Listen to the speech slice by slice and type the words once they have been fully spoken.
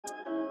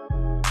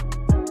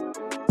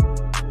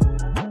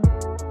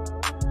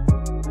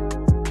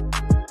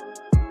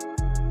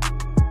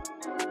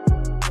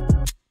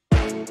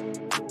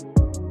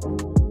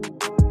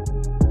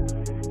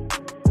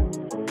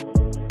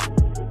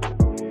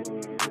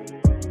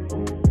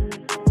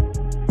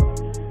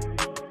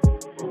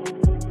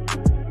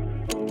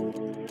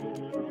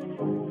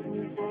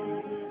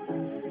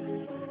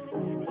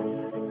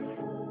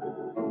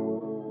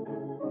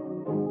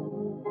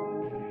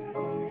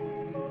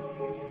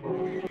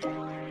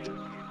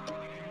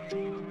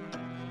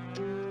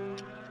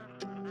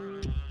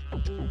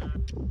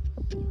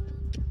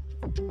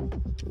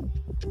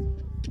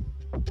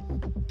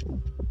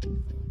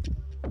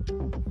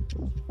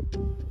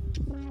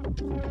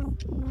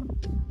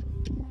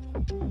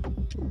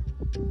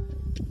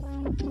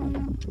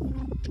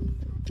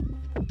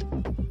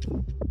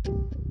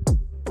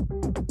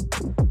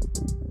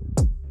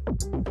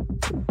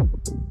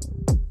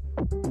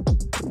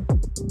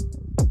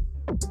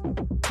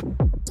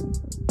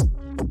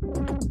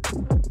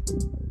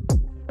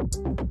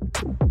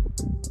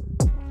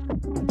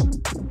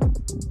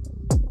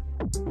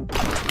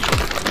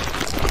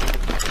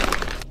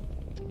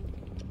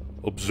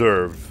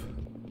Observe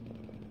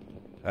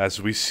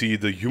as we see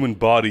the human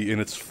body in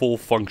its full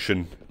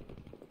function,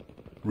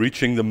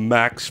 reaching the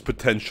max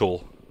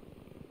potential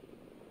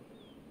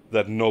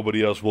that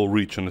nobody else will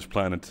reach on this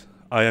planet.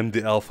 I am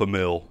the alpha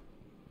male.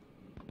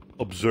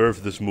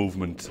 Observe this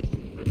movement.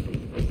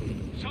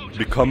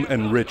 Become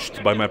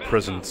enriched by my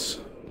presence.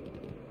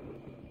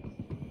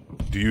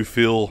 Do you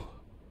feel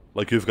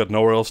like you've got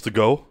nowhere else to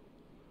go?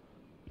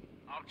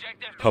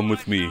 Come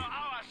with me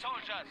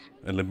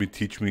and let me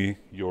teach me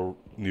your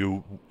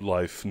new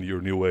life and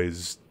your new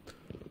ways.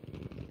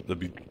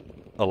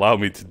 Allow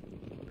me to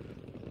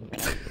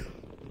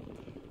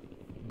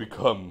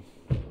become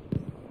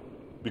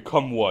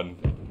one.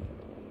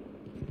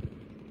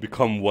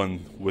 Become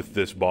one with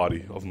this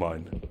body of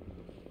mine.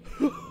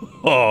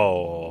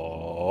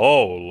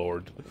 Oh,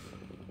 Lord.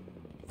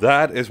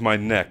 That is my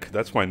neck.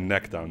 That's my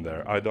neck down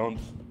there. I do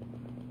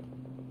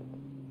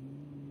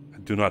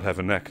not have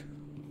a neck.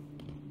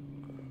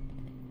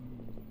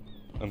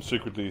 I'm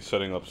secretly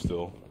setting up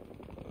still.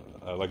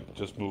 I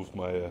just moved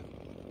my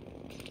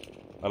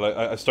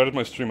I started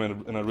my stream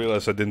and I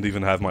realized I didn't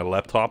even have my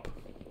laptop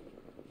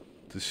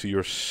to see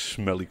your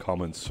smelly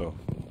comments, so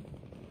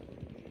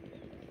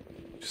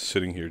just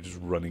sitting here, just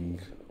running.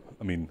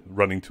 I mean,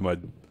 running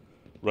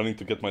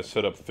to get my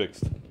setup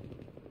fixed.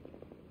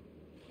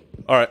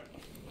 All right.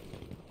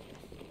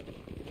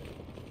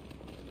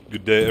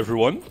 Good day,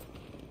 everyone.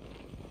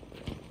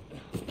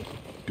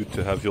 Good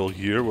to have you all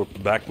here. We're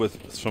back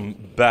with some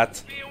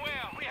batting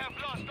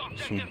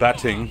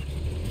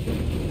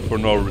for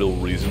no real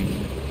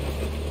reason.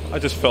 I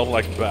just felt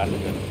like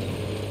batting it.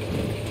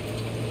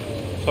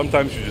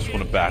 Sometimes you just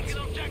want to bat,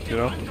 you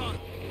know?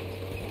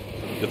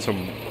 Get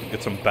some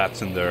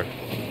bats in there.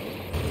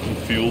 Some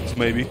fields,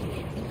 maybe.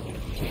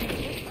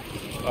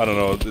 I don't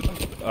know.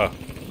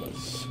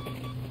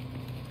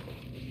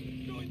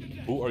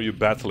 Who are you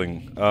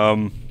battling?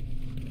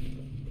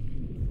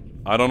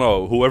 I don't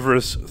know. Whoever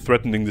is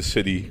threatening the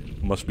city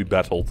must be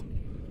battled.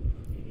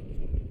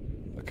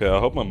 Okay, I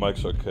hope my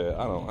mic's okay.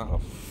 I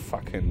don't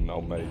fucking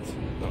know, mate.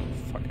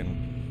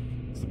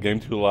 Is the game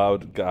too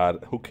loud?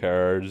 God, who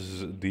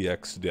cares?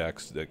 DX.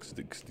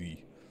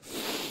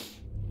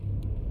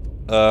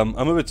 I'm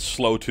a bit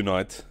slow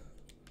tonight.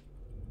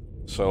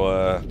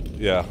 So,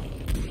 yeah.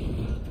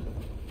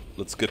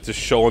 Let's get this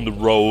show on the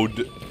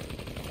road.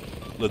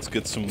 Let's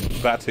get some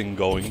batting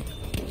going.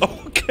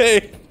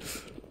 Okay!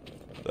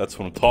 That's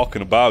what I'm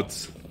talking about.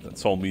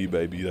 That's all me,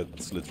 baby.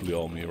 That's literally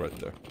all me right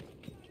there.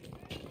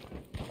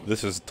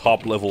 This is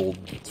top level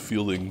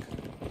fielding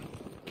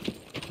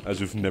as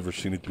we've never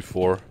seen it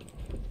before.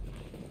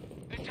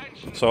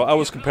 So I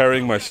was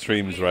comparing my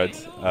streams, right?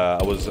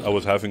 I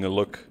was having a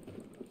look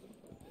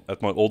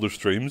at my older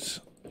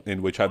streams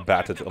in which I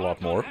batted a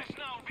lot more,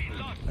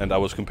 and I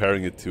was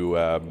comparing it to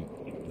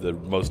the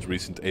most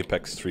recent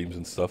Apex streams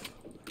and stuff.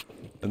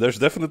 And there's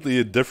definitely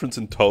a difference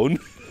in tone.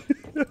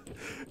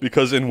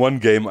 Because in one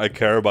game I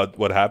care about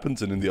what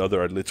happens, and in the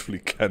other I literally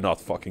cannot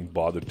fucking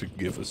bother to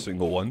give a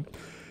single one.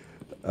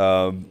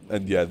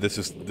 And yeah, this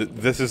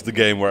is the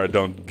game where I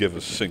don't give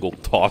a single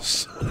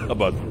toss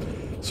about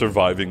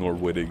surviving or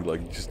winning,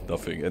 like just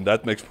nothing. And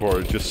that makes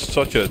for just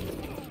such a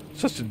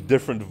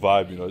different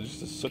vibe, you know,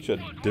 just such a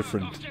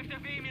different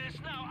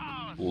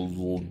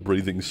little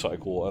breathing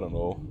cycle. I don't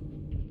know.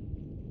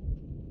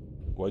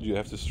 Why do you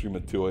have to stream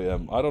at 2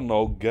 AM? I don't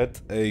know.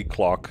 Get a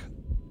clock.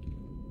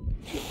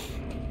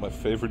 My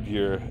favorite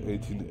year,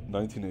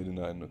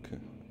 1989. Okay.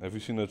 Have you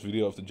seen that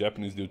video of the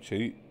Japanese dude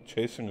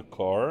chasing a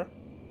car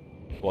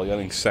while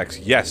yelling sex?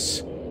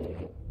 Yes!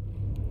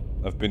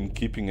 I've been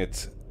keeping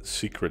it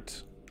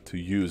secret to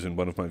use in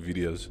one of my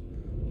videos.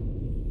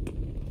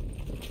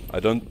 I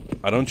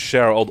don't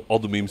share all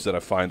the memes that I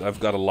find. I've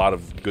got a lot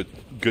of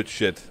good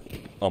shit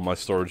on my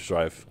storage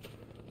drive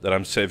that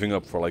I'm saving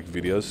up for like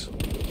videos.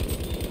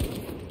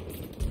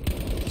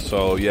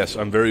 So yes,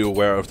 I'm very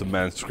aware of the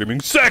man screaming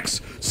sex,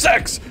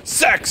 sex,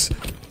 sex,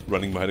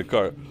 running behind a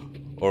car.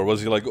 Or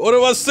was he like, "Ore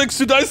wa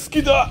sexu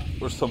daisuki da,"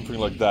 or something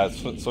like that?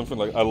 Something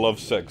like, "I love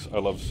sex. I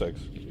love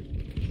sex."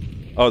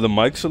 Oh, the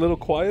mic's a little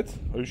quiet.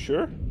 Are you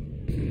sure?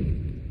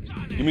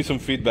 Give me some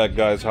feedback,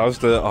 guys. How's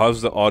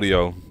the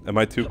audio? Am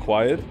I too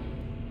quiet?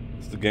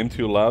 Is the game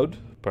too loud?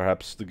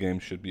 Perhaps the game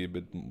should be a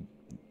bit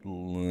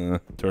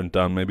turned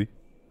down, maybe.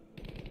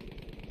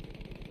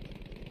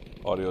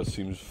 Audio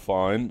seems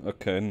fine.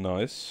 Okay,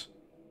 nice.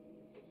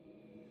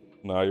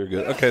 Now you're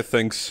good. Okay,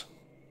 thanks.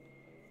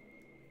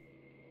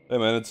 Hey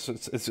man,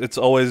 it's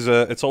always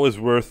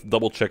worth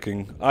double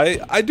checking.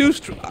 I do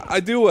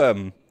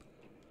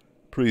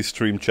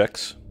pre-stream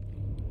checks.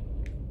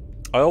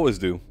 I always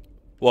do.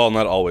 Well,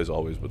 not always,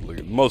 but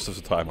like most of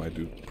the time I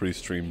do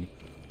pre-stream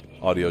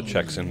audio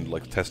checks and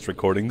like test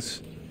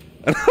recordings.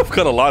 And I've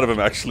got a lot of them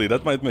actually.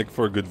 That might make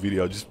for a good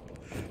video. Just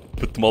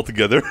put them all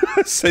together.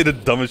 Say the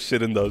dumbest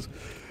shit in those.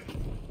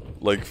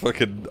 Like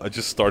fucking, I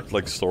just start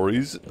like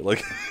stories.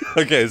 Like,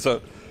 okay,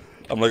 so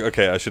I'm like,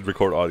 okay, I should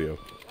record audio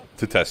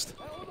to test.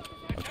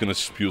 I'm just gonna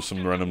spew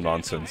some random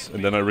nonsense,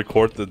 and then I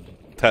record the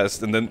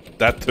test, and then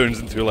that turns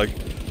into like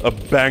a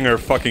banger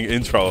fucking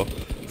intro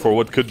for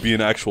what could be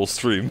an actual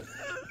stream.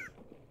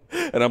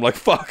 And I'm like,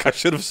 fuck, I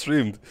should have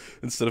streamed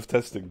instead of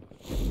testing.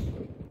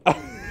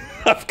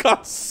 I've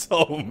got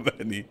so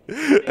many,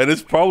 and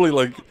it's probably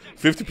like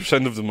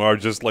 50% of them are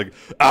just like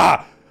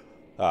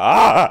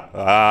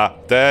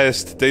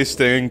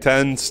tasting,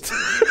 tensed,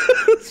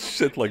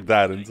 shit like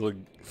that. And it's like,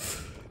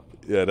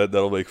 yeah,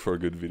 that'll make for a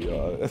good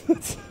video.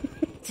 It's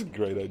a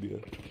great idea.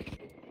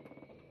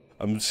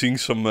 I'm seeing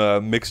some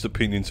mixed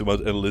opinions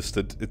about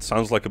Enlisted. It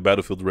sounds like a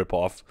Battlefield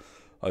ripoff.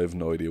 I have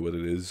no idea what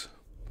it is.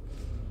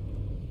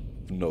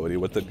 No idea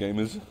what that game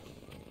is.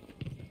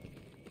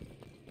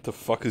 What the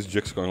fuck is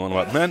Jixaw going on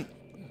about? Man,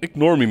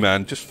 ignore me,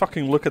 man. Just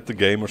fucking look at the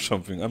game or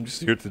something. I'm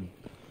just here to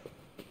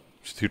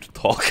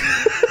talk.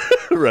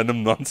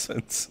 Random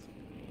nonsense.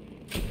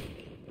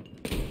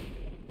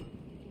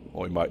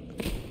 Oh, he might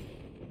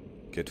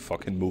get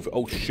fucking moving.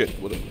 Oh shit!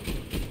 What a...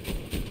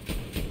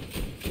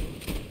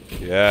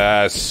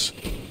 Yes.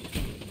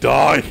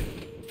 Die.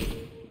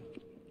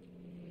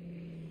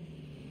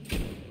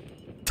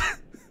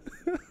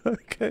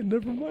 Okay,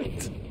 never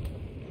mind.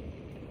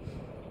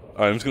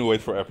 Alright, I'm just gonna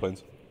wait for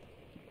airplanes.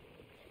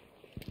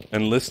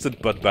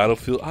 Enlisted but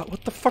Battlefield.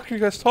 What the fuck are you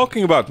guys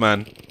talking about,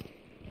 man?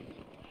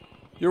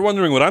 You're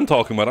wondering what I'm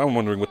talking about. I'm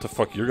wondering what the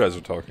fuck you guys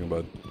are talking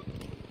about.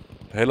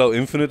 Halo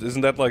Infinite,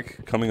 isn't that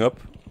like coming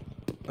up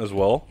as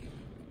well?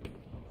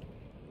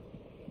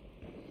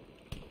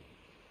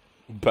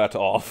 Bat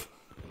off.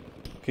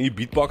 Can you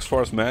beatbox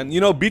for us, man?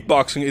 You know,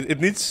 beatboxing, it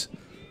needs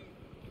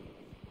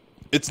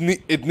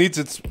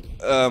its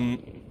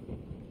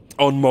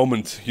own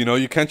moment. You know,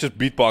 you can't just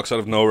beatbox out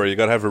of nowhere. You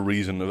gotta have a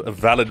reason, a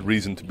valid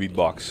reason to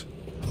beatbox.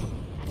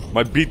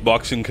 My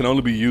beatboxing can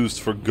only be used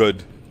for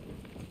good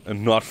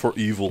and not for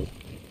evil.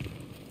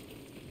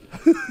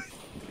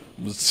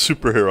 I'm a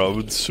superhero.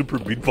 I'm a super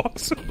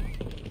beatboxer.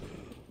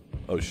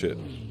 Oh shit.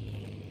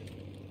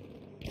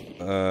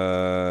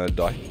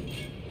 Die.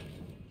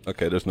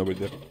 Okay, there's nobody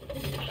there.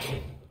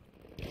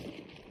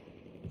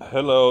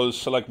 Hello,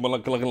 select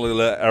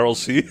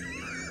RLC.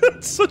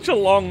 It's such a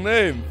long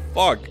name.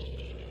 Fuck.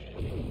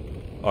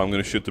 Oh, I'm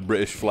gonna shoot the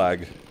British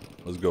flag.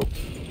 Let's go.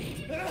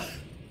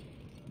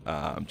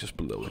 I'm just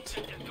below it.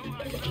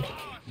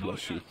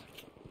 Bless you.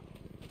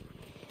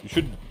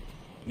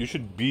 You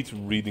should beat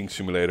Reading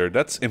Simulator.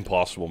 That's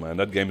impossible, man.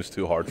 That game is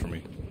too hard for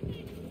me.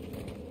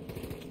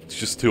 It's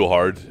just too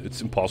hard.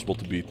 It's impossible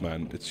to beat,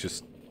 man. It's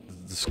just...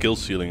 the skill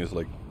ceiling is,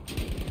 like,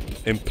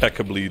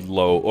 impeccably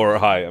low. Or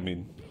high, I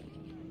mean.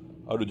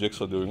 How the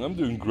Jixaw doing? I'm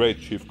doing great,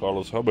 Chief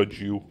Carlos. How about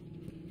you?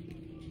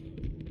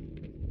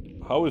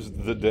 How is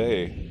the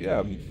day? Yeah,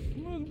 I'm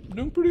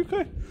doing pretty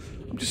okay.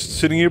 I'm just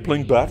sitting here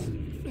playing Bat.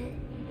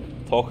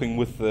 Talking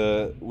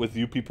with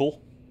you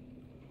people.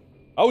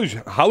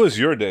 How has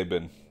your day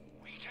been?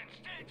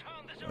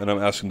 And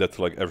I'm asking that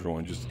to like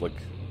everyone, just like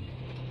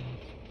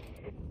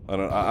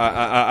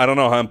I don't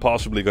know how I'm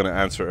possibly gonna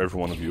answer every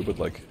one of you, but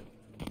like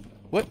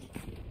what?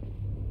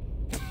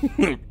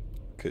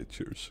 Okay,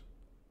 cheers.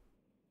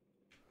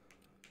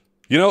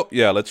 You know,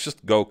 yeah, let's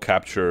just go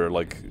capture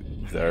like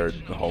their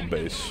home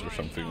base or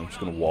something. I'm just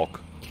gonna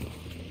walk.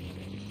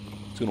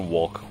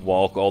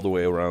 Walk all the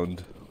way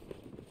around.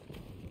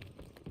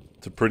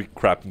 It's a pretty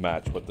crap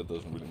match, but that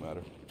doesn't really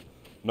matter.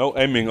 No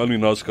aiming, only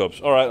no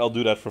scopes. Alright, I'll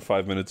do that for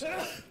 5 minutes.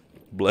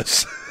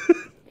 Bless.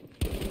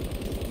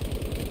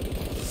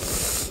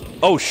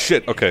 Oh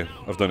shit, okay,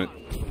 I've done it.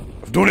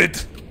 I've done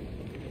it!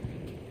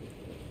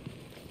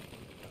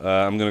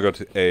 I'm gonna go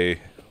to A.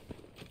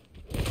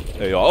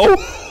 Oh!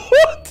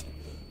 What?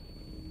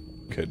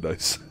 Okay,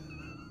 nice.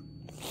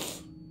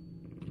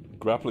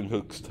 Grappling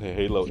hooks to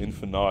Halo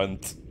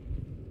Infinite.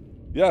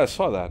 Yeah, I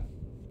saw that.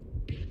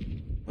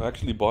 I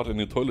actually bought a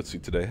new toilet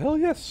seat today. Hell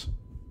yes!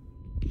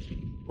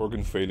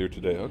 Organ failure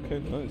today. Okay,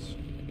 nice.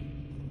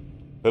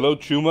 Hello,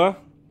 Chuma.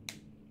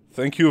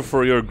 Thank you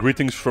for your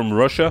greetings from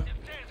Russia.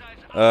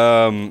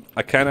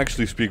 I can't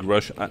actually speak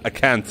Russian. I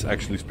can't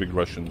actually speak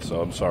Russian,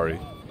 so I'm sorry.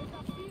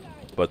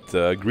 But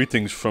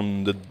greetings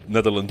from the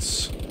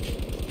Netherlands.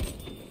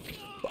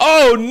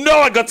 Oh no!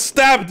 I got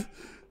stabbed.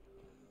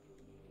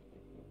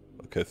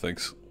 Okay,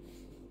 thanks.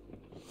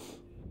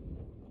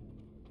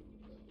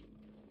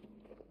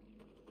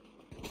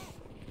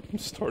 I'm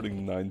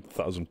starting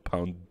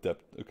 £9,000 debt.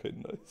 Okay,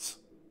 nice.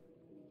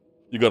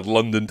 You got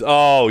London.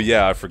 Oh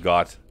yeah, I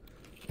forgot.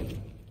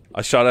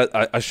 I shot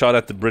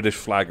at the British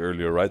flag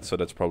earlier, right? So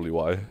that's probably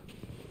why.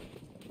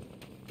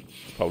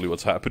 Probably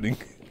what's happening.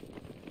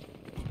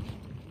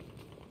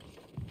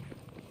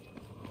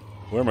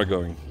 Where am I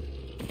going?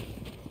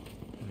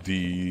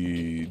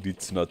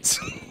 It's nuts.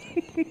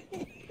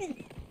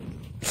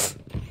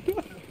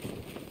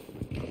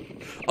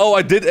 Oh,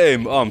 I did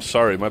aim. Oh, I'm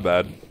sorry. My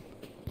bad.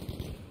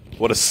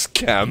 What a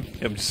scam.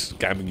 I'm just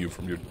scamming you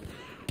from your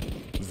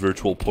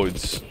virtual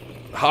points.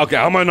 Okay,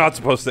 how am I not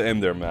supposed to aim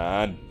there,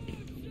 man?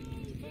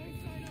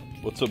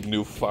 What's up,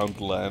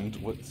 Newfoundland?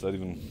 What's that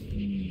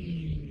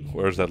even...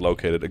 Where is that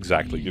located?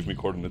 Exactly. Give me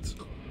coordinates.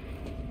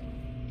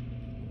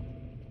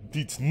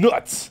 That's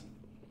nuts!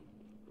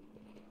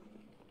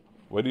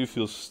 Why do you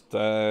feel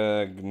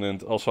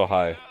stagnant? Also,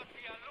 hi.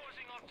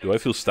 Do I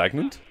feel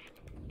stagnant?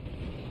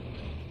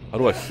 How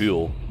do I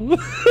feel?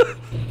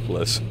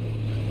 Bless.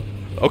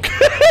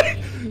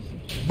 Okay!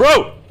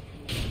 Bro!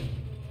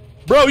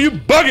 Bro, you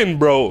bugging,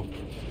 bro!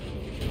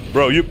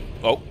 Bro, you...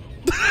 Oh.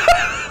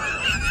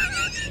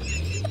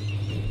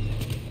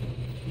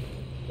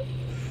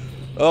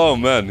 Oh,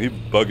 man, he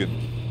bugging.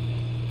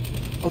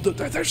 Oh,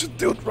 there's a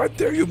dude right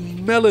there, you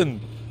melon!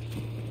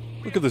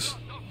 Look at this.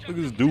 Look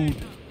at this dude.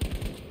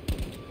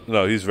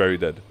 No, he's very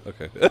dead.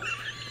 Okay.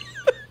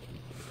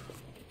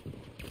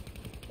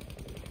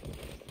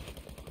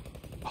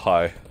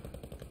 Hi.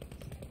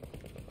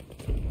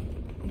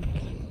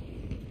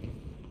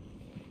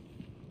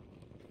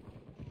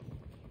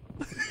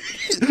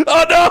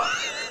 Oh no!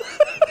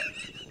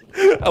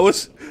 I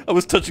was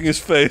touching his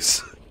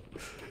face.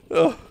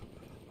 Oh,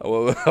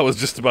 I was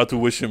just about to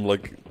wish him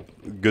like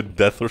good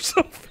death or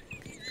something.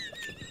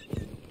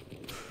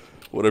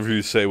 Whatever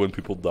you say when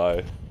people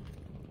die.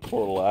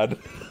 Poor lad.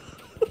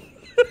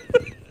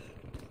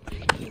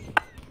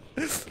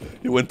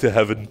 He went to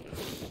heaven.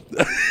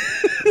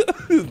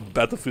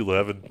 Battlefield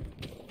heaven.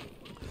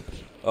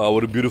 Oh,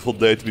 what a beautiful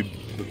day to be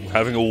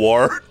having a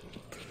war.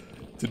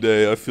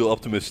 Today, I feel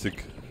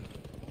optimistic.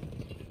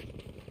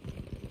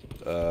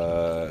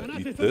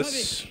 Eat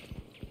this.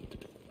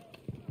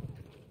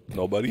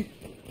 Nobody?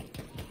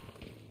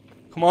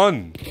 Come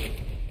on!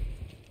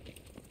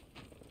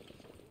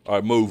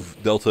 Alright, move.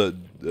 Delta,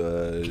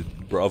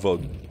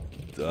 Bravo,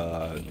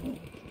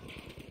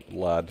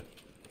 lad.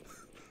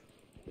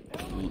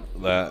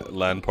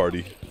 Land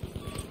party.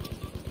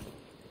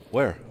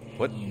 Where?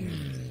 What?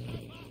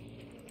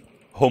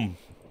 Home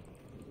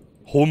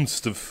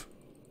stuff.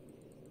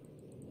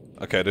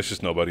 Okay, there's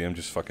just nobody. I'm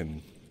just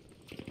fucking...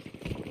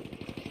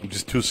 I'm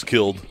just too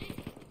skilled.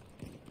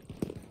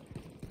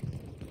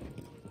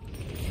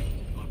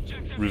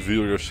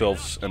 Reveal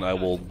yourselves and I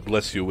will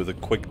bless you with a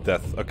quick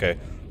death. Okay,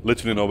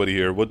 literally nobody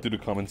here. What do the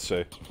comments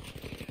say?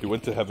 He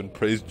went to heaven,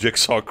 praised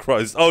Jixaw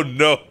Christ. Oh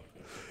no!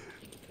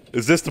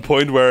 Is this the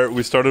point where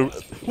we started...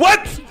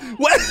 What?!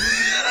 What?!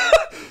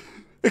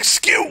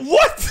 Excuse...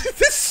 What?!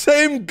 This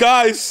same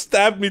guy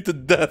stabbed me to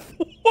death.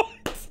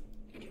 What?!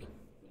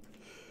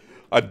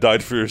 I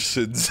died for your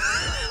sins.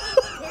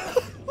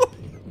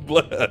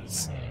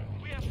 Bless.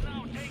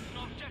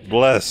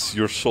 Bless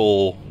your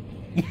soul.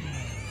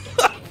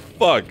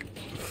 Fuck.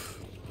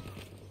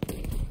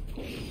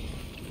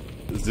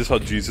 Is this how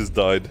Jesus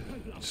died?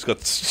 Just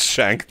got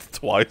shanked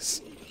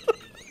twice.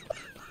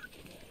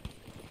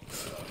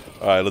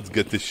 Alright, let's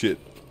get this shit.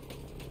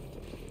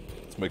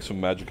 Let's make some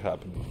magic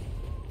happen.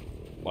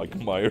 Mike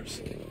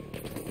Myers.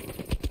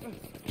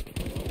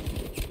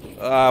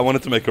 I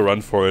wanted to make a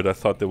run for it. I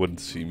thought they wouldn't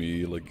see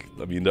me. Like,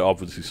 I mean, they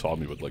obviously saw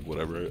me, but like,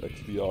 whatever.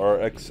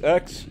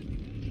 XDRXX.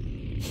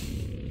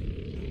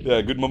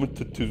 Yeah, good moment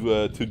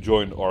to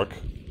join ARC.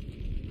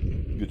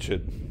 Good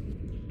shit.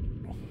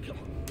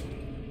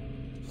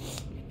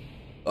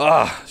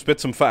 Ah, spit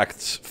some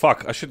facts.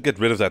 Fuck, I should get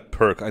rid of that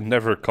perk. I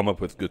never come up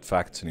with good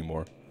facts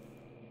anymore.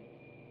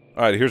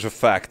 Alright, here's a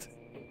fact.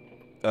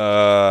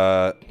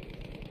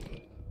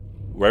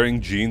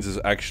 Wearing jeans is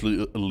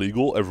actually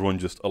illegal. Everyone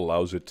just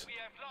allows it.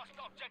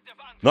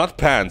 Not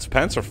pants.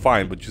 Pants are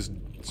fine, but just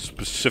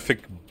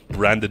specific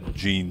branded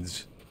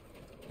jeans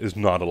is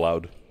not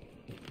allowed.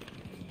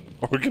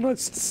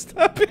 Organized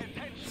stabbing.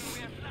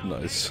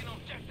 Nice.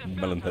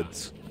 Melon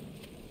heads.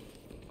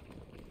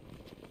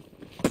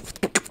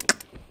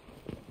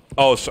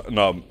 Oh, so,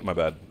 no, my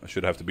bad. I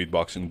should have the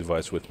beatboxing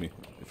device with me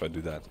if I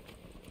do that.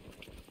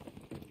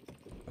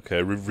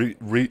 Okay,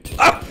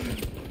 Ah!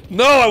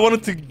 No, I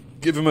wanted to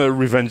give him a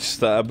revenge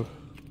stab.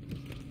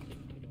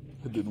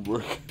 It didn't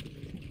work.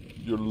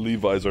 Your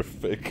Levi's are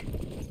fake.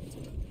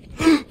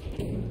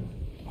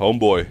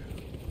 Homeboy.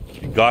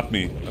 You got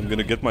me. I'm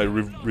gonna get my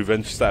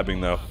revenge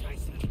stabbing now.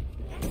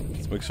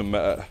 Let's make some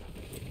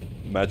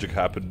magic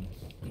happen.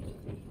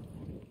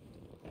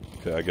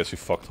 Okay, I guess he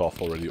fucked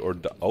off already. Or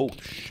oh,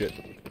 shit.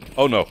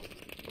 Oh, no.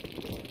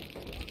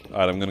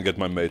 Alright, I'm gonna get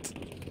my mate.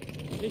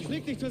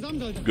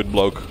 Good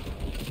bloke.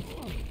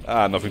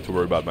 Ah, nothing to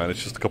worry about, man.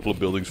 It's just a couple of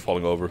buildings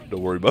falling over.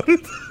 Don't worry about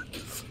it.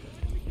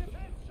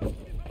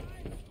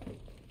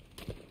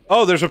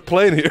 Oh, there's a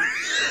plane here.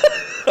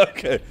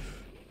 Okay.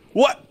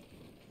 What?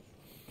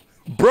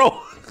 Bro!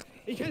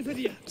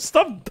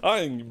 Stop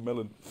dying, you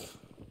melon.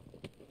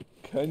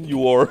 Can you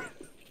or...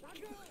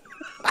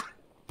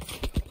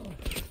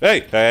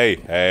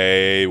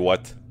 Hey,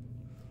 what?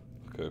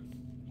 Okay.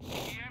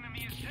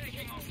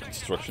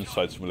 Construction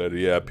site simulator.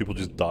 Yeah, people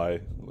just die.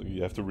 Like,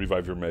 you have to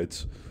revive your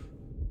mates.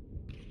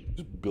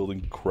 Just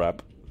building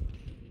crap.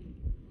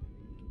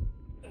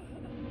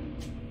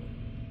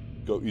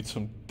 Go eat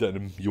some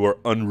denim. You are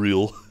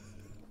unreal.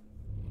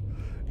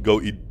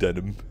 Go eat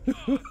denim.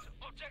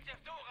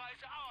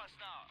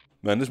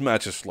 Man, this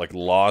match is like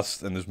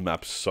lost and this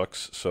map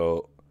sucks,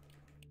 so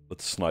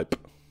let's snipe.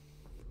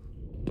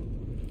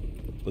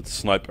 Let's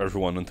snipe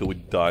everyone until we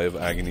die of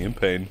agony and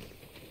pain.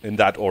 In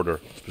that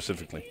order,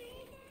 specifically.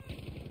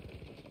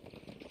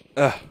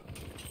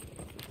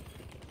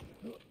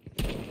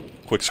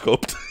 Quick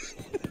scoped.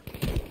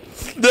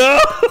 No!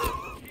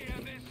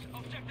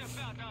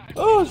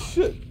 Oh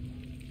shit.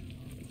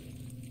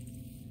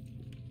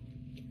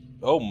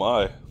 Oh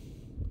my.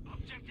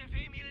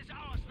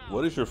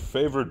 What is your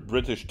favorite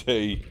British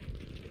tea?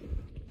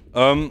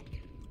 I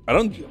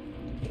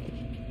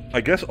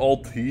guess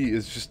all tea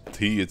is just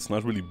tea, it's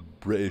not really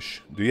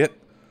British.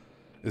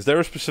 Is there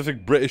a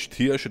specific British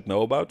tea I should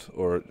know about?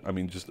 Or, I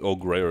mean, just Earl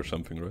Grey or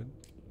something, right?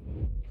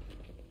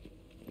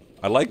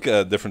 I like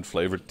different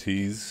flavored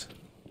teas.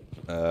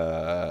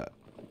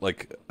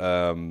 Like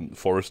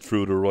forest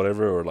fruit or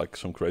whatever, or like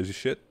some crazy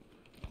shit.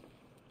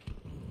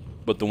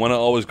 But the one I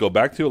always go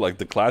back to, like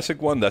the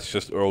classic one, that's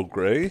just Earl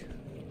Grey.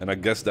 And I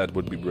guess that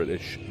would be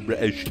British.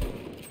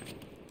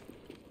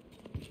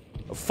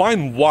 A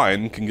fine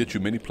wine can get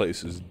you many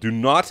places. Do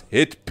not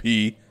hit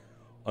P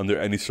under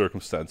any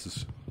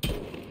circumstances.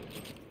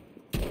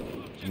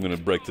 I'm gonna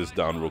break this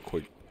down real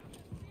quick.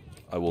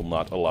 I will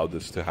not allow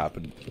this to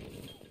happen.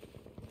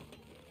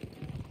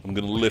 I'm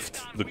gonna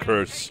lift the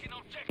curse.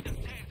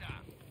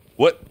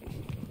 What?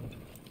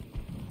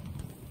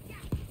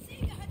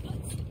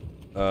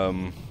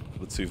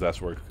 Let's see if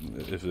that's working.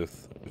 If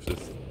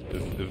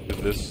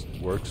this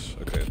works,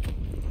 okay.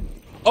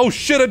 Oh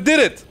shit! I did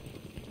it!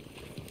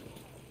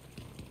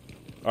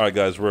 All right,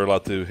 guys, we're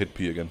allowed to hit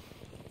P again.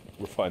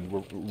 We're fine.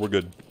 We're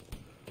good.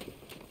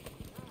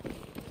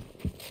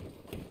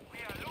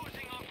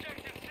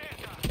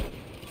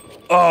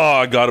 Oh,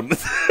 I got him.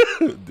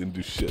 Didn't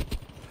do shit.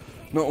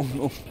 No,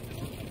 no.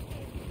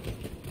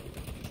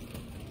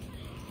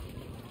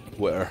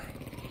 Where?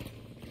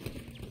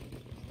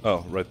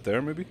 Oh, right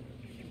there, maybe?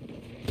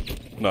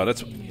 No,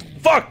 that's...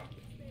 Fuck!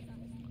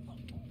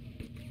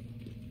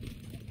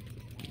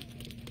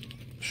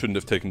 Shouldn't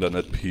have taken down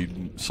that P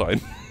sign.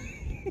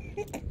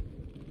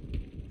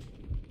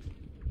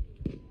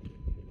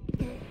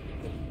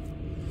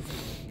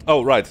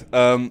 Oh, right.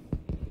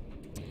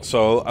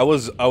 So I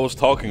was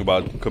talking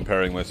about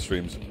comparing my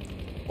streams,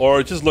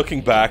 or just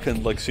looking back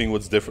and like seeing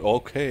what's different.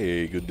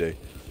 Okay, good day.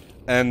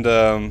 And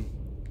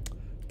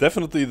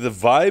definitely the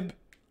vibe.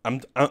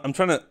 I'm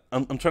trying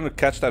to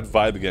catch that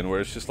vibe again, where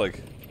it's just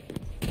like,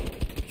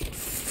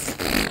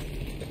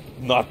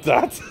 not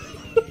that.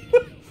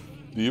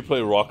 Do you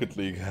play Rocket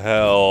League?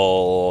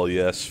 Hell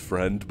yes,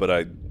 friend. But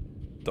I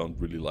don't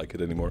really like it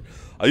anymore.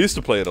 I used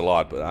to play it a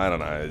lot, but I don't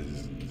know.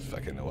 It's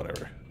fucking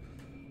whatever.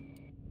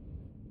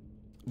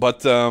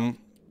 But,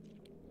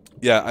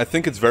 yeah, I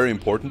think it's very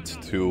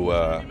important to,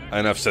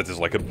 and I've said this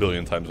like a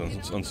billion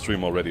times on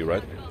stream already,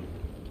 right?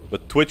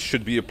 But Twitch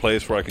should be a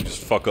place where I can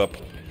just fuck up.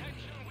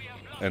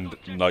 And,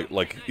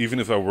 like even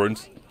if I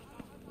weren't...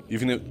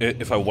 Even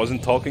if I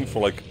wasn't talking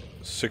for, like,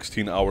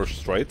 16 hours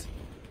straight,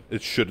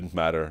 it shouldn't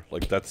matter.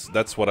 Like,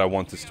 that's what I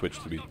want this Twitch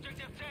to be.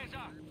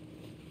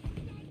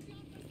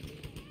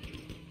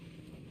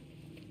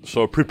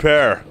 So,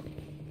 prepare!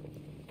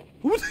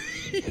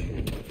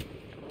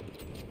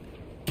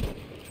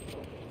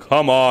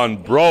 Come on,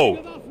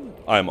 bro!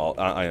 I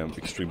am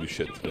extremely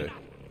shit today.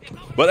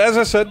 But as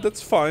I said,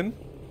 that's fine.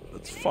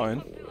 That's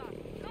fine.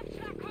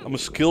 I'm a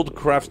skilled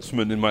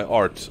craftsman in my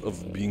art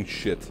of being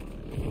shit.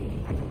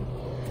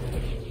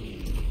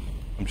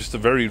 I'm just a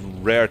very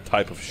rare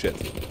type of shit.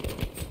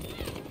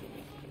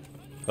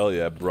 Hell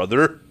yeah,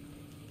 brother.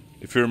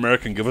 If you're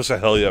American, give us a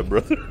hell yeah,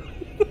 brother.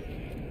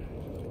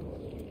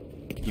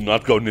 Do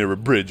not go near a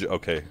bridge.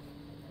 Okay.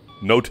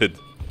 Noted.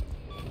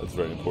 That's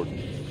very important.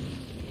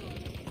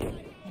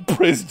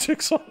 Praise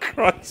Jixaw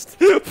Christ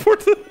for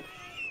the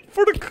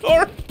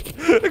car.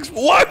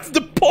 What?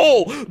 The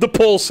pole! The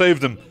pole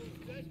saved him.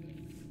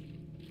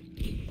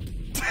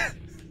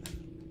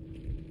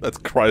 That's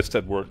Christ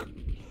at work.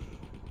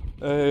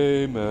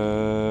 Amen.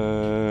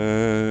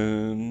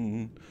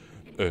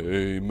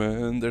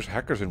 Amen. There's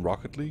hackers in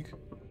Rocket League.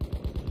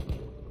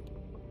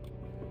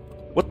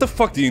 What the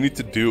fuck do you need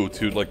to do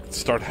to like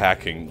start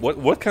hacking?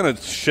 What kind of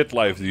shit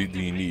life do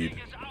you need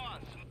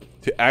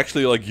to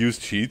actually like use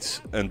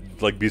cheats and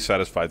like be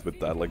satisfied with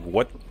that? Like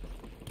what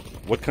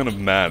kind of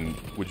man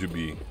would you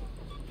be?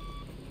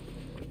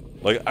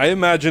 Like I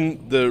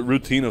imagine the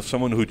routine of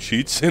someone who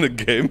cheats in a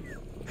game.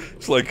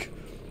 It's like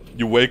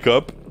you wake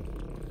up,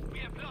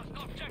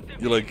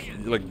 you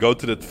like go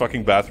to the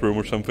fucking bathroom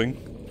or something.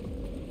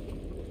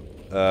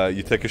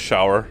 You take a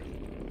shower.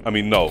 I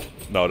mean, no,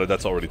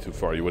 that's already too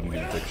far. You wouldn't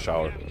even take a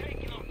shower.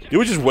 You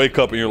would just wake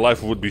up and your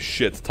life would be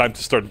shit. Time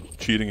to start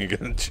cheating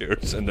again.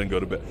 Cheers, and then go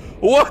to bed.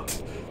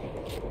 What?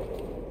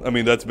 I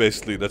mean, that's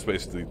basically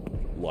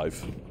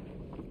life.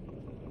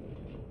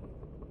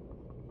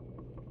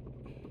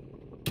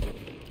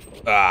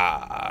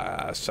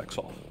 Ah, sex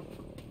off.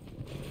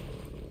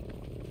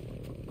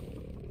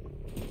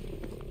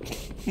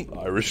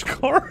 Irish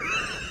car.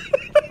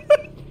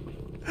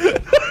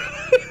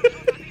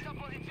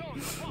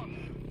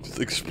 Just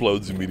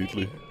explodes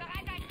immediately.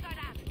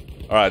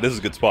 Alright, this is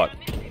a good spot.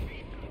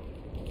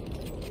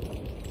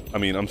 I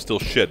mean, I'm still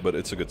shit, but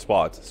it's a good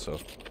spot, so...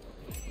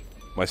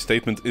 My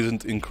statement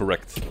isn't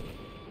incorrect.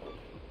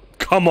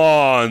 Come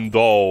on,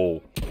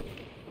 though!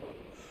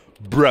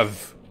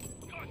 Bruv.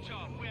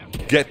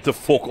 Get the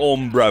fuck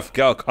on, bruv.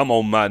 Go, come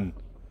on, man.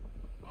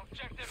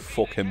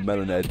 Fucking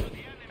melonhead.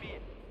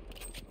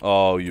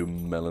 Oh, you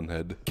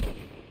melonhead.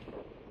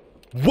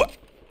 What?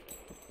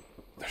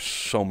 There's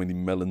so many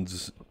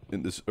melons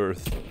in this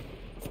earth.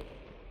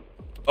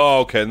 Oh,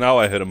 okay, now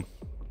I hit him.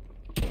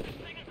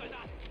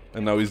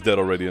 And now he's dead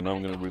already, and now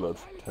I'm gonna reload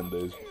for 10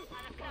 days.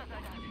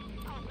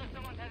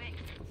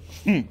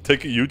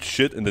 Take a huge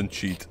shit and then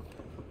cheat.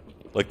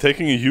 Like,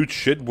 taking a huge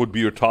shit would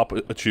be your top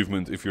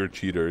achievement if you're a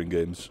cheater in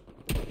games.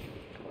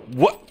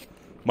 What?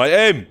 My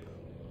aim!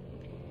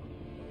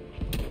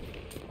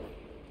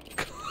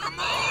 Come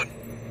on!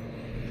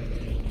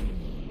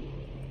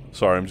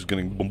 Sorry, I'm just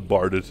getting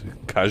bombarded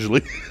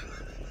casually.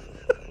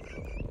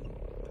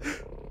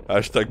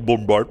 Hashtag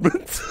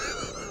bombardment.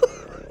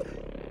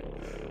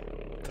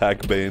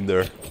 Tag Bay in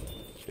there.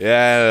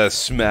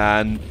 Yes,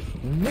 man.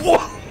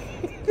 What?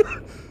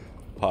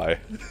 Hi.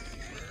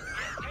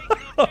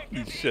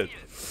 Holy shit.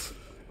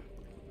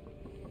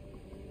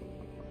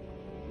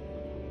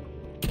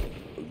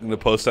 I'm gonna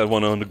post that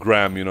one on the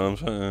gram, you know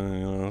what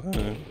I'm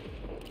saying?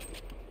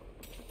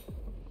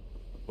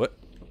 What?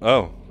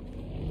 Oh.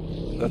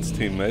 That's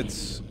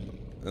teammates.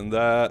 And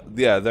that...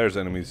 yeah, there's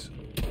enemies.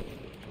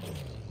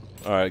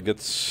 Alright, get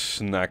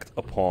snacked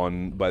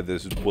upon by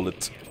this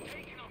bullet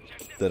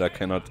that I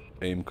cannot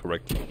aim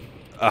correctly.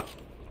 Ah!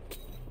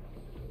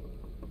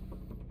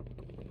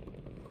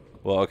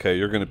 Well, okay,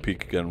 you're gonna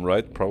peek again,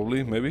 right?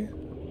 Probably, maybe?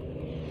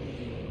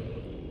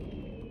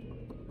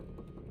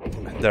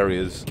 There he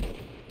is.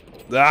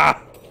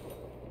 Ah!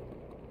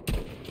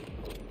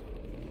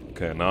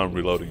 Okay, now I'm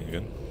reloading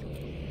again.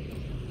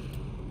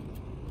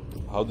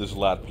 How this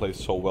lad plays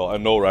so well. I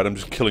know, right? I'm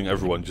just killing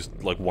everyone,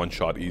 just like one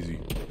shot easy.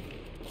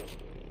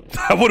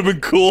 That would have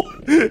been cool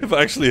if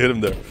I actually hit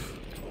him there.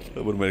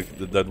 That would have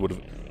made that would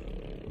have.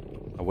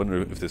 I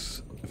wonder if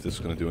this is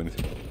gonna do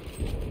anything.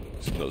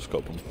 Just no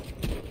scope him.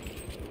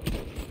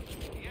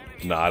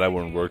 Nah, that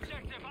wouldn't work.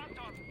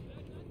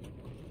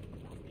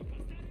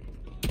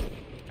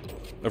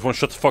 Everyone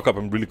shut the fuck up,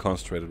 I'm really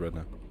concentrated right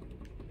now.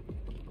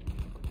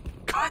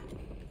 God!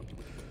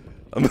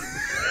 I'm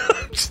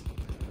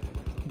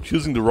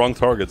choosing the wrong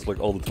targets like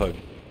all the time.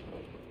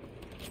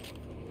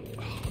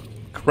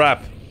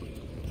 Crap.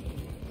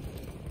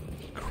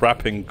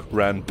 Crapping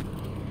cramp.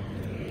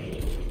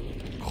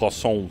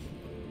 Croissant.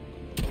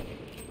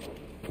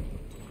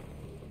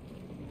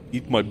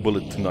 Eat my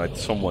bullet tonight,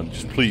 someone.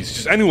 Just please,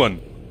 just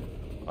anyone.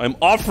 I'm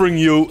offering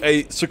you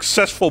a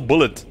successful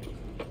bullet.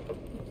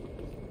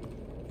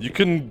 You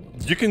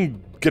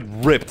can get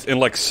ripped in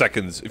like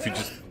seconds if you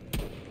just...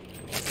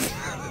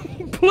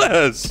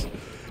 Bless!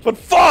 But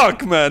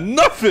fuck, man,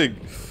 nothing!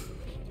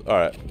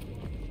 Alright.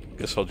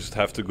 Guess I'll just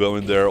have to go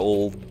in there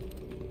all...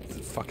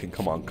 Fucking,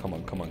 come on.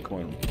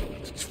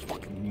 Just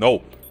fucking,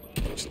 no.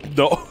 Just,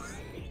 no.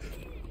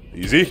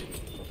 Easy.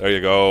 There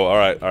you go.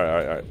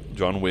 Alright.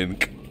 John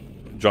Wick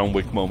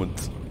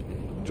moment.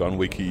 John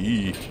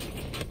Wicky.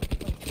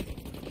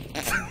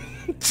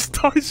 Just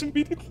dies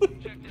immediately.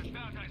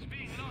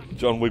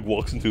 John Wick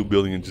walks into a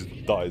building and just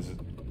dies,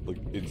 like,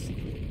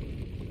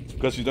 instantly. It's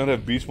because you don't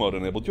have beast mode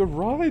enabled. You're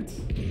right!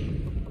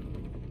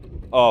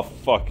 Oh,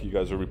 fuck. You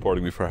guys are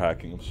reporting me for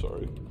hacking. I'm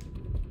sorry.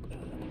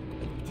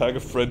 Tag a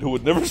friend who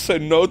would never say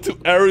no to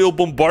aerial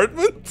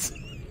bombardment?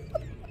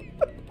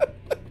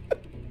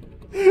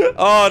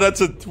 Oh, that's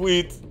a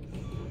tweet.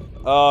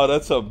 Oh,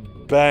 that's a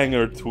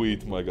banger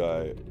tweet, my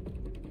guy.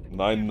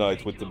 9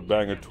 nights with the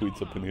banger tweets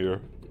up in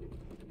here.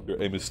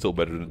 Your aim is still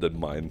better than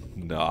mine.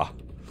 Nah.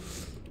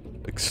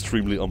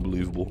 Extremely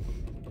unbelievable.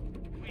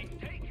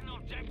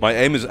 My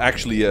aim is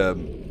actually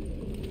I'm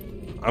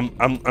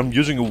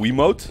using a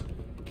Wiimote.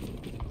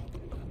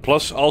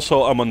 Plus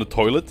also I'm on the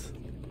toilet.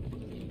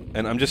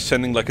 And I'm just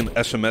sending like an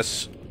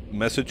SMS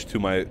message to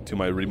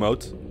my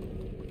remote.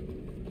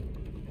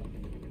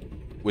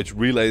 Which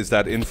relays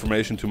that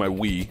information to my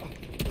Wii.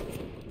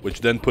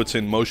 Which then puts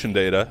in motion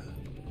data.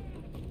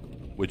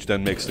 Which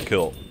then makes the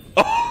kill.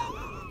 Oh!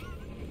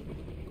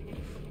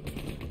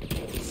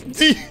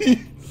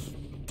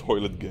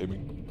 Toilet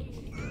gaming.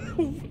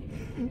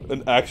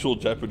 An actual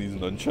Japanese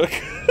nunchuck.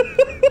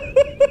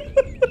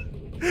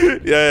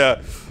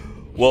 Yeah.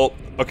 Well,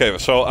 okay,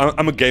 so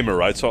I'm a gamer,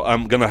 right? So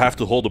I'm gonna have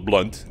to hold a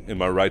blunt in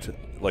my right,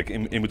 like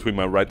in between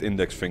my right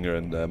index finger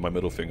and my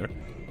middle finger.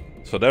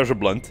 So there's a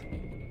blunt.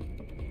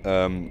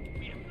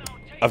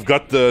 I've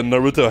got the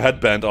Naruto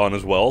headband on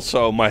as well,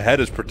 so my head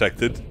is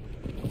protected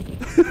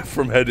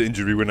from head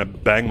injury when I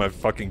bang my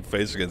fucking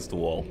face against the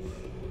wall.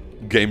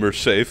 Gamer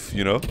safe,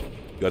 you know?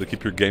 Gotta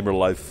keep your gamer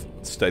life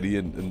steady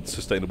and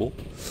sustainable.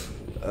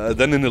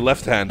 Then in the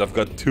left hand, I've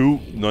got 2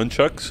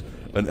 nunchucks,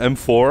 an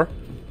M4,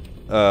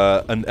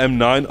 an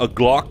M9, a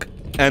Glock,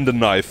 And a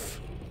knife.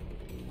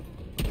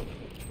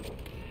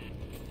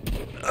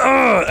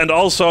 And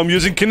also I'm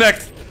using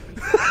Kinect.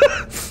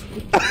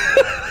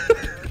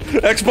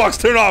 Xbox,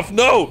 turn off!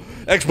 No!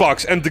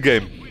 Xbox, end the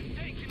game.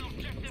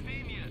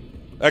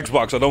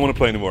 Xbox, I don't want to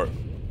play anymore.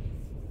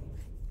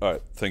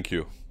 Alright, thank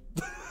you.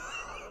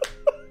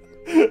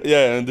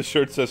 Yeah, and the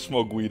shirt says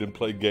smoke weed and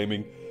play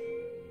gaming.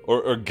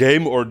 Or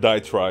game or die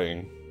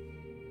trying.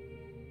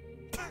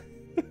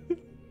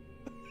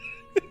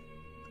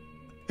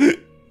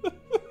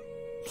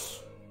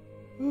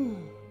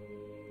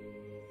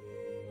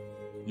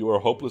 You are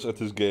hopeless at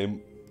this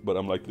game, but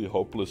I'm like the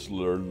hopeless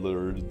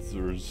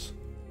learners.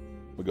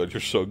 Oh my god,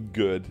 you're so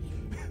good.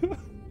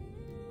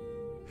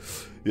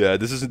 Yeah,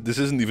 this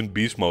isn't even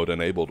beast mode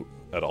enabled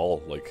at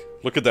all. Like,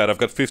 look at that, I've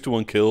got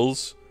 51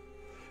 kills.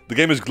 The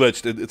game is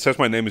glitched. It says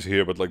my name is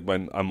here, but like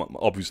I'm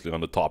obviously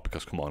on the top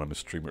because come on, I'm a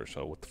streamer,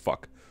 so what the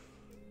fuck.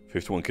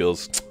 51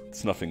 kills.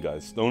 It's nothing,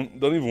 guys. Don't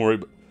even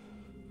worry.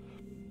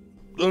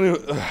 Don't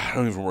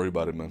even worry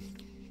about it, man.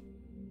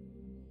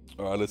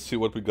 All right, let's see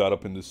what we got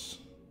up in this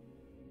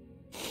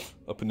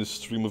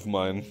stream of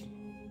mine.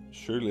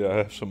 Surely I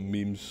have some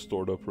memes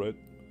stored up, right?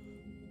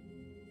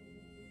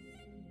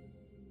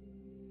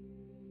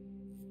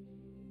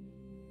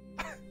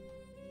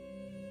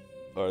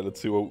 All right, let's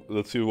see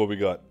what we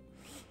got.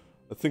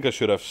 I think I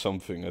should have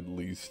something at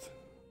least.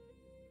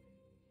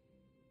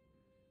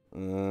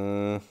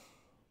 My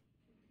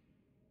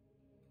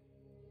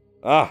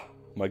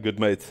good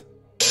mate.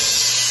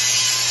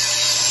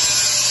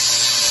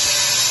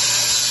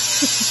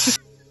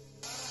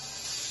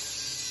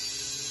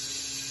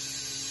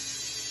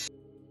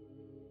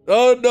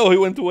 Oh no, he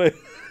went away.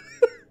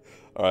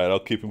 Alright, I'll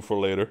keep him for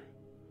later.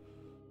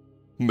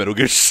 Metal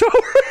Gear Solid.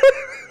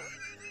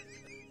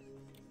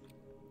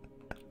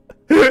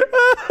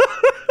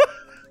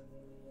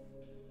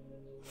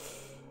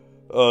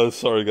 Oh,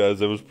 sorry guys,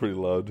 that was pretty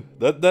loud.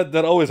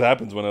 That always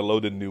happens when I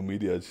load in new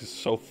media. It's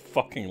just so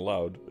fucking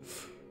loud.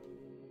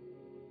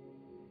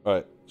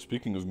 Alright,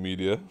 speaking of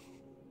media,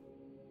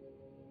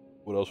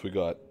 what else we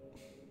got?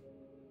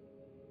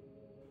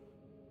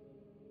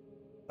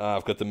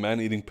 I've got the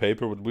man eating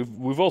paper, but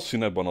we've all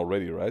seen that one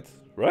already, right?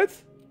 Right?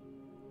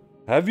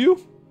 Have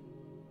you?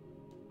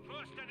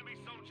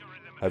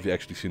 Have you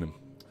actually seen him?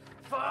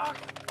 Fuck.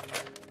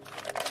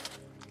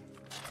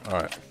 All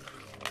right.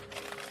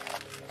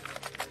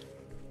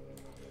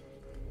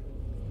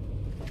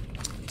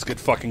 Let's get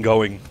fucking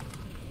going.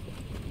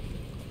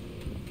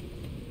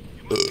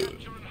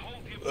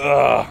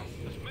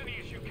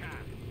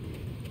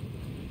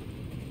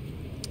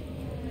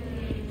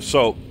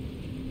 So.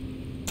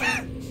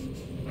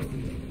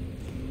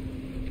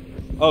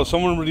 Oh,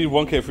 someone read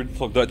 1K for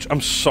talk Dutch. I'm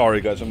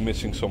sorry, guys. I'm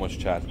missing so much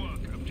chat.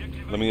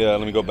 Let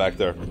me go back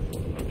there.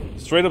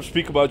 Straight up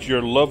speak about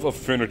your love of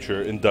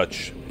furniture in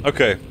Dutch.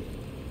 Oké.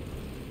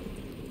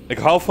 Ik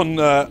hou van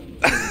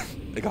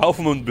ik hou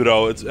van mijn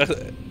bureau. Het is echt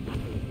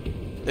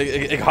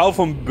ik hou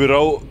van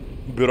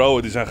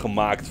bureauen die zijn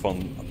gemaakt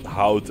van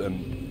hout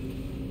en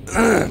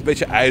een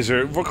beetje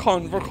ijzer. Word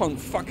gewoon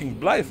fucking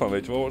blij van,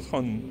 weet je wel. Wordt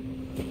gewoon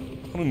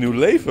een nieuw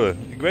leven.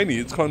 Ik weet niet,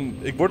 het is gewoon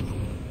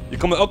je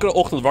kan me elke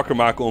ochtend wakker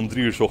maken om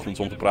 3 uur 's ochtends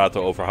om te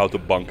praten over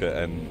houten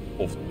banken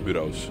of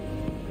bureaus.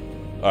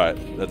 Alright,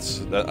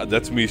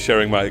 that's me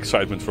sharing my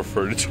excitement for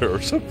furniture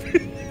or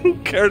something. Who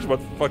cares about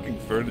fucking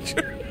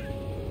furniture?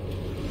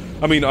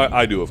 I mean,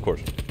 I do, of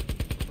course.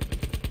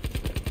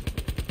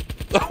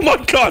 Oh my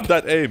god,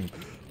 that aim!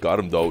 Got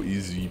him though,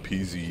 easy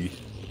peasy.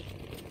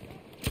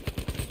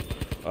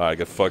 I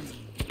get fucked.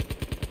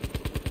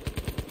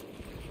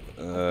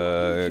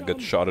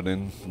 Got shotted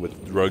in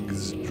with drug.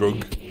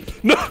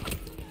 No!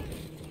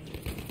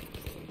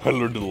 I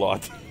learned a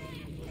lot.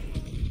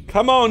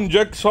 Come on,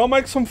 Jixaw,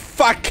 make some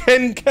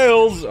fucking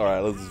kills!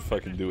 Alright, let's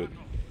fucking do it.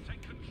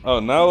 Oh,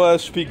 now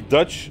speak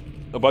Dutch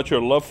about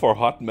your love for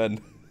hot men.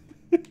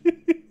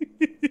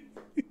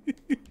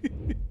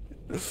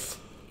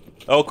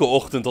 Elke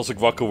ochtend als ik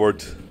wakker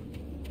word,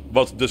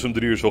 wat dus om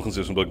 3 uur 's ochtends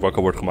is omdat ik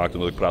wakker word gemaakt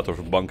omdat ik praat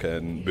over banken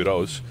en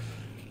bureaus,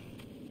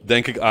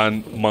 denk ik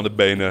aan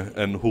mannenbenen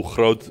en hoe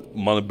groot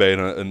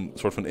mannenbenen een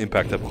soort van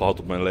impact hebben gehad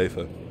op mijn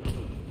leven.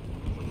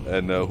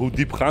 En hoe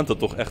diepgaand dat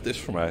toch echt is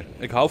voor mij.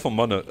 Ik hou van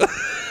mannen.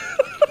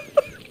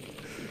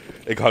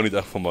 Ik hou niet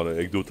echt van mannen.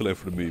 Ik doe het alleen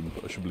voor de meme,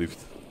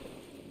 alsjeblieft.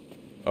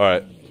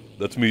 Alright,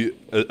 that's me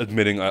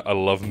admitting I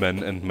love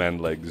men and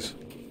man legs.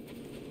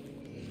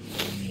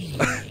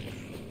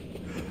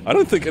 I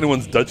don't think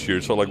anyone's Dutch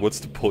here, so like, what's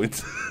the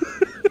point?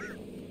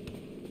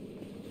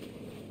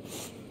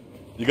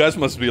 You guys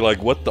must be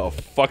like, what the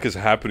fuck is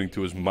happening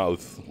to his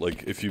mouth?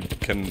 Like, if you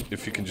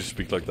can just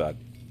speak like that.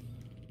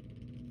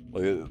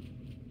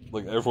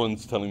 Like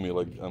everyone's telling me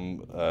like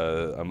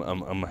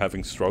I'm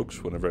having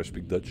strokes whenever I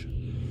speak Dutch,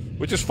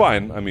 which is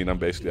fine. I mean, I'm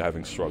basically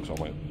having strokes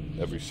on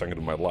every second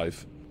of my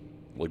life,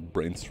 like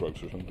brain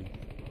strokes or something.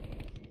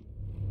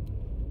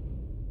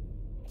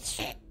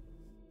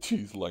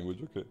 Jeez,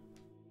 language. Okay.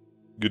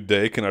 Good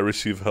day. Can I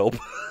receive help?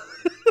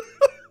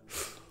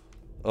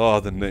 Oh,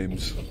 the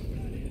names.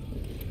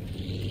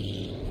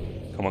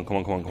 Come on, come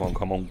on, come on, come on,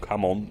 come on,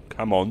 come on,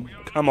 come on,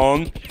 come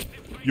on.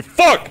 You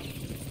fuck!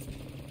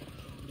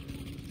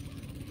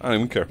 I don't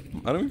even care.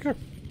 I don't even care.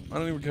 I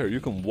don't even care. You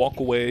can walk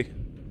away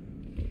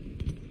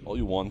all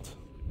you want.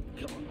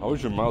 How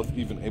is your mouth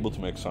even able to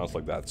make sounds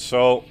like that?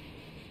 So,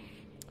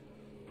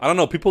 I don't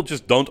know. People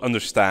just don't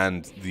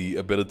understand the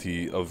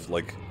ability of,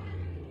 like,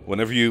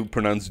 whenever you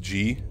pronounce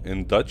G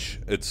in Dutch,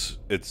 it's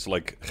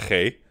like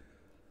G,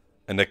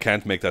 and they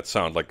can't make that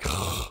sound like.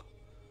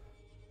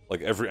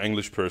 Like every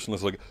English person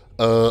is like,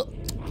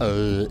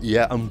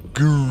 yeah, I'm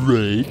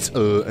great,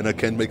 and I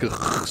can't make a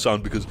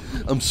sound because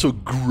I'm so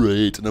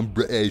great and I'm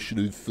British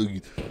and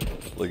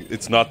like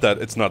it's not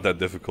that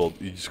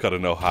difficult. You just gotta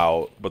know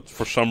how. But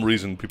for some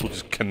reason, people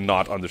just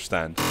cannot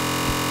understand.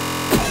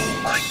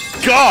 Oh my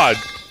God!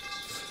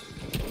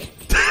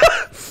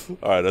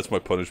 All right, that's my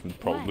punishment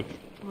probably.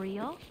 What?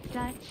 Real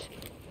Dutch.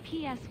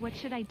 P.S. What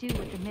should I do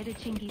with the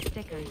Midichingi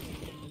stickers?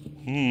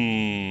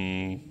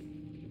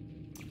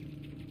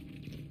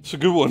 It's a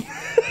good one.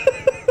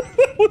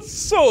 That was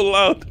so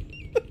loud.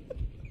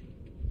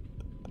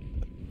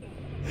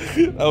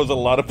 That was a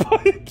lot of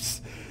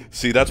pipes.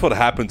 See, that's what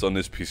happens on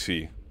this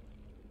PC.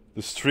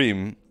 The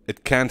stream,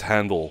 it can't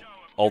handle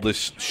all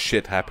this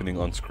shit happening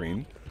on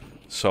screen.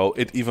 So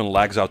it even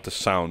lags out the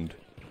sound.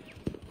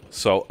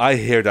 So I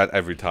hear that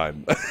every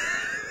time.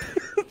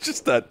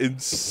 Just that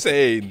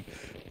insane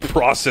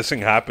processing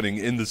happening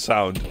in the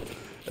sound.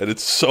 And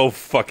it's so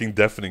fucking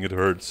deafening it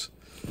hurts.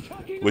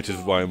 Which is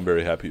why I'm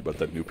very happy about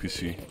that new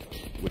PC,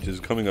 which is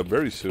coming up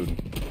very soon.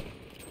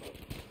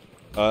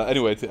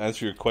 Anyway, to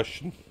answer your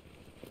question,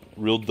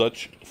 Real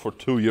Dutch for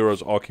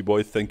 €2, Aki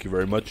boy. Thank you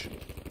very much.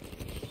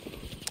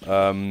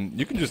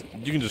 You can just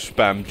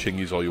spam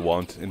chingies all you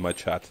want in my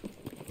chat.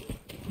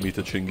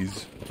 Meta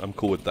chingies. I'm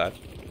cool with that.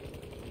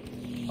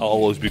 I'll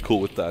always be cool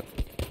with that.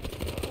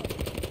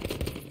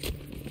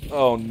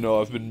 Oh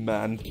no, I've been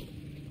manned.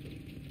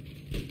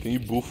 Can you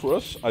boo for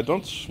us? I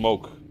don't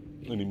smoke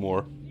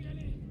anymore.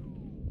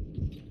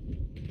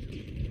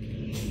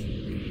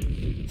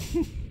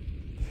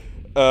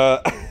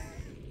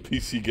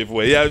 PC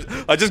giveaway. Yeah,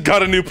 I just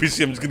got a new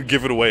PC. I'm just gonna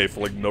give it away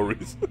for like no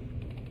reason.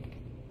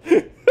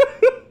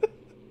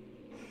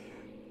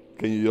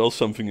 Can you yell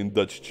something in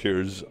Dutch?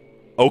 Cheers.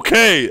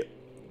 Okay!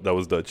 That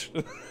was Dutch.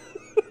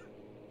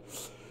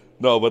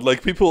 No, but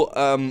like people,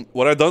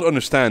 what I don't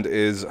understand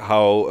is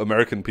how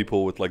American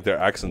people with like their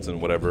accents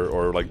and whatever,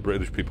 or like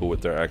British people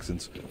with their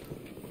accents,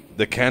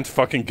 they can't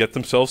fucking get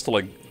themselves to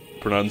like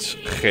pronounce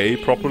G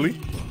properly.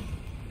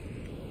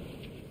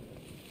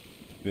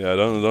 Yeah,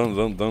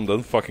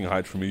 don't fucking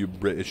hide from me, you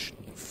British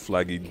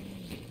flaggy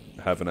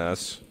have an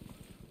ass.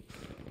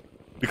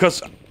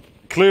 Because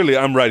clearly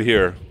I'm right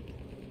here.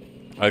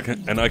 I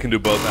can do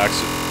both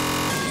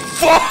accents.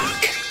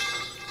 Fuck!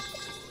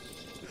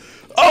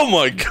 Oh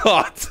my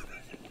God!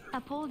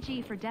 A pole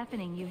G for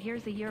deafening you.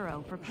 Here's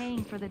 €1 for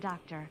paying for the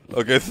doctor.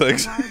 Okay,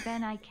 thanks.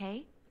 Ben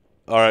IK?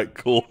 Alright,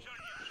 cool.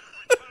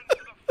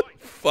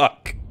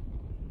 Fuck.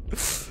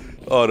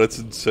 Oh, that's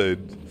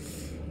insane.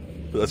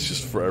 That's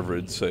just forever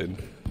insane.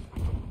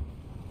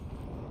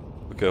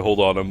 Okay, hold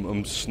on,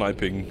 I'm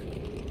sniping.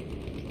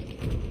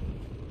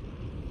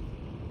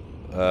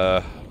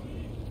 Alright,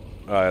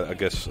 I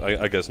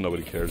guess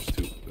nobody cares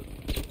too.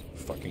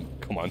 Fucking,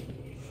 come on.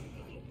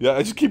 Yeah,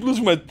 I just keep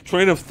losing my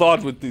train of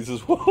thought with these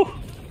as well.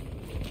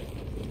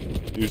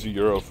 Here's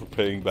 €1 for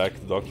paying back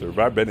the doctor.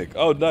 Waar ben ik?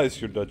 Oh,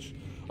 nice, you're Dutch.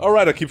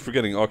 Alright, I keep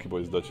forgetting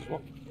Akiboy is Dutch as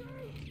well.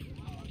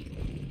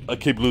 I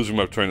keep losing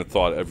my train of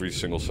thought every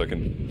single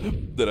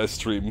second that I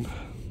stream.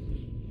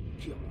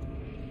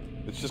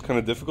 It's just kind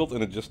of difficult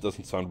and it just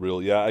doesn't sound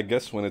real. Yeah, I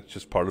guess when it's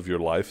just part of your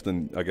life,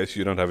 then I guess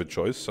you don't have a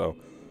choice, so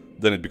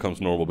then it becomes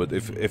normal. But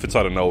if it's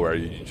out of nowhere,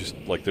 you just,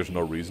 like, there's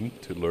no reason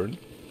to learn.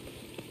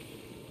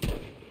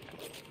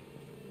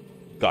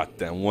 God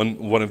damn,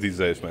 one of these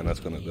days, man, that's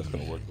gonna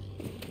work.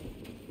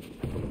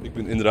 Ik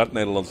ben inderdaad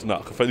Nederlands.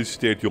 Nou,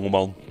 gefeliciteerd,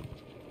 jongeman.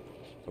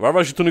 Waar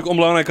was je toen ik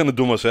onbelangrijk aan het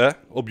doen was, hè?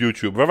 Op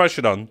YouTube. Waar was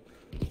je dan?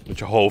 Met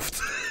je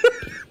hoofd.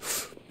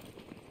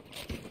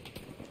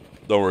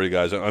 Don't worry,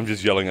 guys. I'm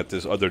just yelling at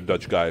this other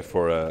Dutch guy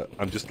for,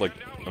 I'm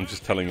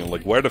just telling him,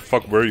 like, where the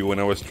fuck were you when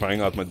I was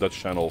trying out my Dutch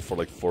channel for,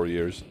 like, 4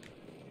 years?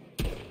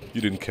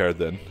 You didn't care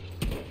then.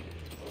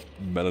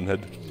 Melonhead.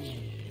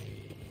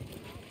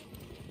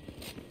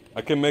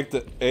 I can make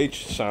the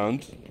H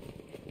sound,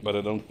 but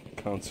I don't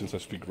count since I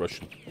speak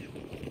Russian.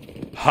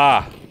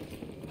 Ha!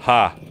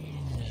 Ha!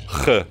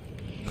 G!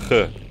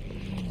 G!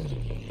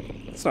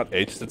 That's not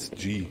H, that's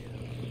G.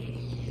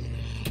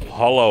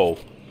 Hallo.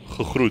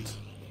 Gegroet.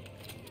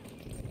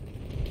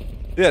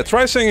 Yeah,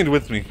 try saying it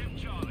with me.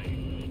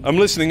 I'm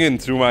listening in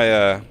through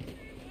my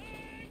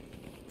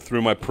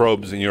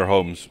probes in your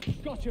homes.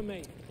 Gotcha,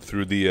 mate.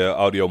 Through the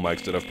audio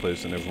mics that I've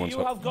placed in everyone's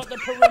home. You have got the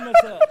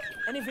perimeter.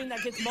 Anything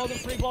that gets more than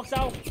 3 blocks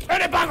out.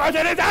 Any bangers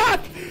in it?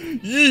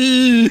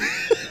 Yee!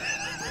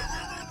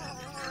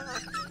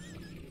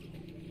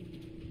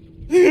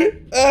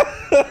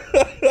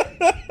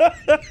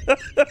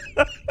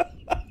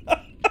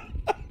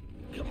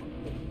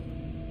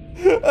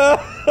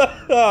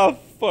 Oh,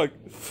 fuck.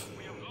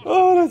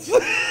 Oh, that's...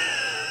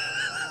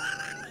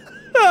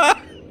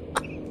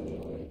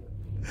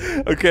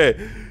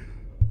 okay.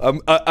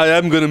 I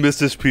am gonna miss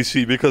this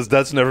PC because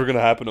that's never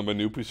gonna happen on my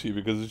new PC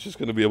because it's just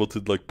gonna be able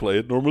to like play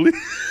it normally.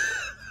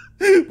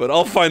 But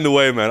I'll find a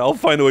way, man. I'll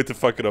find a way to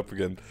fuck it up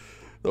again.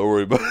 Don't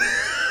worry about it.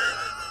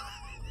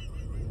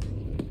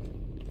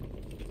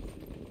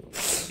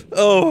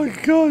 Oh my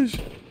gosh.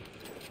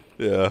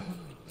 Yeah.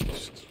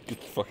 Just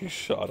get fucking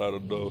shot, I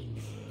don't know.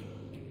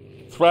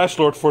 Thrash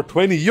Lord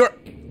 420, you're...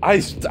 I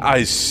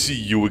see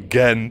you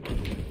again.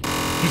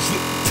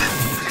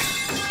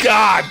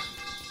 God!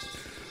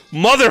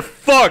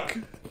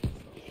 Motherfuck!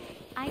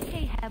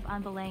 IK heb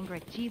aan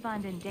belangrijk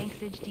Givanden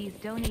Danksij D's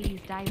donaties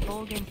die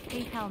volgens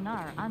PayPal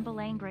nar aan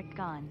belangrijk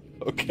gone.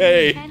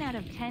 Okay. 10 out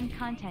of 10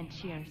 content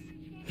cheers.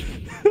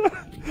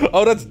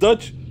 Oh, that's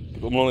Dutch. Ik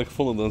heb hem nog niet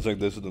gevonden, dan zeg ik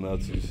deze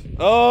donaties.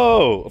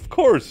 Oh, of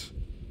course.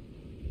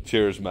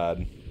 Cheers,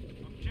 man.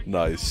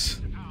 Nice.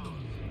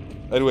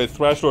 Anyway,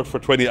 Thrashlord for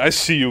 20. I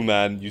see you,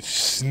 man. You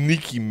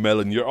sneaky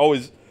melon. You're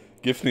always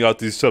gifting out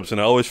these subs, and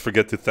I always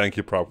forget to thank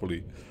you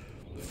properly.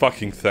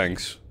 Fucking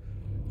thanks.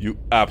 You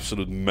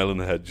absolute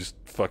melonhead. Just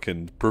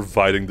fucking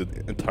providing the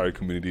entire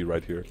community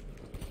right here.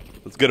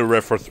 Let's get a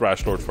ref for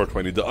Thrashlord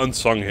 420, the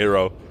unsung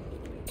hero.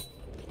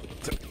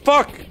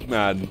 Fuck,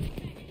 man.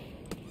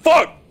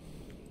 Fuck!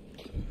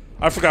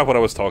 I forgot what I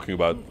was talking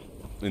about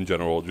in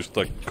general. Just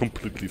like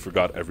completely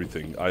forgot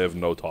everything. I have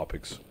no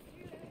topics.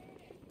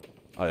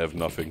 I have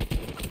nothing.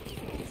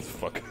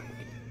 Fuck.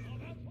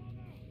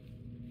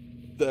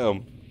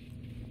 Damn.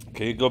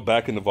 Can you go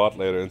back in the VOD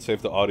later and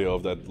save the audio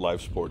of that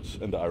live sports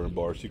and the iron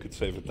bars? You could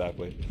save it that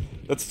way.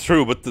 That's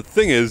true, but the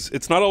thing is,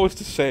 it's not always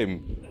the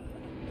same.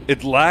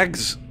 It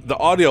lags. The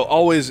audio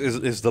always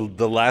is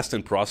the last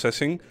in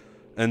processing,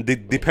 and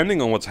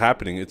depending on what's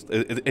happening,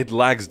 it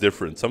lags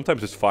different.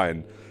 Sometimes it's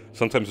fine.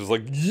 Sometimes it's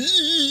like,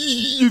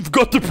 you've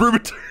got the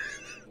perimeter.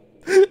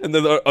 And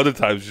then other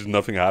times just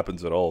nothing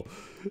happens at all.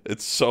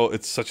 It's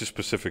such a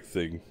specific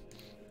thing.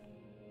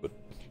 But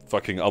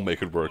fucking, I'll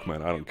make it work,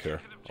 man. I don't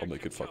care. I'll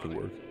make it fucking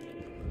work.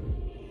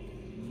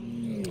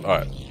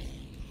 Alright.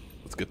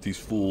 Let's get these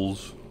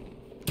fools.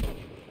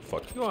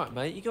 Fuck. You alright,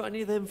 mate? You got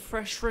any of them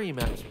fresh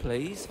remaps,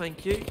 please?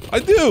 Thank you. I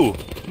do!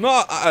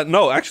 No,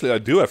 no, actually I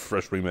do have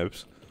fresh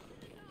remaps.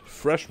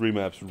 Fresh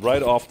remaps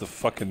right off the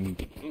fucking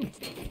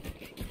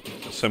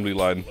assembly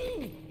line.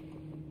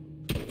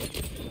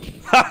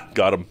 Ha!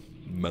 Got him.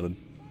 Melon.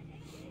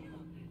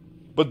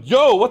 But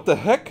yo, what the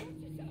heck?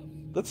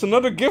 That's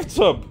another gift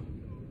sub.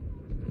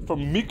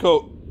 From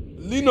Miko.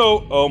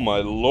 Lino. Oh my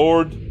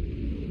lord.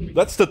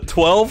 That's the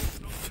 12th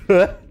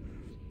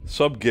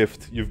sub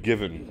gift you've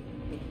given.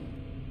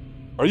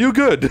 Are you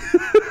good?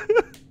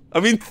 I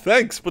mean,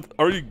 thanks, but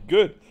are you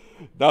good?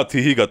 Now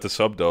Teehee got the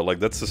sub though. Like,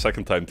 that's the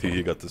second time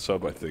Teehee got the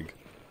sub, I think.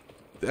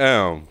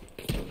 Damn.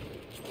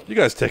 You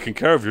guys taking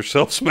care of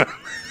yourselves, man.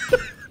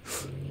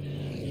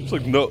 It's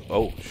like, no.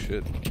 Oh,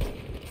 shit.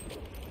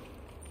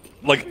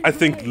 Like, I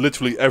think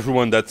literally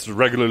everyone that's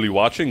regularly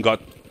watching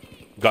got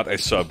a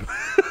sub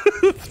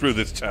through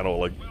this channel,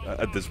 like,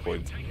 at this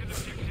point.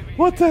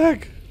 What the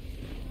heck?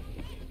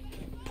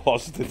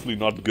 Positively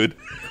not good.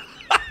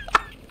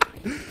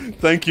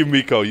 Thank you,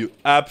 Miko, you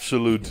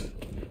absolute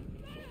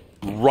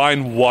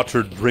Rhine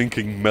water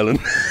drinking melon.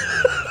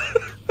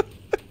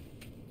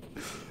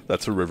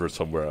 That's a river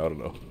somewhere, I don't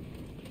know.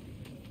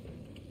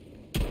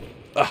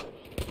 Ah.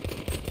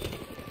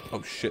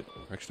 Oh shit,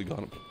 actually got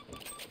him.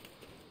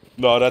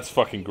 No, that's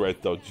fucking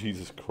great though,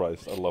 Jesus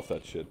Christ, I love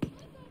that shit.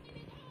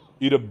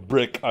 Eat a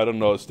brick, I don't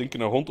know, stink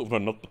naar hond of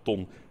naar nat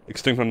beton? Ik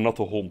stink naar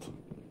natte hond.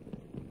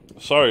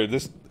 Sorry,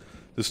 this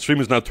stream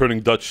is now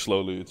turning Dutch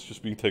slowly, it's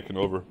just being taken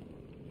over.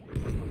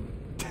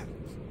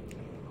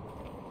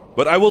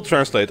 But I will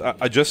translate.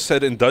 I just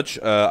said in Dutch,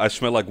 I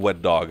smell like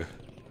wet dog.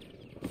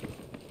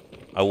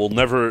 I will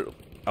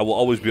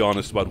always be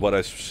honest about what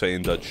I say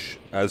in Dutch,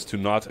 as to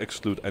not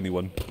exclude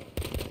anyone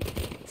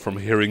from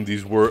hearing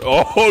these words.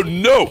 Oh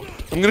no!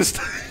 I'm gonna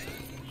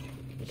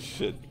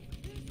Shit.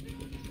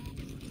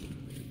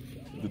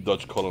 The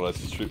Dutch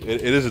colonized the stream.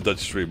 It is a Dutch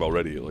stream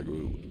already. Like,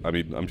 I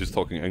mean, I'm just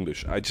talking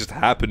English. I just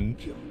happen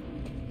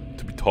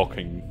to be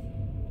talking.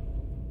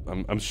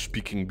 I'm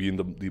speaking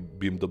the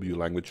BMW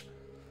language.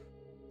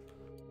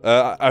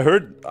 I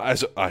heard. I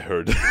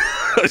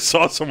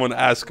saw someone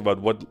ask about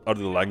what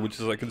other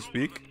languages I can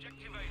speak.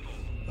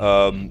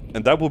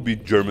 And that would be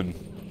German.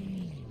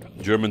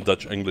 German,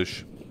 Dutch,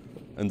 English.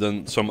 And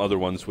then some other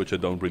ones which I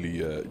don't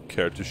really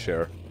care to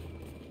share.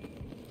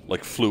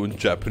 Like fluent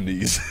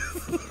Japanese.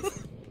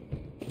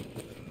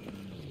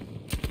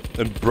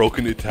 And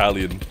broken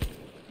Italian.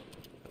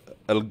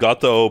 El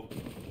Gatto.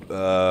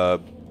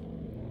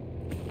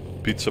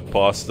 Pizza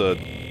pasta.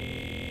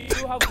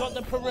 You have got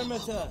the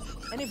perimeter.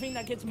 Anything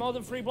that gets more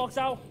than 3 blocks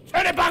out.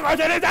 Turn it back on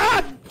it!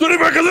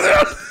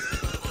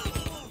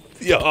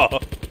 Yo.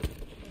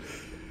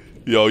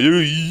 Yo,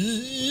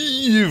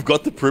 you've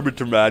got the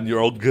perimeter, man. You're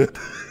all good.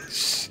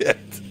 Shit.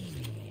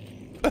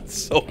 That's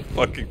so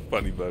fucking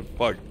funny, man.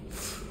 Fuck.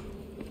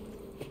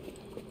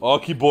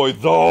 Aki boy,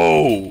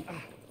 though.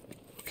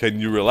 Can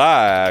you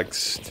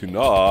relax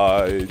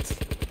tonight?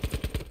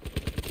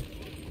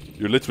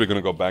 You're literally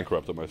gonna go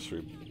bankrupt on my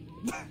stream.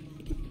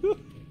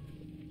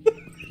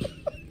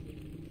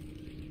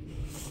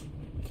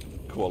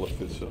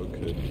 Qualifies,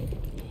 okay.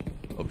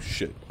 Oh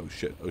shit, oh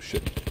shit, oh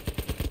shit.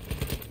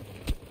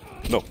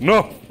 No,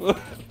 no!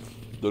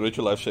 Donate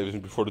your life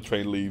savings before the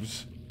train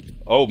leaves.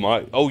 Oh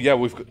my, oh yeah,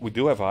 we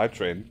do have a hype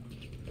train.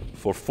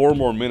 For 4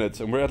 more minutes,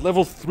 and we're at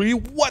level 3,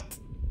 what?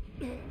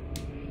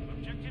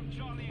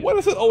 Why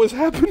does it always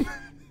happen?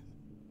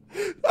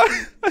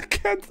 I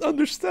can't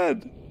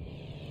understand.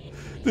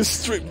 This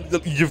stream,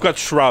 you've got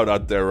Shroud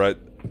out there, right?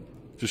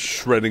 Just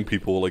shredding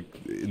people, like,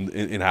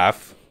 in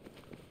half.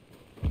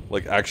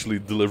 Like, actually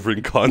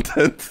delivering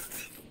content.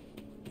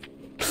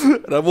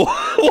 And I'm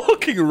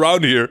walking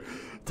around here,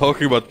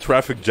 talking about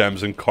traffic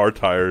jams and car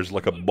tires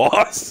like a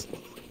boss.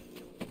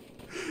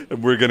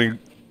 And we're getting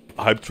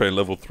hype train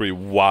level 3.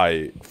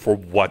 Why? For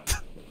what?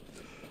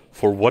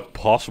 For what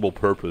possible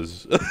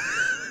purpose?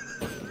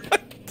 I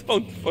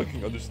don't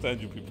fucking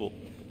understand you people.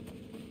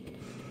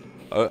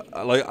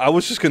 Like, I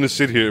was just gonna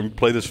sit here and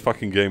play this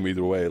fucking game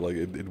either way. Like,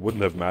 it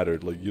wouldn't have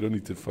mattered. Like, you don't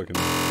need to fucking...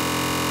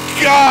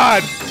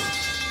 God!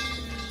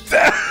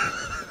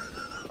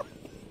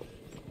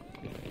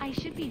 I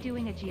should be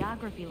doing a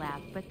geography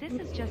lab, but this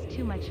is just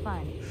too much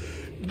fun.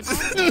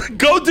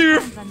 Go do your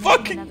Plans on making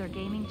fucking... another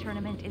gaming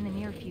tournament in the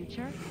near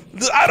future?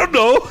 I don't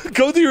know.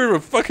 Go do your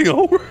fucking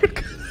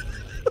homework.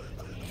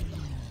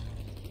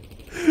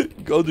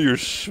 Go do your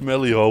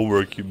smelly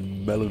homework, you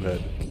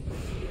melonhead.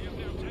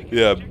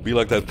 Yeah, be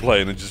like that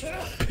plane and just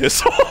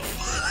piss off.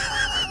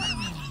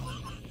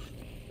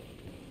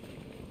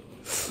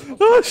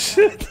 Oh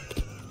shit.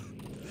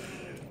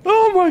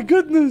 Oh my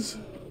goodness.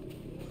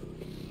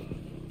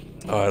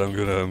 Alright, I'm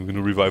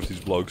gonna revive these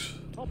blogs.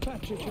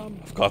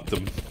 I've got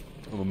them.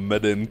 I'm a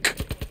medic.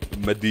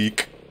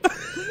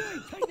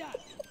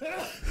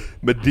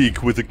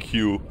 Medic with a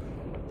Q.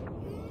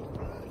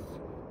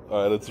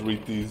 Alright, let's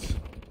read these.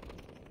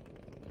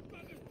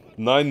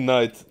 9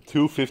 night,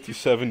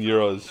 257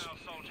 euros.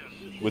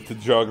 With the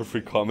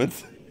geography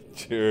comment.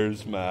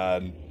 Cheers,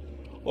 man.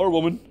 Or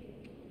woman.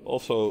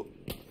 Also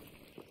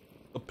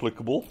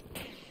applicable.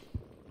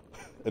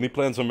 Any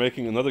plans on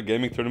making another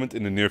gaming tournament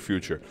in the near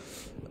future?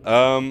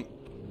 I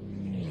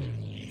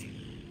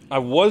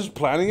was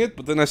planning it,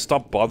 but then I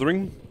stopped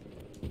bothering.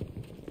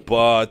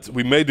 But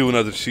we may do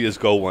another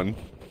CSGO one.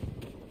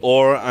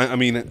 Or, I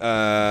mean,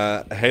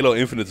 Halo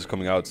Infinite is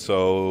coming out,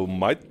 so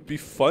might be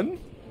fun.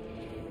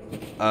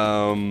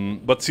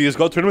 But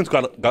CSGO tournaments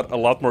got a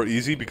lot more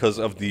easy because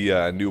of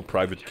the new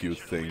private queue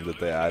thing that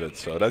they added.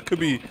 So that could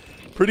be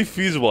pretty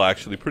feasible,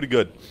 actually. Pretty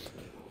good.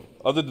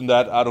 Other than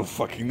that, I don't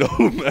fucking know,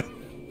 man.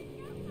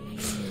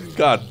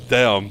 God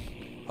damn.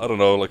 I don't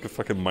know, like a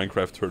fucking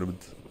Minecraft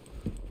tournament.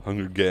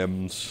 Hunger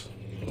Games.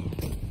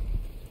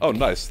 Oh,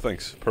 nice.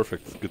 Thanks.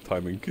 Perfect. Good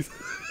timing.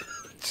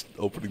 Just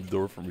opening the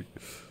door for me.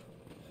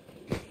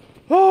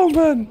 Oh,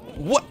 man.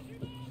 What?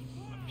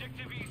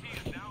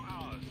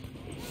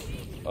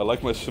 I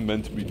like my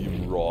cement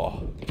medium raw.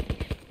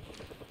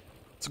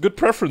 It's a good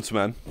preference,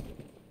 man.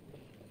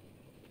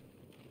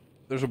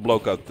 There's a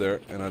bloke out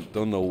there, and I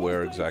don't know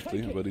where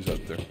exactly, but he's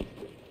out there.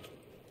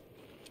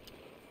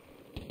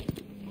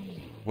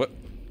 What?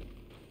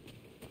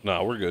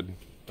 Nah, we're good.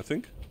 I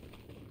think.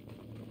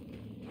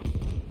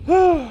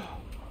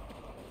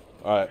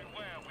 Alright.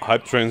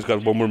 Hype train's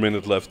got 1 more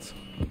minute left.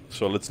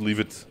 So let's leave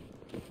it.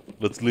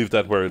 Let's leave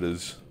that where it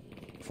is.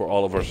 For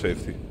all of our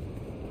safety.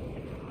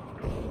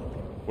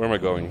 Where am I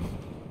going?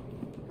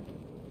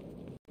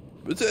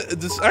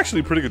 It's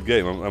actually a pretty good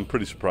game. I'm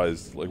pretty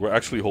surprised. Like, we're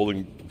actually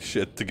holding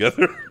shit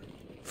together.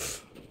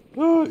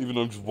 Even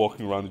though I'm just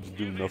walking around and just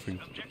doing nothing.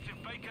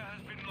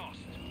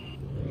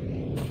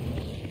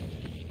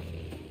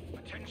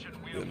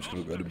 Yeah, I'm just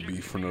gonna go to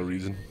B for no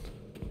reason.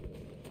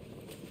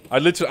 I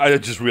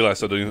just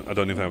realized I don't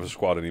even have a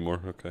squad anymore.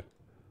 Okay.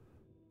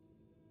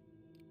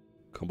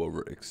 Come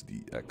over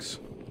XDX.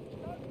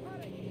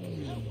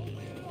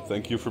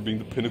 Thank you for being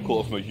the pinnacle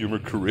of my humor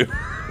career.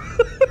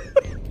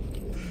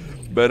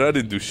 Man, I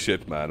didn't do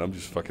shit, man. I'm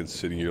just fucking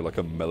sitting here like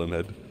a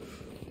melonhead.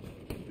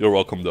 You're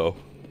welcome, though.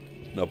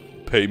 Now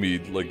pay me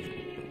like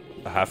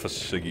half a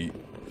ciggy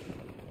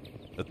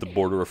at the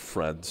border of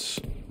France.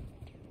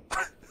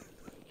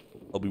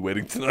 I'll be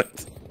waiting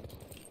tonight.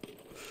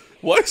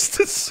 Why is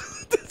this?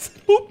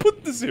 Who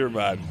put this here,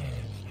 man?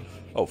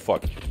 Oh,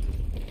 fuck.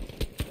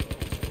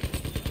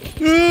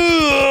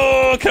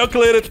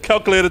 Calculated,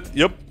 calculated.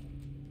 Yep.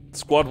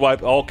 Squad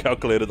wipe, all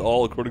calculated,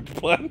 all according to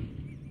plan.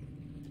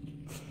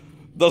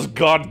 Does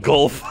God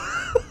golf?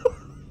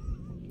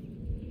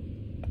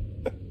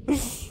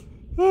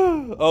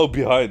 Oh,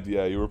 behind.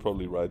 Yeah, you were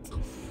probably right.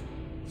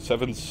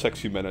 7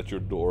 sexy men at your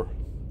door.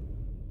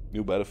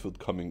 New battlefield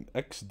coming.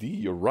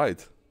 XD, you're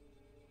right.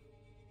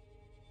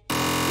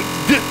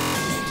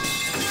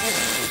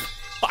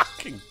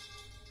 Fucking.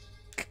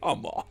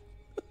 Come on.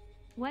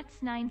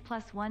 What's 9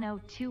 plus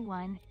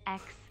 1021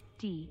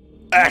 XD?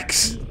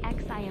 X!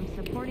 X, I am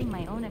supporting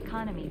my own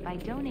economy by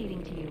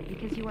donating to you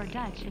because you are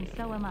Dutch and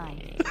so am I.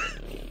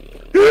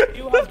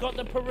 You have got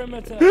the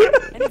perimeter.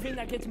 Anything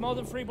that gets more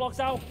than 3 blocks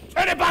out,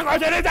 turn it back or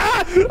turn it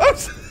down!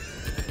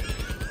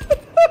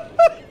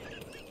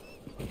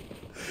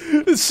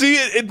 See,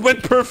 it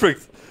went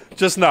perfect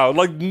just now.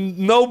 Like,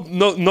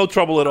 no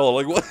trouble at all.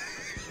 Like, what?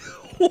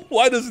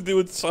 Why does it do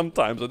it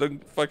sometimes? I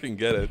don't fucking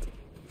get it.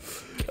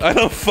 I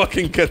don't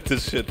fucking get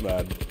this shit,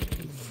 man.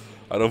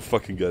 I don't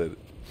fucking get it.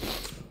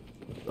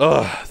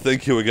 Ugh,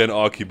 thank you again,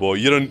 Aki boy.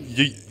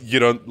 You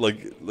don't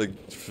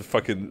like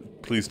fucking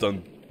please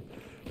don't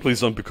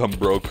become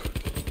broke.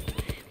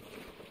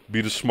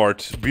 Be the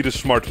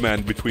smart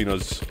man between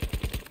us.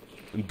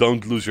 And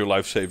don't lose your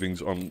life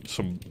savings on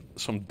some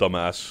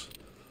dumbass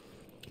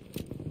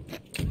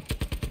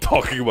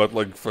talking about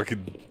like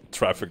fucking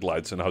traffic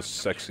lights and how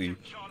sexy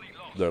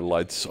their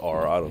lights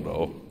are. I don't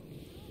know.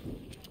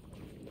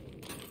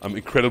 I'm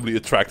incredibly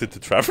attracted to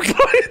traffic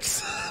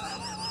lights.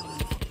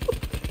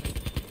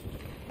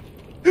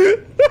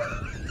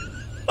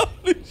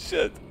 Holy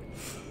shit.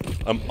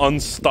 I'm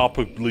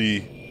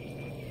unstoppably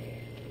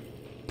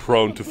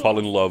prone to fall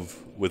in love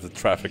with a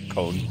traffic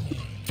cone.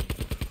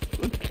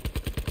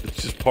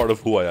 It's just part of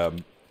who I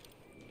am.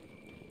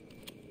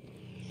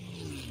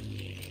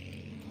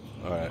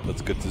 Alright,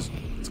 let's get this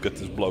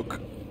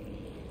bloke.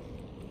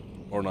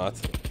 Or not.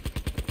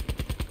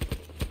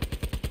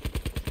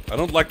 I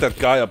don't like that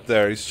guy up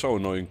there, he's so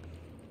annoying.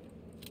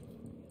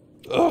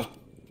 Ugh.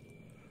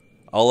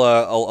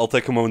 I'll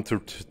take a moment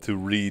to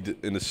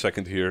read in a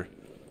second here.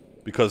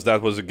 Because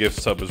that was a gift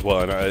sub as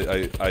well, and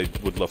I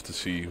would love to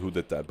see who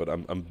did that, but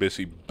I'm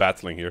busy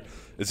battling here.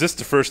 Is this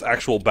the first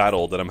actual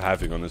battle that I'm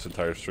having on this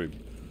entire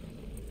stream?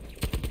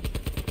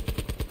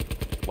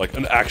 Like,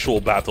 an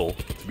actual battle,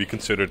 to be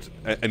considered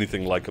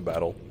anything like a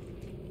battle.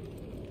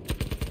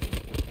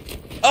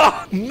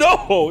 Ah!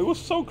 No! It was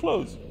so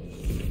close!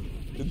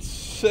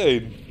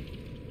 Insane.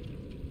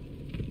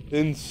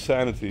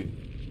 Insanity.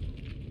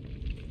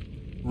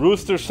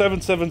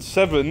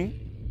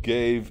 Rooster777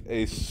 gave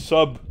a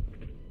sub.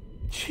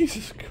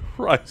 Jesus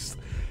Christ.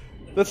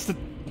 That's the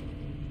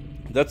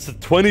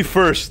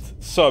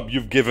 21st sub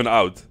you've given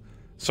out.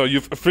 So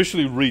you've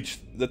officially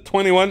reached the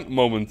 21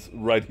 moment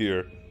right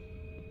here.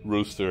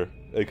 Rooster,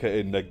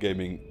 aka Neck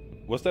Gaming.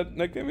 Was that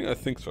Neck Gaming? I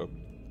think so.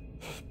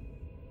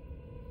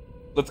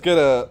 Let's get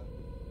a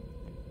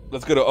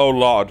oh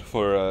lord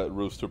for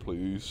Rooster,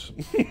 please.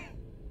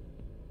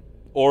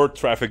 Or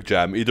Traffic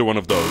Jam, either one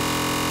of those.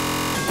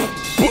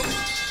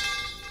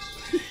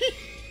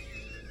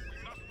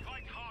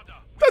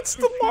 That's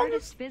the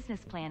longest. Business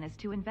plan is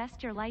to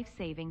invest your life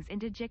savings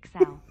into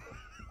Jixaw.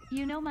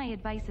 You know my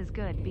advice is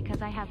good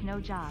because I have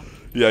no job.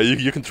 Yeah,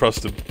 you can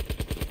trust him.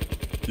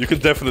 You can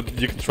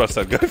trust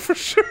that guy for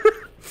sure.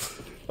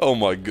 Oh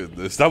my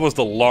goodness, that was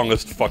the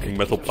longest fucking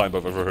metal pipe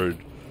I've ever heard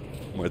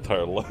in my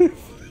entire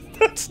life.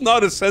 That's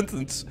not a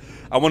sentence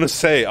I want to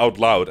say out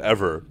loud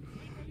ever.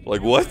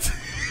 Like what?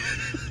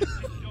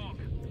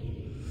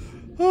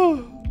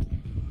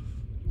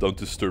 Don't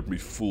disturb me,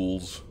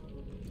 fools.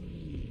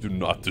 Do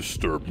not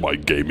disturb my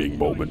gaming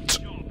moment.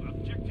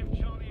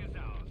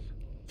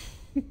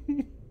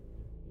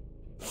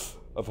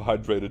 I've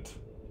hydrated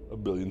a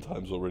billion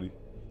times already.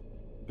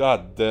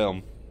 God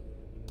damn.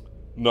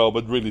 No,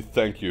 but really,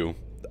 thank you.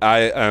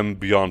 I am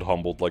beyond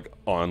humbled, like,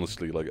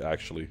 honestly, like,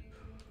 actually.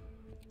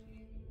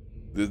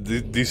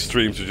 These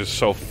streams are just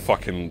so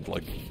fucking,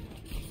 like...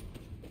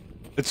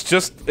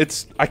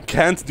 I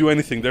can't do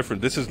anything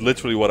different. This is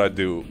literally what I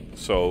do,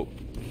 so...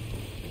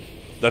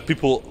 That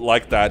people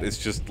like that is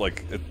just,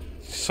 like,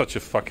 such a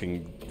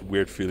fucking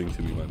weird feeling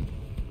to me, man.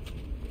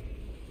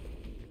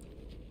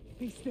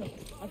 Be still.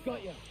 I've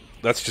got you.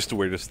 That's just the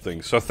weirdest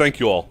thing. So thank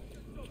you all.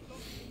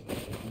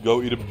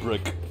 Go eat a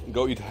brick.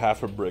 Go eat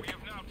half a brick.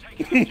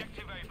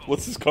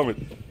 What's this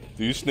comment?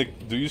 Do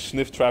you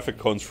sniff traffic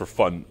cones for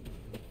fun?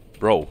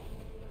 Bro.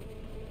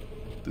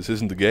 This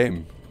isn't the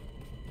game.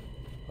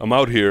 I'm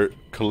out here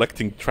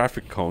collecting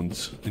traffic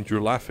cones and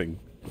you're laughing.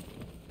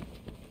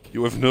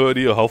 You have no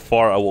idea how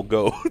far I will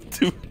go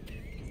to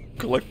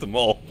collect them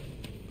all.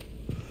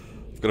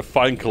 I've got a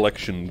fine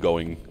collection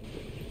going.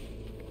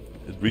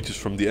 It reaches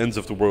from the ends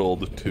of the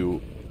world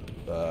to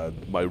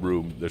my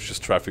room. There's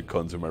just traffic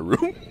cones in my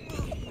room.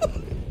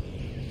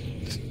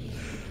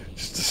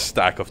 Just a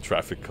stack of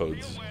traffic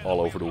cones all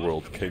over the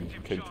world came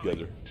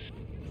together.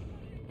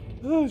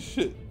 Oh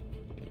shit.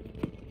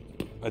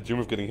 I dream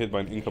of getting hit by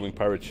an incoming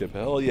pirate ship.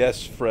 Hell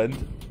yes,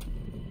 friend.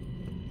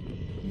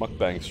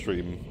 Mukbang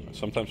stream.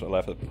 Sometimes I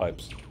laugh at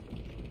pipes.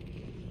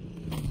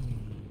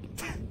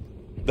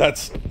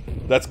 That's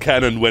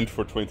canon went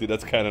for 20.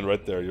 That's canon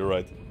right there. You're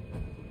right.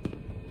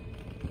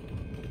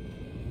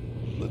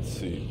 Let's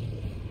see.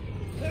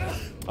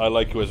 I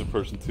like you as a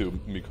person too,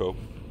 Miko.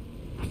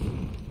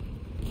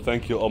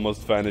 Thank you,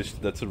 almost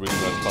vanished. That's a really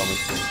nice comment.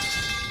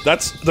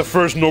 That's the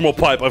first normal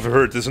pipe I've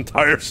heard this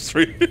entire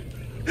stream.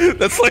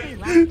 That's like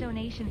last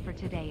donation for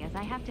today as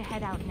I have to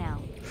head out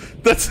now.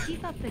 That's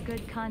keep up the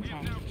good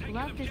content.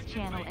 Love this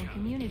channel and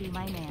community,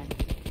 my man.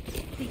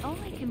 The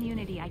only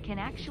community I can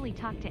actually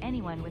talk to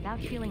anyone without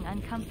feeling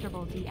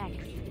uncomfortable.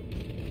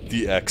 DX.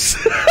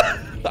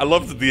 DX. I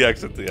love the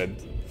DX at the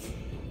end.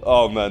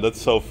 Oh man, that's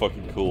so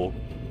fucking cool.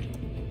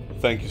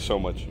 Thank you so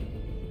much,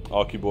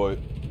 Aki boy.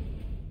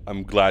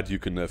 I'm glad you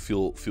can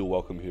feel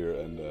welcome here,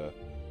 and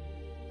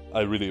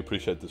I really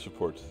appreciate the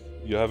support.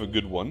 You have a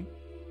good one.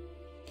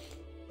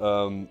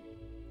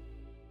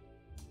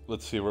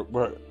 Let's see.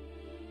 We're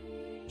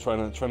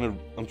I'm trying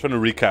to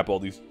recap all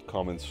these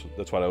comments.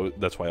 That's why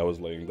I was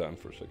laying down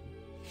for a second.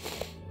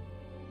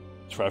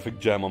 Traffic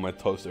jam on my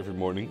toast every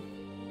morning.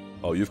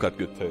 Oh, you've got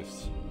good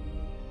tastes.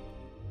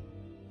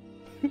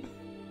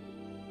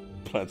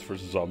 Plants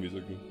vs Zombies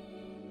are good.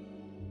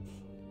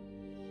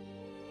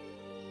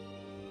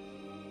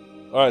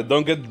 Alright,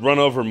 don't get run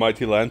over,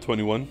 Mighty Land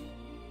 21.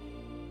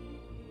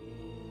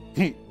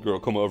 Girl,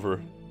 come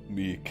over.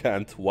 Me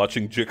can't.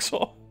 Watching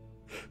Jixaw.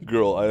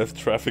 Girl, I have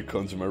traffic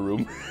cones in my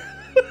room.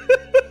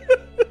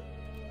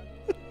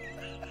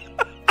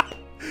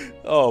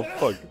 Oh,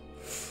 fuck.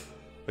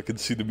 I can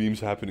see the memes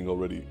happening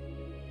already.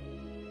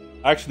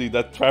 Actually,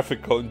 that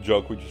traffic cone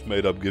joke we just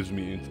made up gives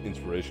me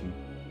inspiration.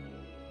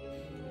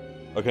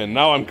 Okay,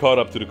 now I'm caught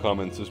up to the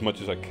comments as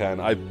much as I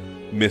can. I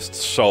missed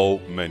so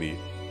many.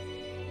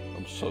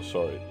 I'm so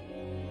sorry.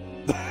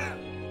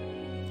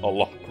 A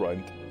lot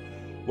grind.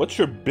 What's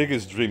your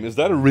biggest dream? Is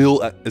that a real...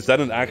 Is that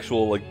an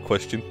actual, like,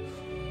 question?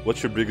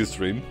 What's your biggest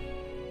dream?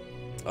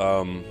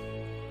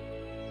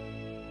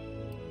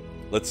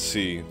 Let's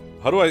see.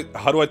 How do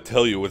I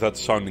tell you without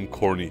sounding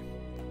corny?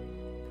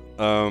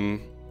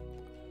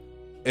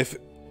 If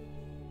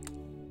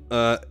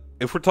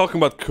we're talking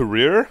about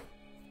career,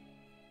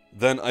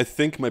 then I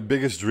think my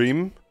biggest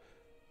dream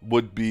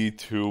would be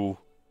to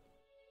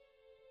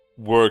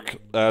work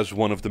as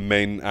one of the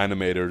main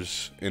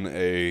animators in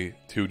a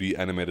 2D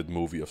animated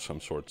movie of some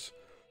sorts.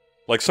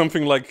 Like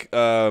something like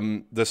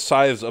the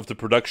size of the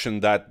production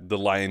that The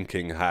Lion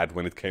King had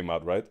when it came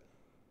out, right?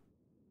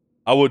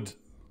 I would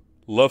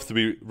love to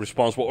be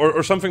responsible,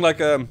 or something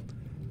like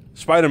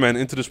Spider-Man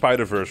Into the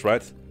Spider-Verse,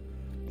 right?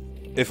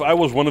 If I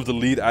was one of the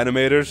lead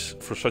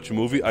animators for such a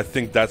movie, I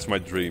think that's my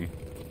dream.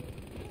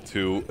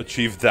 To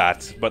achieve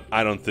that, but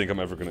I don't think I'm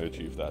ever gonna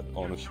achieve that,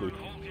 honestly.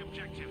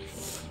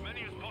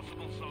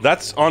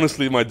 That's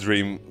honestly my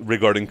dream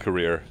regarding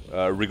career.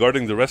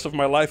 Regarding the rest of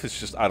my life, it's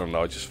just, I don't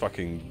know, just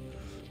fucking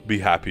be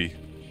happy,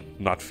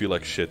 not feel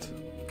like shit.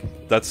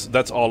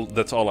 That's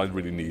all I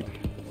really need.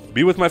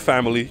 Be with my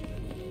family,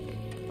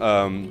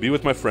 be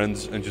with my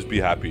friends, and just be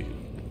happy.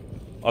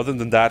 Other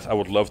than that, I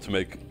would love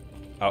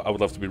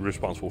to be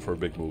responsible for a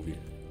big movie.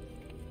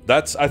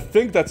 I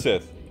think that's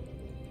it.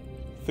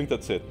 I think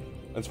that's it.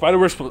 And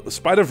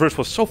Spider-Verse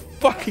was so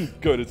fucking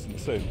good, it's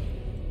insane.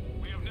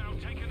 We have now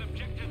taken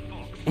objective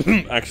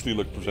Fox. Actually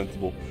looked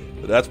presentable.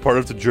 But that's part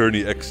of the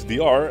journey,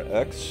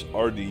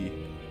 XRD.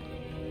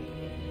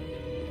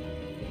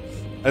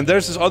 And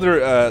there's this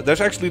other,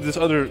 there's actually this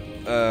other,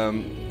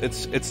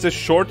 it's this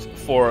short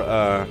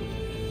for,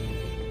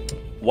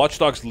 Watch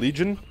Dogs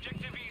Legion.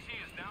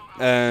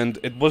 And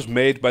it was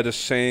made by the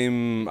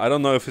same, I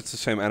don't know if it's the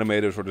same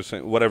animators or the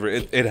same, whatever.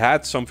 It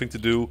had something to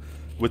do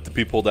with the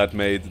people that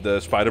made the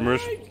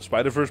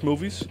Spider-Verse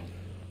movies.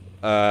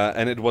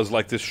 And it was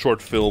like this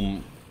short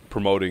film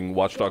promoting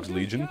Watch Dogs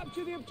Legion.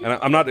 And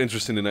I'm not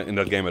interested in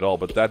that game at all,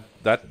 but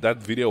that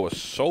video was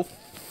so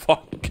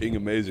fucking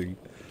amazing.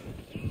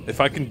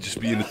 If I can just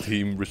be in a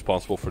team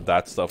responsible for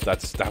that stuff,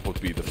 that would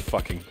be the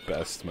fucking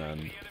best,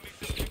 man.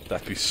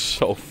 That'd be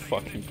so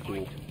fucking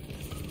cool.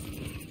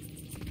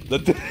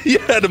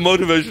 Yeah, the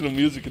motivational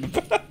music in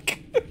the back.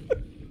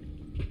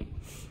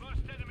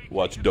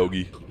 Watch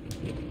Doggy.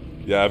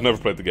 Yeah, I've never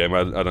played the game.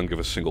 I don't give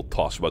a single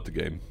toss about the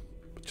game.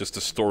 But just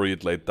the story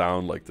it laid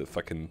down, like the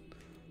fucking...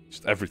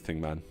 Just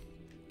everything, man.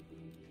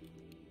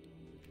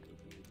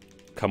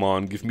 Come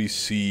on, give me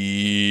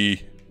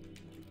C.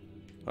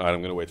 Alright,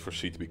 I'm gonna wait for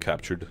C to be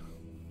captured.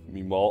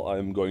 Meanwhile,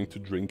 I'm going to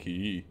drink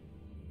E.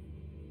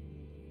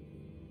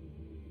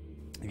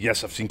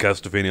 Yes, I've seen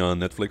Castlevania on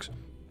Netflix.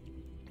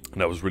 And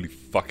that was really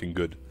fucking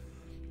good.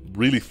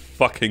 Really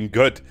fucking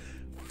good.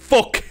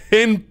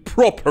 Fucking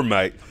proper,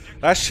 mate.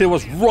 That shit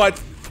was right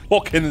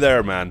fucking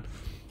there, man.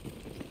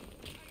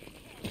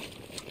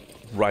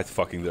 Right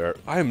fucking there.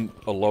 I'm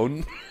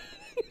alone.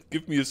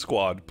 Give me a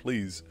squad,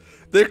 please.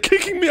 They're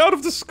kicking me out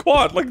of the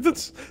squad. Like,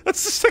 that's the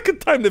second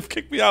time they've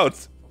kicked me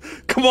out.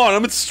 Come on,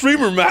 I'm a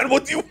streamer, man.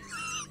 What do you...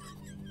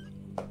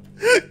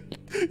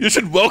 You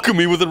should welcome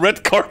me with a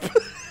red carpet.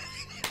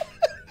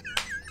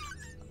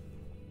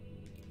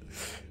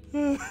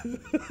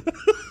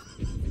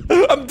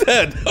 I'm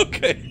dead.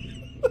 Okay.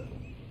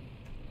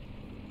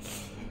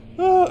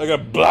 I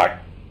got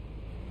black.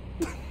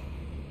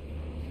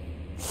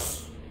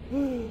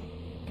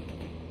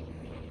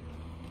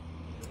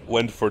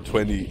 Went for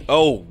 20.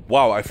 Oh,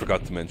 wow, I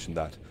forgot to mention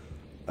that.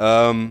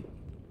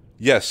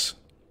 Yes.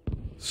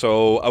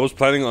 So, I was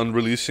planning on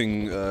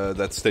releasing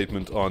that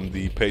statement on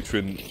the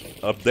Patreon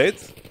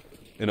update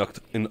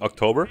in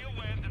October.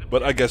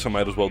 But I guess I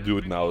might as well do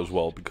it now as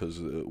well, because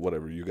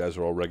whatever, you guys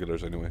are all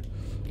regulars anyway.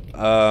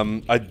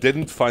 I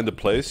didn't find a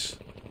place,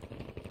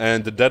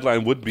 and the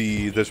deadline would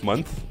be this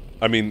month.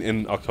 I mean,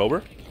 in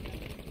October.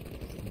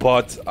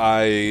 But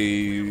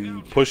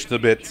I pushed a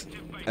bit,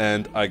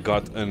 and I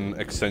got an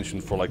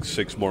extension for like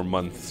 6 more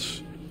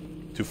months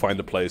to find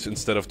a place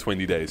instead of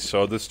 20 days.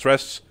 So the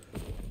stress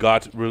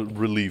got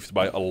relieved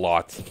by a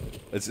lot.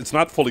 It's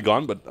not fully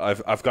gone, but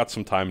I've got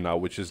some time now,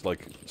 which is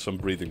like some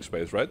breathing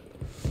space, right?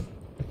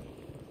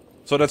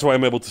 So that's why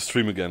I'm able to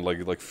stream again,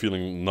 like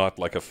feeling not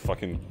like a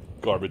fucking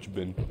garbage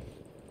bin.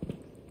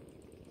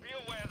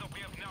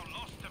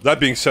 That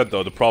being said,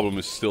 though, the problem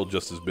is still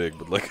just as big.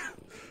 But like,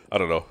 I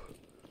don't know.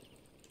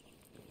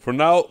 For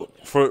now,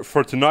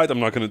 for tonight, I'm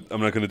not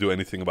gonna do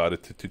anything about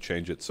it to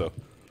change it. So,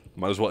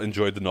 might as well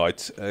enjoy the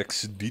night.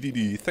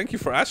 XDDD. Thank you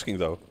for asking,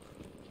 though.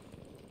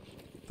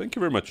 Thank you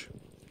very much.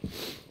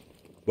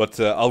 But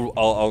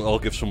I'll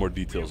give some more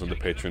details in the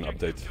Patreon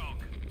update.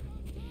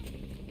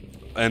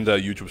 And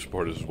YouTube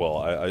supporters as well.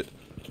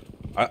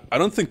 I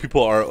don't think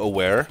people are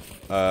aware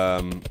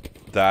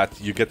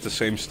that you get the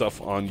same stuff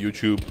on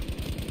YouTube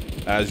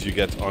as you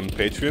get on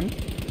Patreon.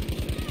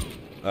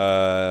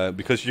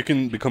 Because you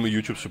can become a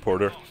YouTube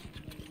supporter.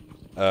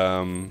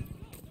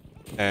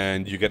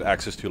 And you get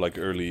access to like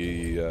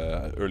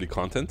early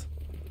content.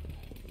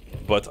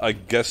 But I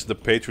guess the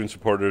Patreon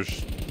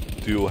supporters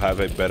do have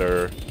a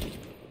better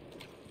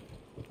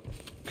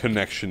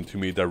connection to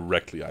me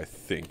directly, I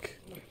think.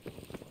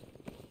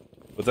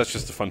 But that's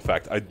just a fun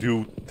fact. I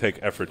do take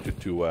effort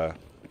to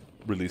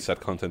release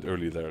that content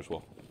early there as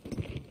well.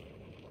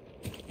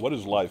 What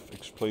is life?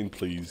 Explain,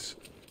 please.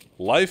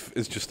 Life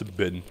is just a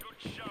bin,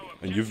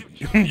 and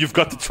you've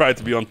got to try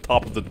to be on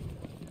top of the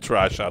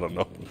trash. I don't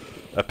know.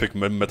 Epic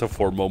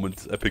metaphor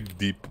moment. Epic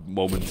deep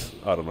moment.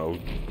 I don't know.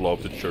 Blow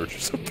up the church or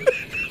something.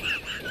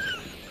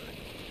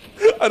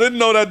 I didn't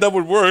know that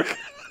would work.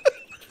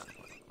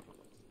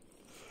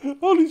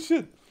 Holy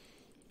shit.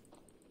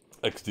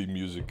 XD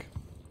music.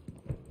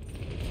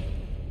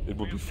 It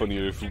would be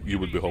funnier if you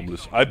would be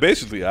homeless. I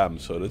basically am,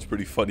 so that's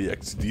pretty funny.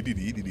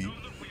 XD.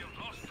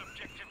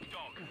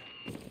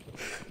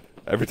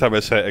 Every time I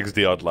say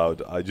XD out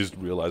loud, I just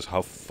realize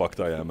how fucked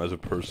I am as a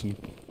person.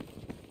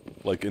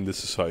 Like in this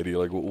society,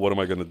 like what am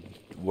I gonna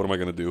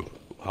do?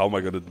 How am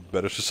I gonna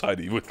better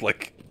society with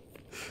like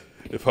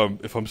if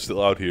I'm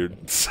still out here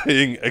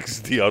saying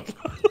XD out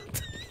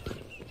loud?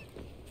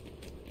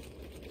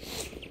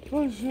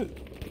 Oh shit.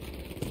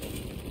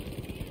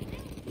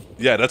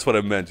 Yeah, that's what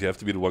I meant. You have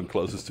to be the one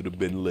closest to the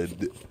bin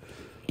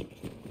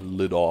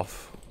lid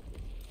off.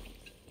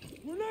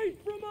 Grenade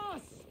from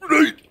us!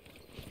 Grenade!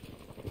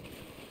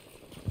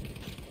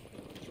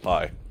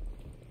 Hi.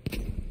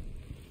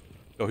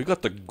 Oh, he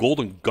got the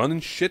golden gun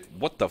and shit?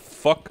 What the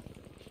fuck?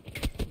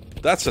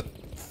 That's a...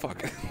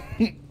 fuck.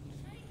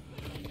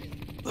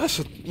 That's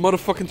a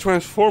motherfucking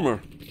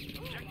transformer.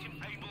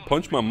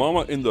 Punch my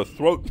mama in the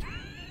throat.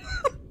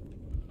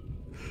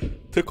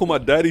 Tickle my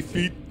daddy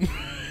feet.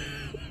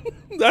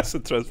 That's a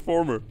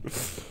transformer.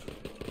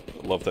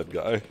 I love that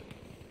guy.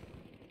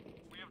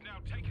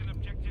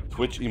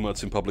 Twitch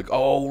emotes in public.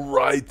 Oh,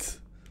 right.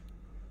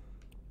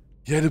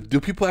 Yeah, do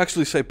people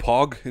actually say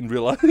POG in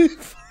real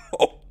life?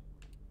 Oh.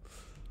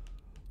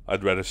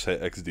 I'd rather say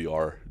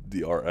XDR.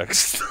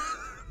 DRX.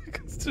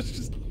 It's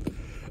just,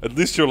 at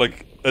least you're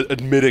like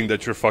admitting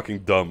that you're fucking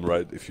dumb,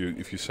 right? If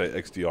you say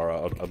XDR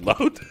out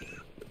loud.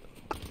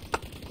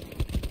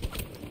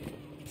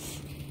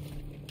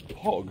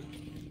 POG.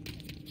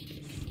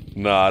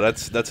 Nah,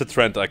 that's a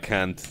trend I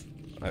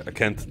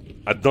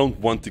don't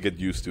want to get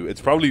used to. It's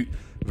probably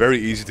very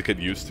easy to get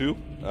used to,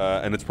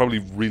 and it's probably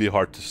really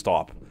hard to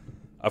stop.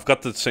 I've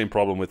got the same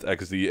problem with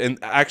XD, and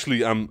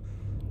actually I'm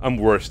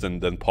worse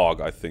than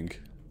POG, I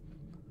think.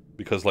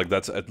 Because like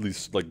that's at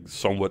least like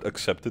somewhat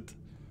accepted.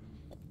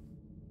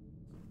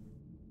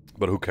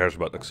 But who cares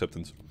about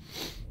acceptance?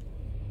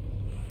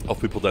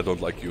 Of people that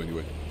don't like you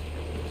anyway.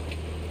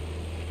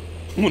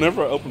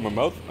 Whenever I open my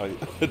mouth, I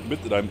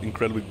admit that I'm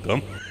incredibly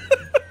dumb.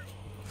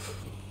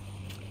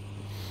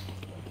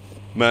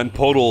 Man,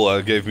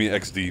 Podol gave me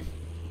XD.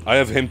 I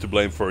have him to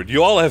blame for it.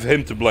 You all have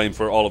him to blame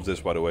for all of this,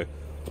 by the way.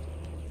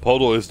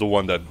 Podol is the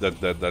one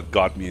that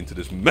got me into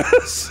this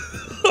mess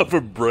of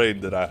a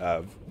brain that I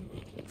have.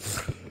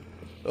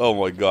 Oh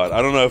my god,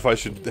 I don't know if I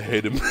should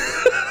hate him.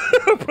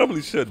 I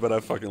probably should, but I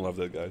fucking love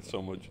that guy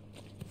so much.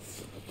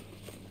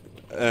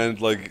 And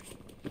like,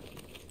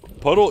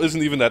 Podol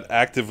isn't even that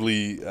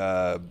actively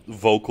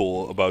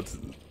vocal about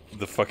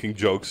the fucking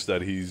jokes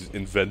that he's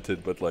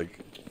invented, but like,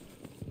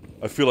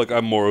 I feel like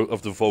I'm more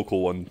of the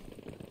vocal one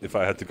if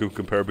I had to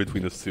compare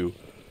between us two.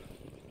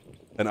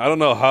 And I don't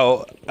know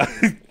how,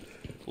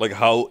 like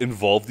how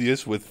involved he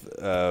is with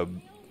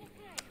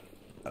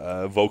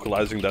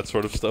vocalizing that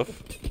sort of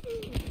stuff.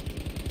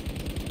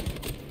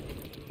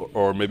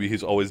 Or maybe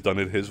he's always done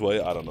it his way,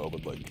 I don't know,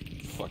 but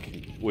like,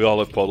 fucking, we all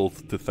have Podol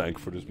to thank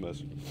for this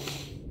mess.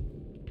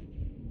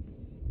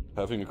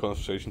 Having a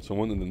conversation with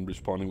someone and then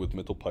responding with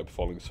metal pipe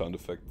falling sound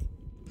effect.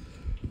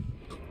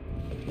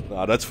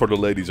 Nah, that's for the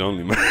ladies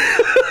only, man.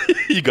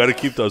 You gotta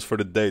keep those for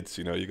the dates,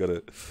 you know. You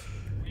gotta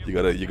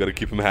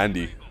keep them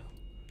handy.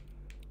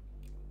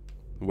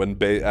 When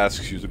Bay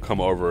asks you to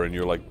come over, and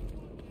you're like,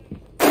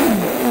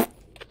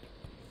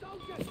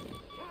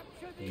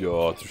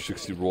 yo,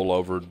 360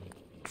 rollover,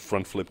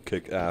 front flip,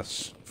 kick,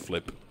 ass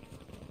flip,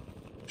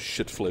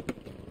 shit flip.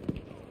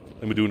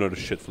 Let me do another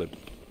shit flip.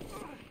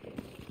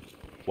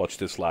 Watch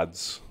this,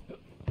 lads.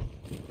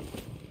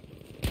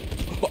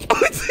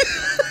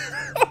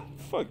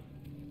 Fuck.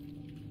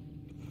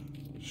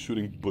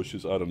 Shooting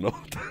bushes, I don't know.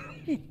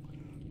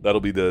 That'll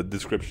be the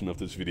description of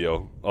this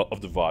video, of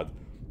the VOD.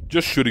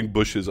 Just shooting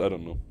bushes, I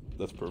don't know.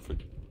 That's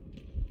perfect.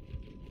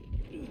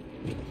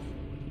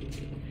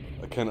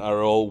 I can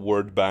RL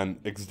word ban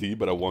XD,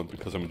 but I won't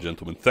because I'm a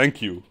gentleman.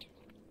 Thank you.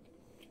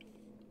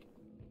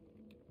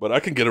 But I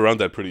can get around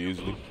that pretty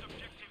easily.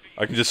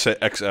 I can just say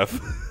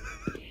XF.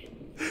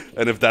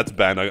 And if that's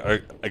banned, I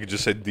can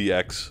just say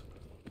DX.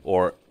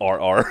 Or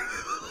RR.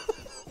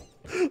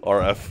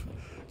 RF.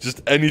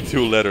 Just any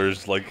two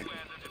letters, like...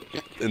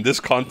 In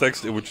this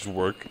context, it would just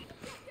work.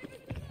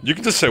 You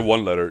can just say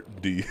one letter,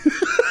 D.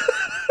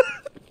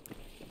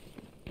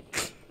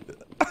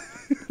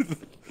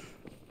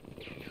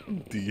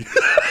 D.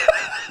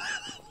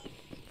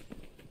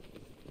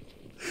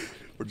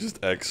 Or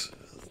just X.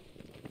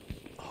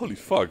 Holy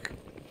fuck.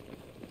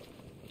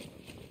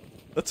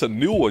 That's a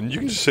new one. You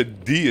can just say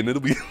D and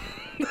it'll be...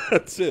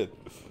 That's it.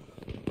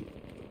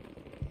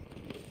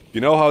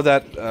 You know how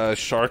that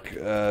shark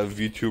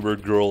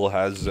VTuber girl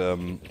has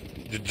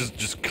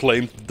just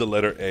claimed the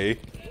letter A?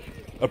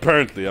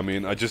 Apparently, I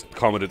mean, I just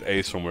commented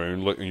A somewhere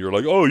and you're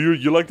like, oh,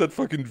 you like that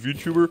fucking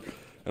VTuber?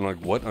 And I'm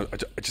like, what? I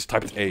just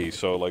typed A,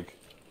 so like...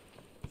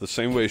 The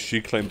same way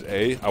she claimed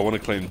A, I want to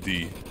claim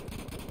D.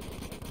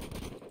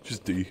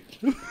 Just D.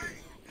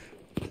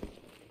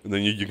 And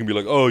then you can be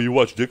like, oh, you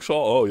watch Jixaw?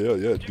 Oh,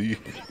 yeah, D.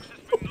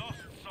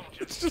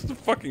 It's just a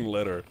fucking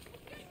letter.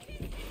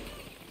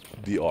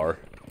 DR.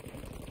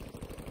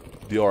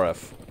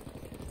 DRF.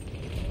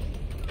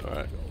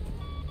 Alright.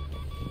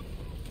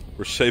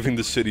 We're saving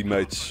the city,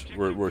 mates.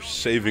 We're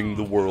saving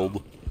the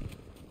world.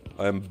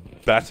 I am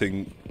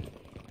battling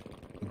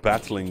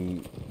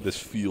this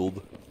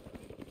field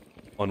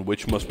on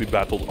which must be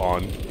battled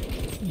on.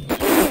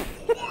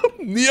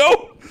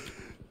 Neo!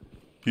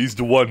 He's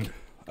the one.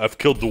 I've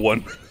killed the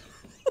one.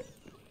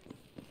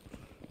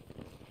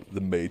 The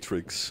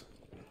Matrix.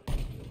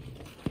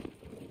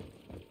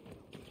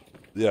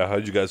 Yeah, how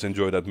did you guys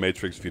enjoy that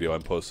Matrix video I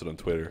posted on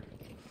Twitter?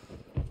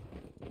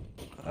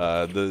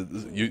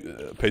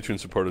 Patreon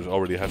supporters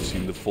already have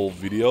seen the full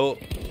video.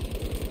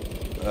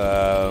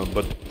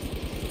 But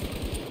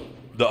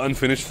the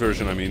unfinished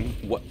version, I mean.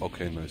 What?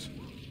 Okay, nice.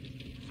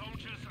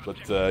 But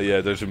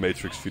yeah, there's a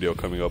Matrix video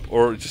coming up,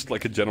 or just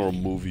like a general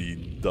movie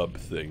dub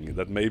thing.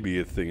 That may be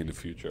a thing in the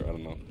future. I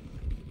don't know.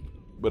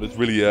 But it's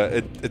really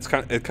it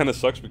kind of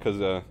sucks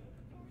because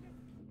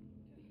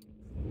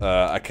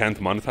I can't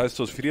monetize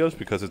those videos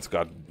because it's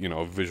got, you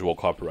know, visual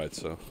copyright,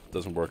 so it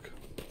doesn't work.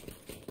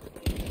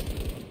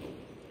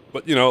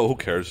 But you know, who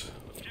cares?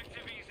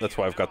 That's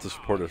why I've got the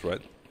supporters,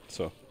 right?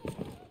 So.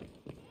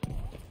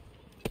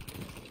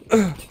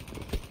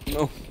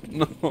 No,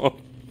 no.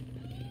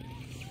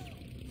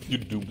 You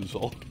doomed us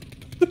all.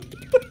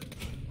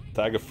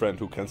 Tag a friend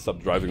who can't stop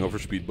driving over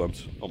speed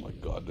bumps. Oh my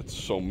god, that's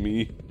so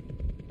me.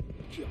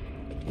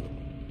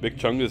 Big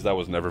Chungus, that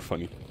was never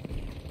funny.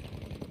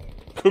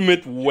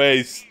 Commit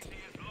waste.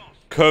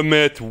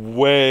 Commit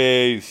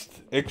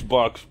waste.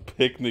 Xbox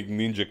Picnic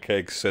Ninja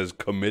Cake says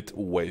commit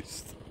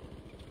waste.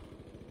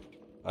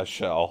 I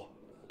shall.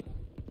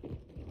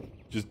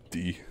 Just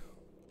D.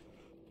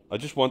 I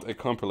just want a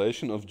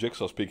compilation of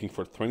Jixaw speaking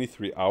for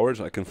 23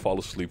 hours I can fall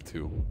asleep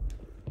to.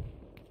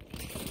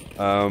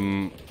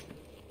 Well,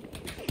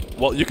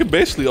 you can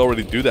basically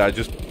already do that.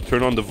 Just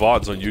turn on the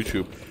VODs on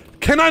YouTube.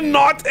 Can I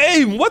not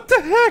aim? What the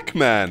heck,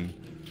 man?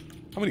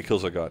 How many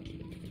kills I got?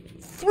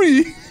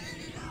 3!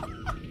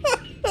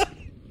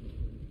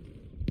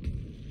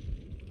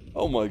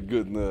 Oh my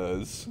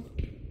goodness.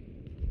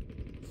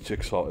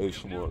 Jigsaw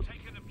ASMR.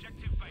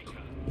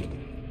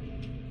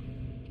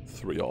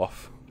 3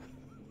 off.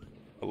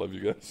 I love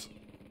you guys.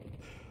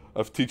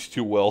 I've teached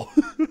you well.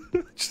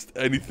 Just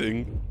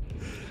anything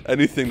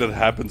that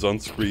happens on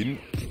screen,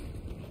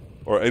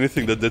 or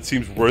anything that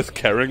seems worth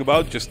caring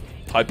about, just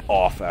type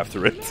off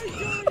after it.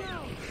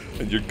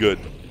 And you're good.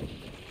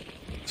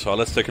 So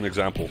let's take an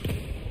example.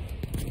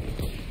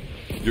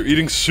 You're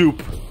eating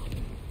soup,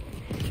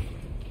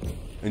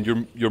 and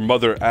your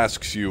mother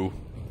asks you,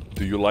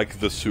 do you like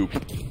the soup?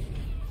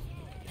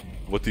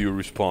 What do you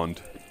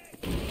respond?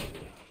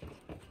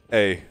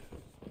 A,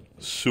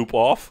 soup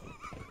off,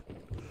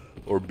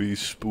 or B,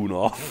 spoon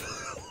off?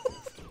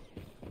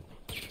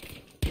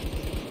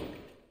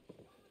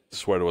 I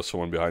swear there was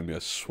someone behind me, I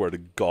swear to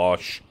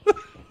gosh.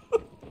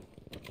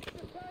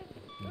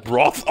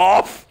 Broth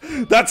off?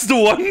 That's the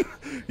one?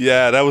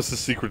 Yeah, that was the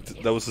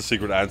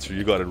secret answer,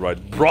 you got it right.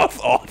 Broth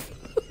off.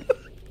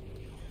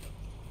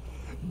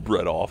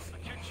 Bread off.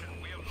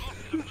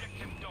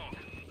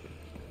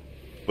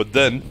 But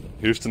then,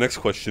 here's the next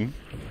question.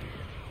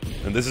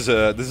 And this is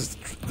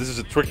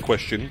a trick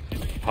question.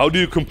 How do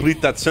you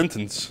complete that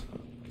sentence?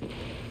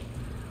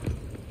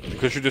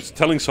 Because you're just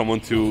telling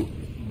someone to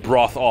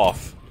broth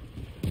off.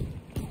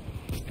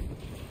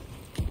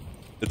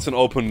 It's an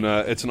open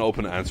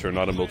answer,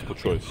 not a multiple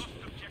choice.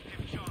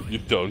 You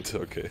don't,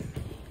 okay.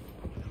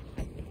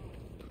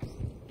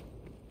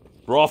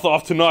 Broth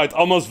off tonight.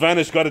 Almost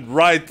vanished. Got it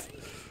right.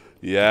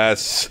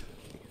 Yes.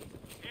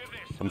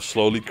 I'm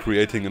slowly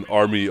creating an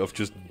army of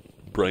just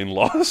brain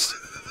loss.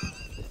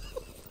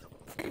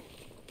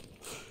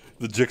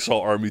 The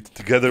Jixaw army.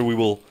 Together we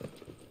will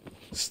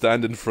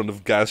stand in front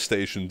of gas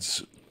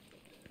stations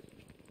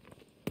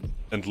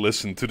and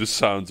listen to the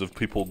sounds of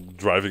people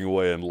driving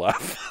away and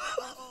laugh.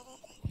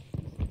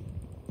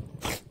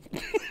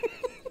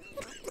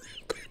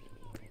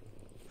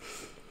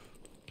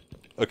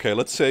 Okay,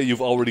 let's say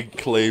you've already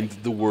claimed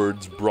the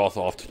words broth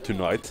off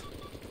tonight.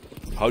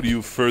 How do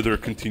you further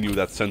continue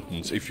that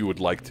sentence if you would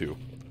like to?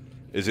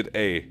 Is it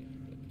A,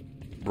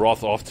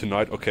 broth off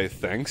tonight, okay,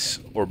 thanks?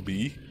 Or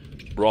B,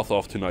 broth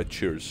off tonight,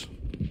 cheers?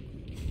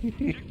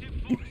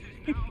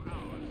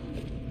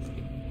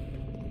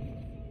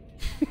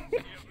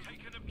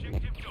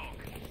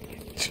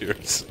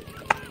 Cheers.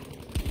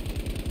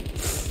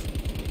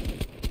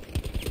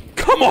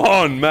 Come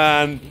on,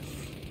 man!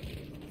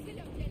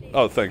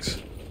 Oh,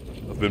 thanks.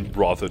 I've been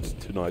brothed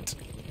tonight.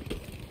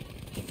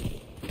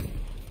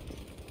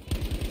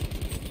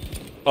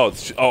 Oh,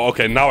 oh,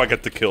 okay, now I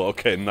get the kill.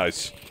 Okay,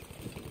 nice.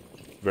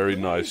 Very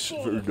nice.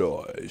 Very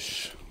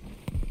nice.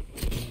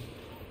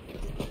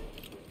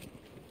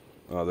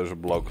 Oh, there's a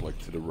bloke, like,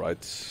 to the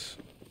right.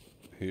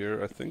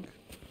 Here, I think.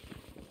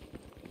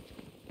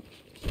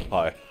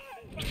 Hi.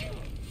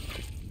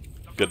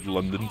 Get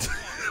Londoned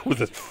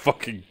with a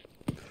fucking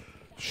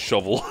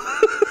shovel.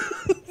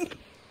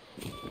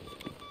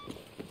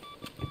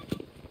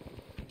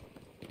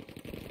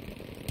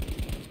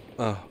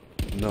 Oh,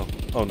 no.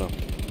 Oh, no.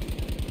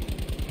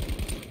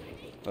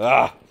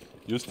 Ah!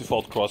 Use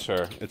default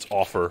crosshair. It's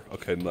offer.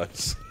 Okay,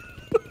 nice.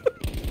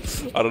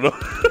 I don't know.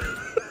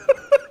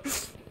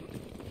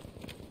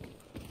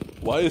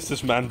 Why is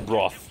this man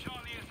broth?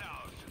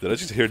 Did I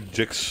just hear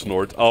Jix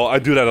snort? Oh, I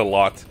do that a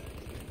lot.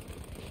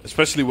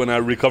 Especially when I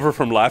recover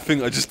from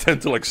laughing, I just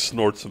tend to like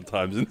snort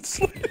sometimes. And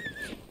it's like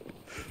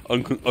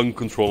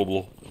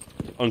uncontrollable.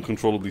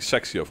 Uncontrollably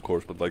sexy, of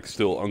course, but like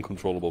still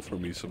uncontrollable for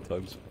me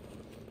sometimes.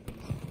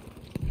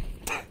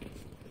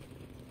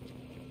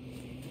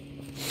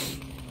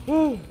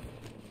 Hold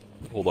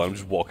on, I'm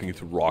just walking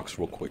into rocks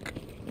real quick.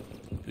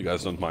 You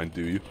guys don't mind,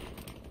 do you?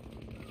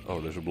 Oh,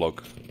 there's a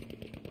bloke.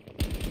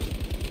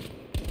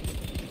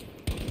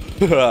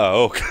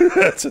 Oh,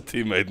 that's a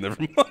teammate, never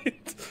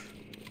mind.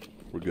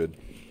 We're good.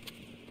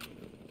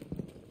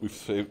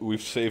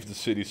 We've saved the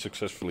city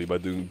successfully by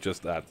doing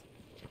just that.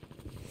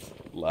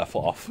 Laugh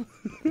off.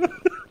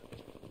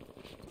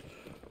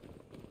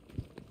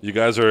 You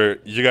guys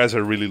are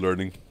really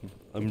learning.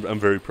 I'm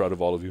very proud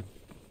of all of you.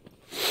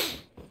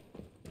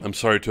 I'm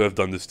sorry to have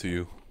done this to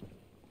you.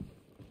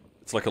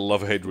 It's like a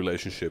love-hate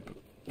relationship.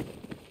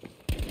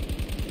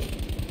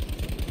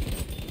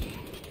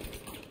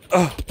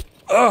 12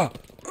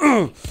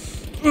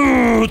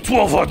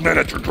 odd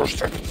minutes,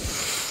 Justin.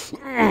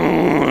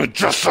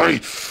 Just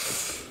say.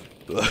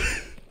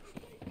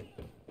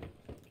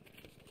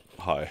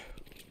 Hi.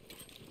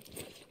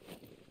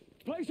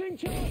 Placing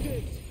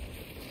charges.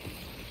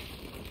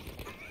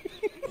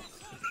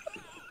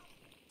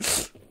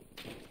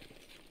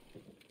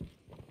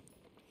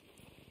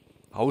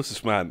 How is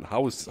this man?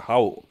 How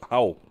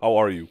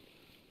are you?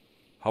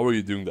 How are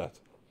you doing that?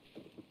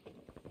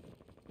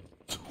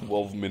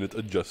 12-minute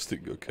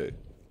adjusting, okay.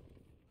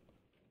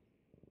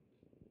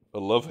 A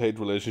love-hate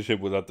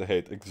relationship without the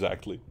hate,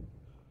 exactly.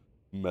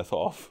 Meth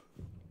off.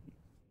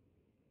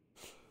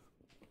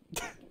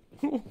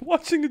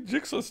 Watching a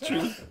Jigsaw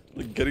stream,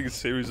 like getting a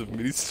series of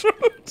mini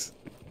strokes.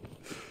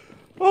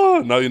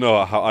 Oh, now you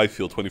know how I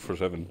feel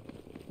 24/7.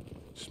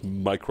 Just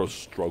micro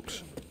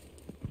strokes.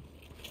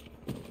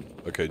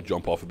 Okay,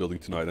 jump off a building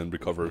tonight and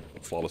recover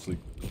flawlessly.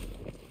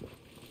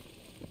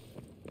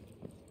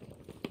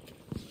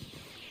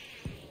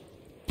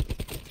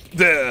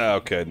 Yeah,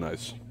 okay,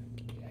 nice.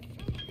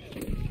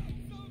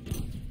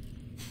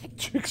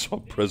 Jigsaw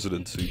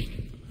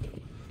presidency.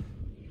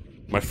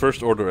 My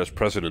first order as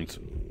president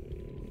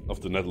of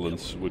the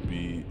Netherlands would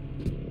be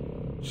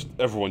just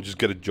everyone just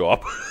get a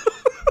job.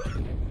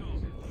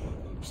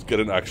 Just get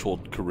an actual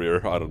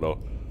career, I don't know.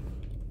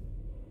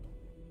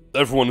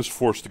 Everyone is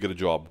forced to get a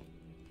job.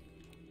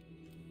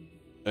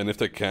 And if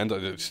they can't, I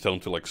just tell them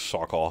to like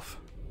sock off.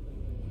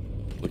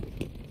 Like,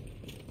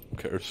 who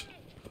cares?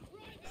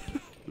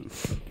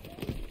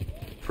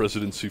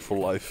 Presidency for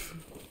life.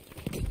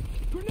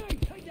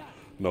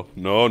 No,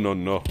 no, no,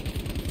 no.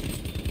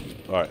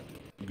 Alright,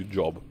 good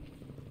job.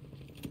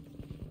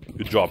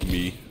 Good job,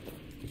 me.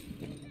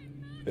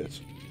 Yes.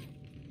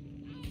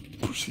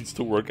 Proceeds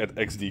to work at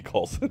XD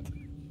call center.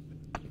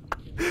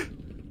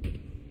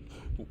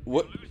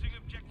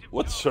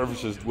 What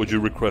services would you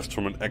request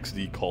from an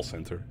XD call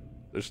center?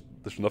 There's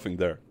nothing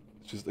there.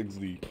 It's just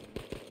XD.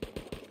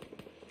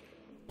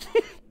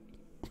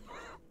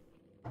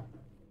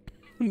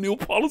 New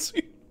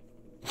policy.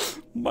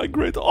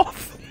 Migrate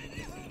off.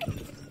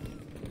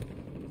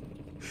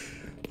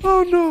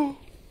 Oh no.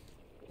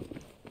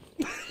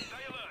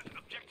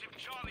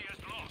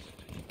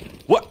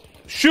 What?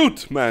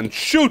 Shoot, man.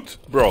 Shoot,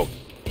 bro.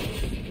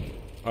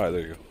 Alright, there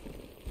you go.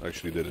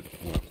 actually did it.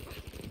 Yeah.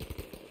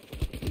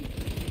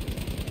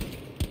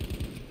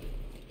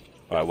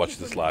 Alright, watch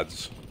this,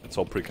 lads. It's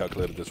all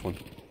pre-calculated, this one.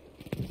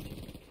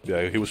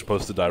 Yeah, he was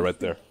supposed to die right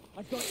there.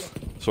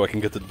 So I can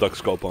get the duck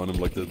scope on him,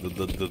 like the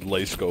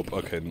lay scope.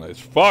 Okay, nice.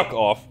 Fuck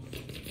off!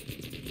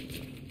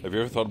 Have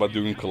you ever thought about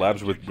doing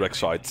collabs with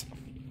Brexite?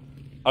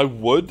 I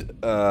would,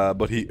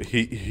 but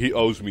he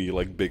owes me,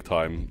 like, big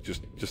time.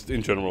 Just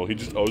in general, he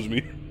just owes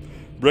me.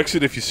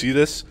 Brexit, if you see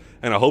this,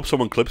 and I hope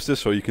someone clips this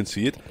so you can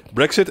see it.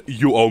 Brexit,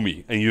 you owe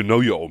me, and you know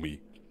you owe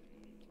me.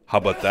 How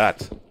about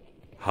that?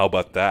 How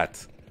about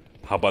that?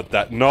 How about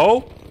that?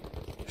 No?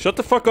 Shut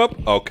the fuck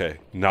up? Okay,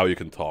 now you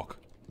can talk.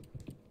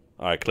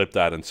 Alright, clip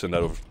that and send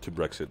that over to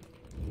Brexit.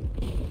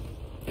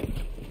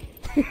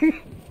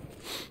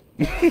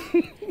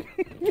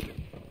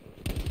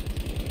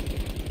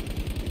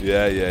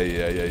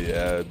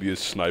 Yeah. Be a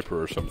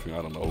sniper or something.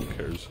 I don't know. Who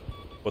cares?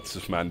 What's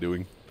this man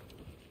doing?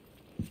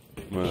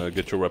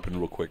 Get your weapon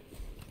real quick.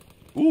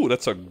 Ooh,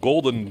 that's a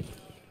golden...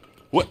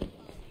 What?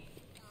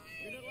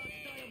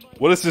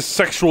 What is this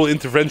sexual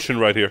intervention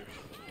right here?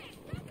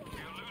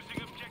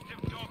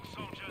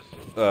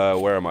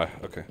 Where am I?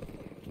 Okay.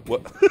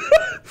 What?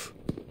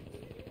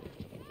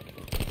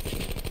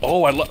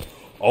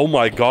 Oh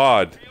my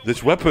god.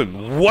 This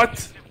weapon.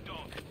 What?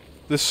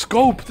 The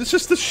scope. This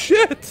is the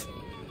shit.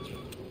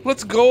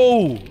 Let's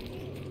go.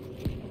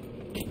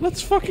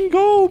 Let's fucking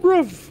go,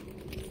 bruv.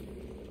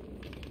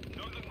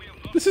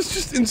 This is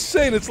just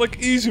insane. It's like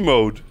easy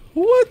mode.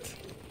 What?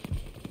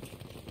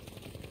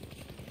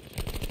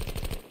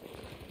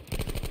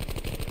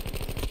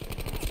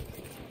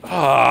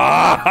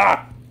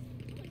 Ah!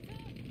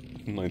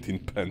 19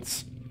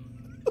 pence.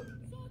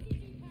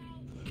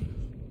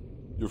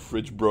 Your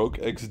fridge broke.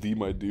 XD,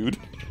 my dude.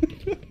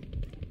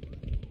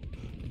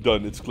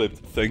 Done. It's clipped.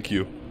 Thank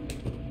you.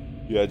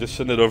 Yeah, just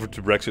send it over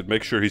to Brexit.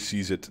 Make sure he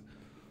sees it.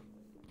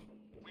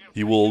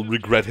 He will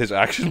regret his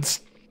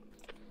actions.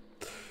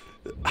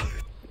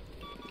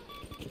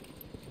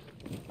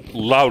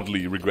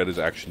 Loudly regret his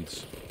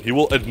actions. He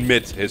will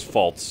admit his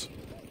faults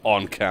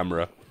on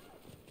camera.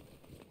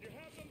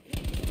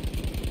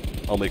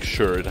 I'll make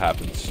sure it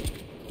happens.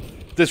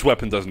 This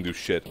weapon doesn't do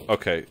shit.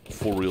 Okay,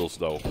 for reals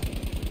though.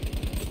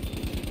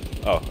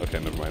 Oh, okay,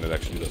 never mind. It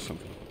actually does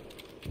something.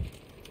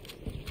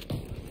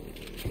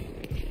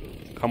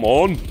 Come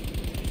on!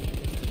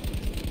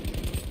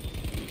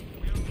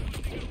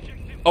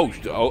 Oh,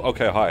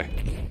 okay, hi.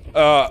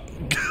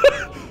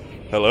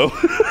 Hello?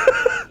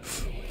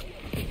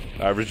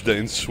 Average day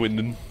in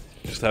Swindon.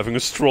 Just having a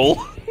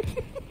stroll.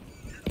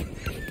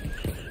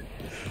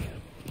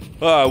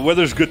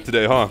 Weather's good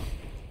today, huh?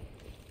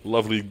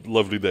 Lovely,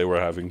 lovely day we're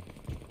having.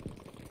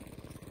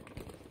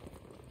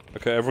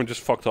 Okay, everyone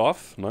just fucked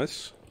off.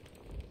 Nice.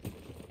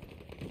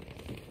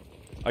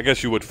 I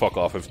guess you would fuck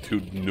off if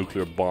 2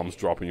 nuclear bombs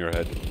drop in your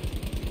head.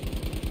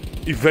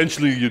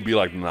 Eventually you'd be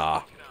like,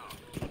 nah.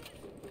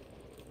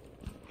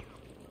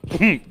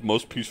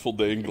 Most peaceful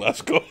day in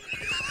Glasgow.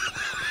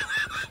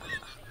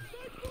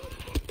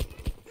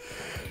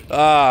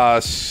 Ah,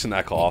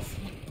 snack off.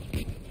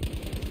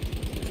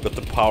 Got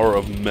the power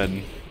of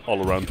men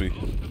all around me.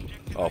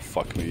 Oh,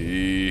 fuck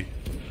me.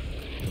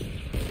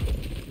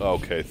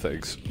 Okay,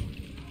 thanks.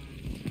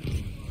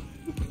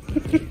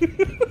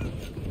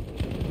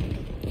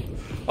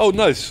 Oh,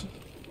 nice.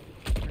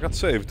 I got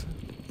saved.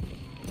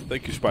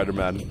 Thank you,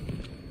 Spider-Man.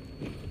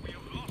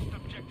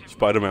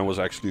 Spider-Man was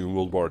actually in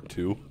World War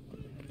II.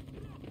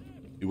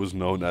 He was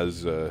known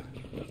as,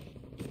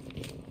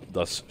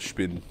 Das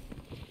Spin.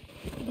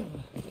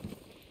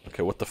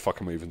 Okay, what the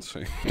fuck am I even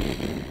saying?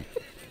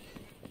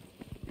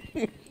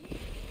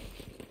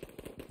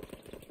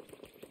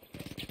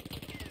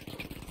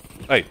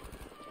 Hey.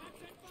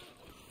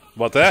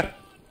 What there?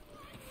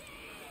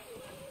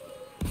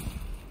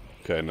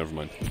 Okay, never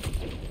mind.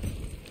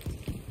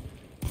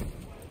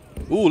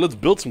 Ooh, let's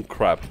build some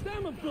crap.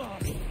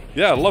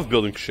 Yeah, I love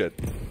building shit.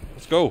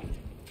 Let's go.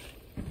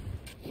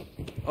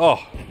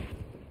 Oh.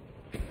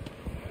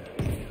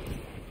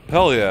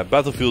 Hell yeah,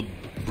 Battlefield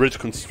Bridge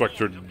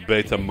Constructor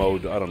beta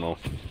mode, I don't know.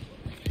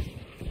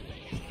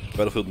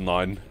 Battlefield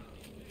 9.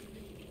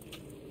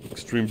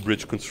 Extreme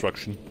bridge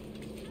construction.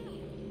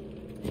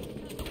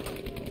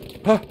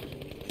 Huh.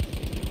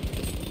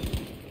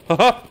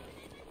 Haha.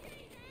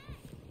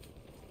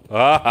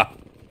 Ah.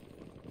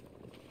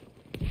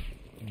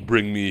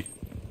 Bring me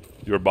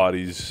your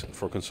bodies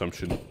for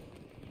consumption.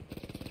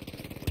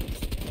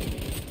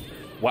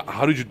 What?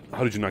 How did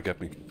you not get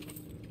me?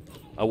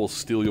 I will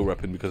steal your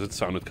weapon because it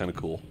sounded kind of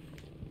cool.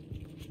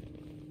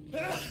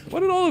 Why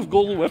did all have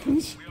golden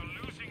weapons? We are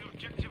losing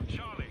objective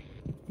Charlie.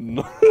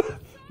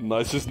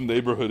 Nicest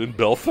neighborhood in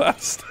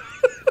Belfast.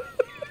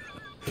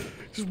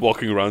 Just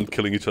walking around,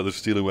 killing each other,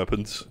 stealing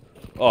weapons.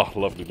 Oh,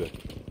 lovely day.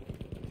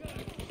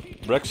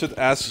 Brexit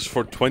asks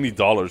for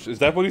 $20. Is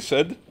that what he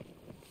said?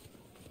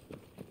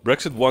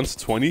 Brexit wants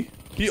 20?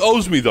 He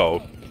owes me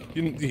though.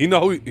 He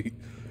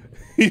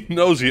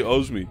knows he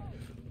owes me.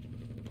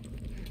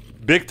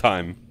 Big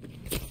time.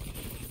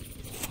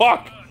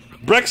 Fuck!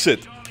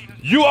 Brexit!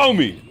 You owe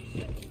me!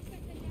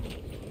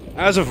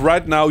 As of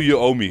right now, you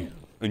owe me,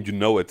 and you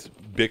know it,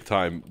 big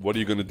time. What are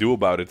you gonna do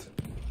about it?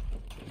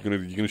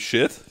 You gonna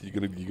shit? You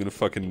gonna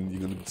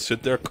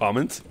sit there,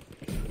 comment?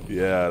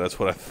 Yeah, that's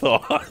what I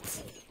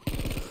thought.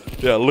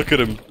 Yeah, look at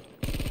him,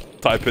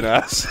 typing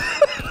ass.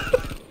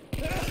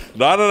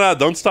 No,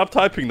 don't stop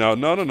typing now.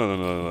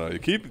 No. You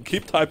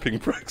keep typing,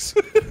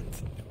 Brexit.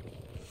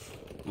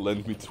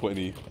 Lend me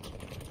 20.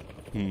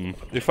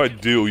 If I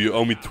do, you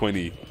owe me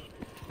 20.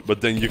 But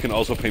then you can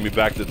also pay me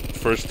back the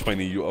first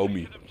 20 you owe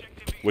me,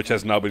 which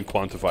has now been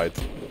quantified.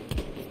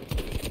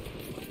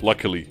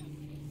 Luckily.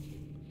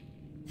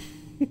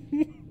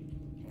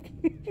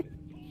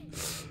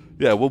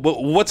 Yeah, well,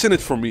 what's in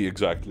it for me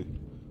exactly?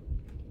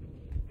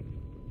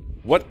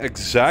 What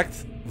exact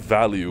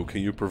value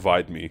can you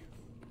provide me?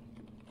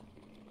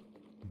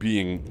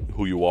 Being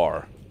who you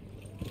are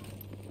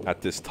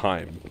at this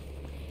time.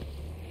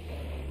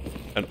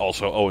 And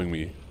also owing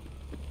me.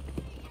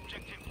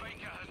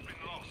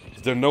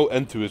 Is there no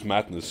end to his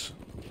madness?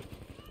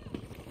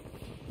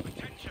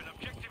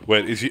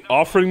 Wait, is he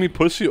offering me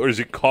pussy or is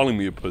he calling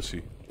me a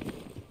pussy?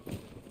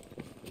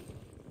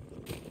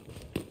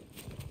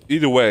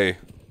 Either way,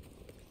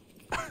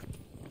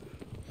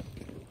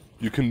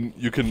 you can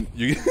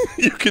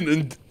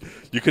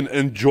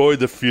enjoy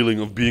the feeling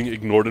of being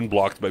ignored and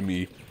blocked by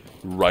me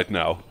right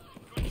now.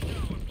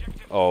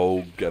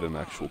 Oh, get an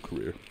actual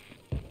career.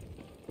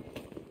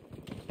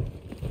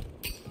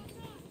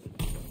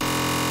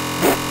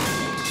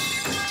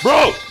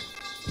 Bro!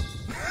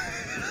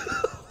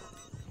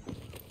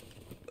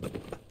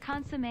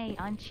 Consomme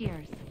on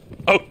cheers.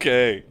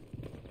 Okay.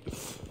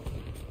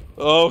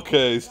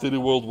 Okay, Steady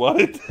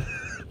Worldwide.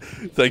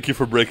 Thank you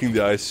for breaking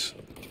the ice.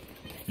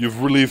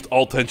 You've relieved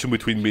all tension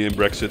between me and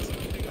Brexit,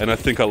 and I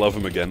think I love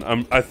him again.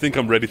 I think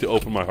I'm ready to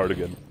open my heart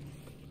again.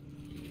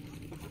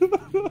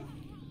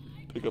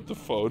 Pick up the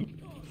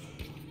phone.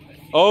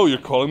 Oh, you're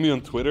calling me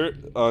on Twitter?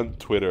 On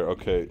Twitter,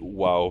 okay.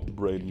 Wow,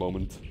 brain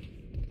moment.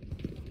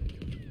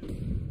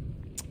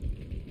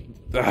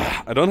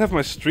 I don't have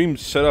my stream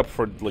set up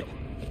for, like,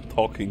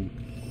 talking.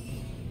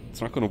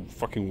 It's not gonna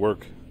fucking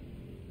work.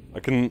 I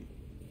can...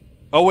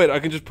 Oh wait, I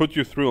can just put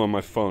you through on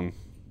my phone.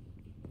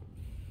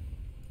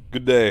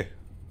 Good day.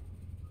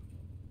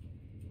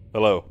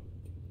 Hello.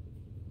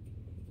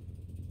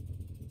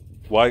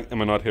 Why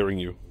am I not hearing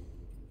you?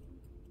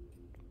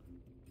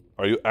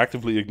 Are you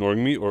actively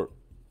ignoring me or...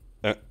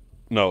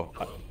 no.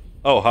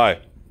 Oh, hi.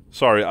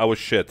 Sorry, I was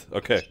shit.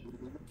 Okay.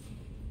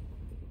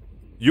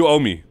 You owe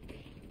me.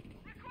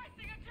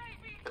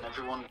 Can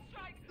everyone...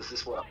 Does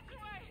this work?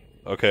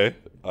 Okay.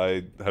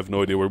 I have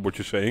no idea what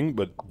you're saying,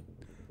 but...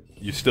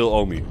 You still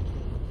owe me.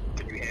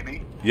 Can you hear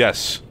me?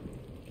 Yes.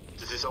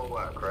 Does this all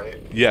work,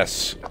 right?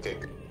 Yes. Okay.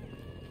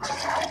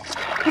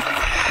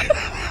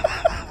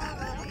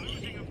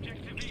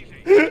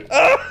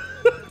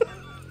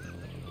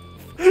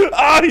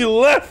 Ah, he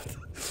left!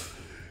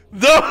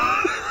 No!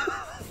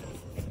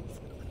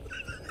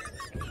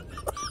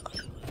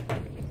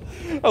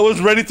 I was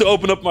ready to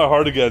open up my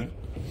heart again.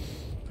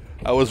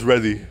 I was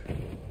ready.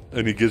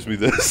 And he gives me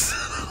this.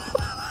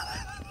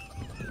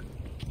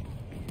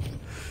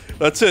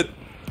 That's it.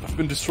 I've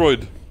been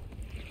destroyed.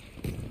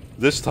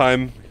 This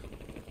time,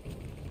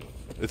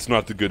 it's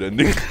not the good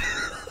ending.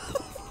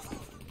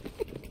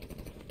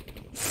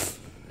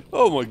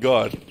 Oh my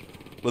god.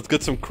 Let's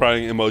get some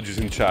crying emojis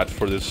in chat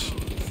for this.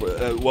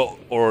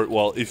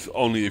 Well, if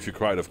only if you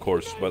cried, of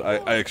course. But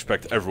I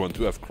expect everyone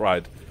to have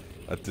cried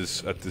at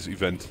this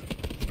event.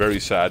 Very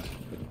sad.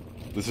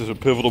 This is a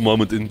pivotal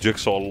moment in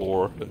Jixaw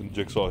lore and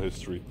Jigsaw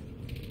history.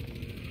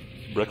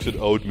 Brexit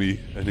owed me,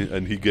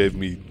 and he gave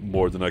me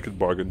more than I could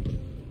bargain.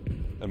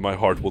 And my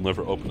heart will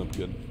never open up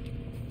again.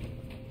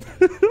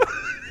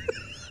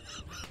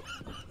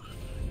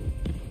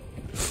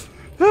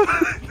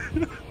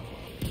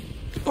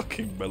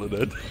 Fucking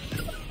Melonhead.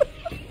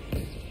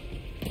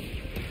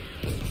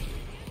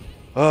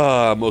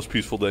 Ah, most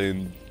peaceful day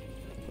in...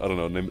 I don't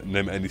know,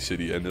 name any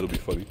city and it'll be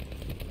funny.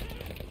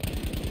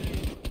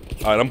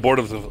 Alright, I'm bored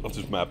of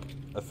this map.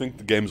 I think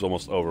the game's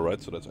almost over, right?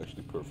 So that's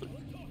actually perfect.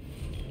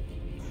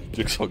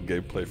 Jigsaw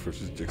gameplay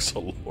versus Jigsaw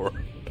lore.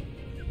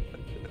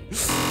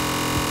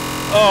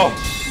 Oh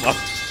my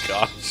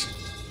gosh.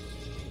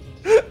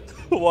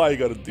 Why you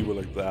gotta do it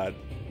like that?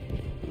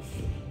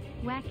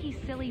 Wacky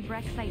silly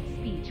Brexite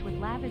speech with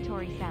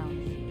lavatory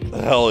sounds.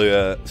 Hell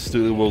yeah,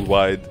 Student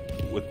Worldwide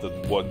with the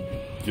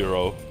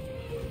 €1.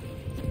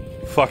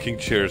 Fucking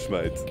cheers,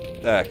 mate.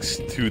 X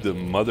to the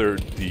mother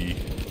D.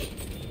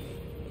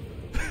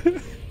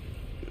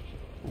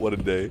 What a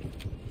day.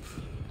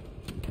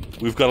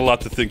 We've got a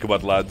lot to think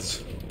about,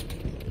 lads.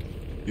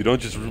 You don't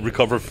just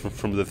recover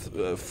from this.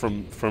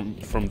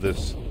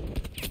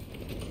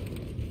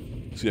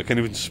 See, I can't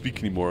even speak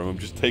anymore. I'm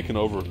just taking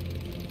over.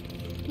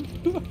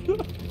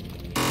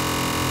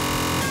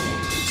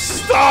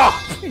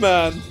 Stop,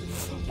 man!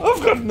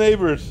 I've got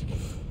neighbors.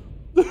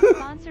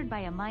 Sponsored by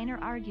a minor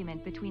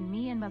argument between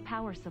me and my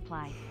power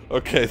supply.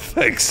 Okay,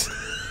 thanks.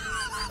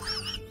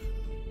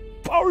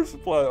 Power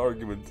supply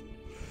argument.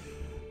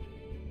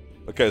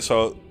 Okay,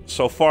 so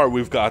far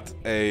we've got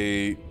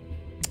a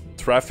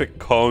traffic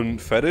cone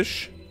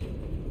fetish.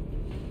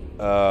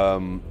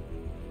 I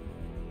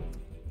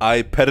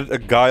petted a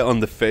guy on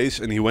the face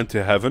and he went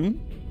to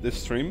heaven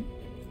this stream.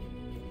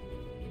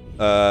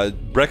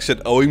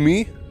 Brexit owing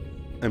me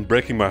and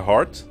breaking my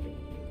heart.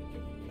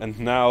 And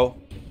now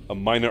a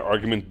minor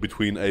argument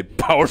between a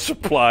power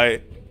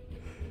supply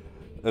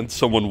and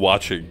someone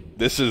watching.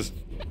 This has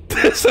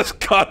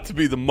got to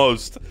be the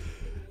most.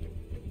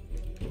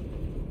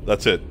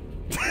 That's it.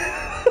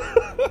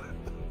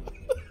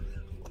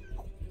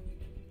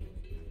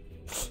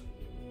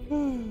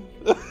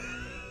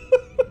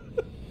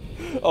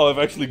 Oh, I've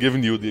actually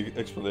given you the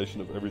explanation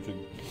of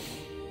everything.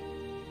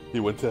 He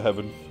went to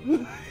heaven.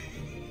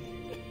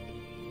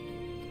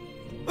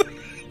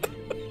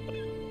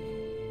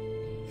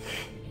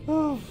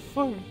 Oh,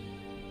 fuck.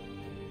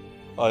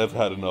 I have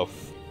had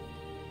enough.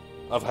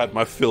 I've had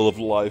my fill of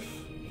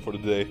life for the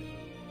day.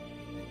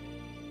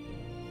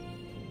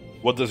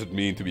 What does it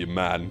mean to be a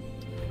man?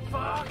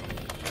 Fuck!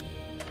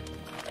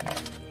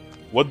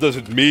 What does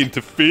it mean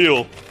to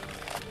feel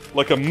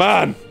like a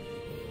man?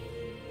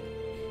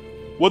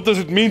 What does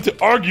it mean to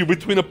argue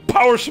between a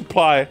power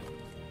supply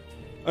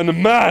and a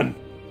man?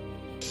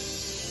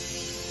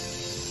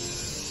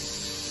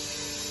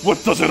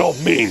 What does it all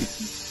mean?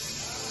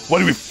 Why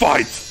do we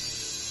fight?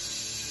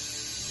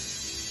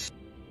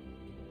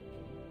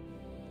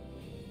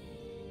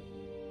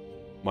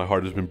 My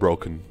heart has been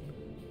broken,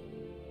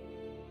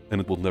 and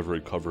it will never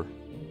recover.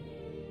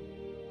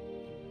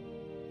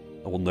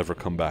 I will never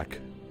come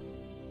back.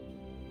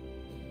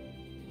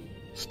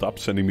 Stop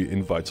sending me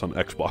invites on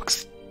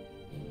Xbox.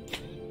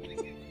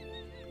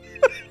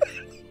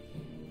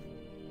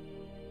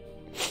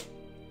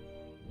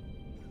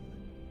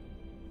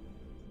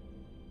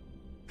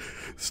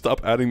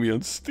 Stop adding me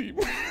on Steam.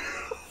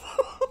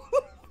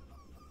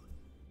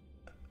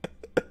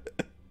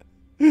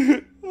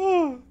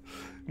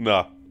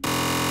 Nah.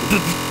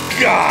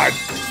 God!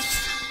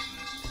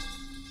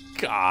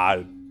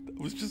 God!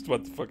 I was just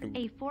about to fucking...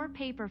 A4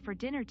 paper for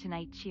dinner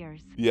tonight, cheers.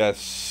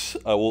 Yes,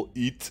 I will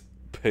eat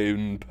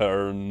pain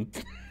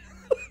parent.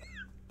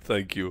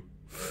 Thank you.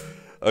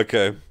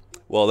 Okay,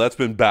 well that's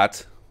been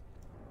Bat.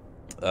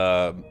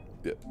 Yeah,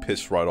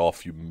 piss right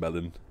off, you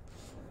melon.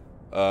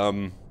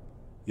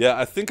 Yeah,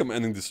 I think I'm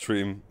ending the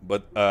stream,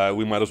 but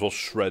we might as well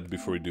shred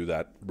before we do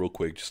that, real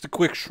quick. Just a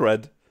quick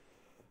shred.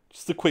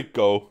 Just a quick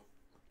go.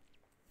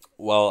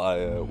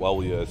 While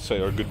we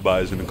say our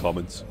goodbyes in the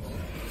comments.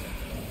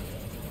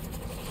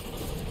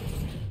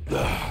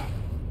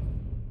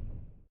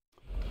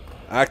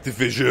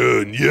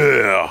 Activision,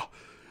 yeah.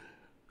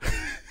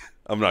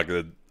 I'm not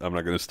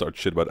gonna start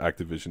shit about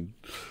Activision.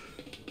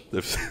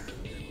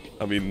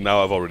 I mean,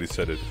 now I've already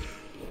said it.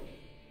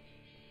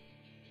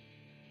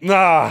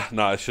 Nah,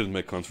 I shouldn't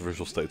make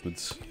controversial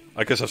statements.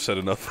 I guess I've said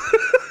enough.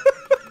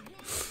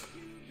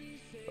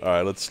 All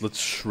right, let's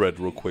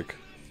shred real quick.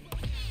 I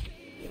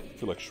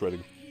feel like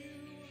shredding.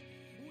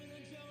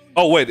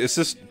 Oh wait, is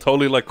this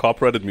totally like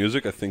copyrighted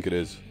music? I think it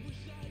is.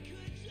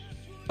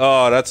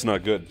 Oh, that's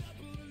not good.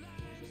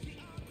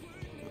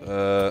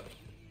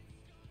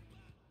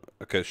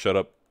 Okay, shut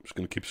up. I'm just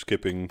gonna keep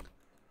skipping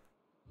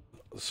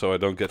so I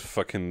don't get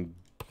fucking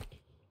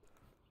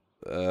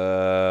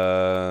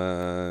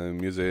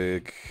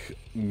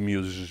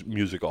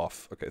music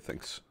off. Okay,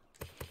 thanks.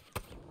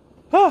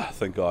 Ah,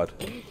 thank God.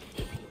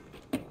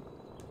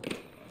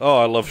 Oh,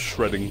 I love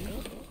shredding.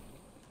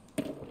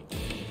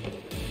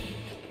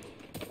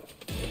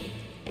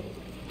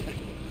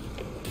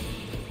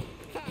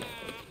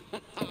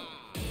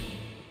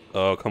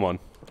 Oh, come on.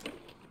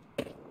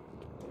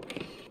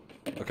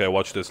 Okay,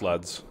 watch this,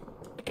 lads.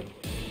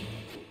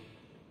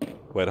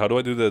 Wait, how do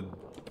I do the...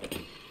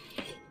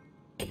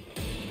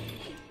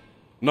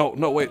 No,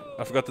 wait.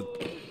 I forgot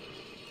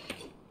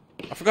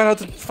how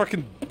to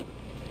fucking...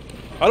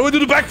 How do I do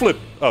the backflip?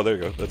 Oh, there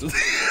you go. That's it.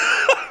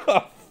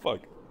 Oh,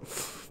 fuck.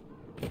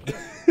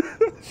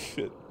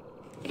 Shit.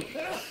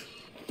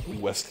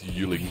 West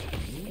Yuling.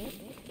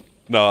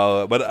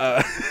 No, but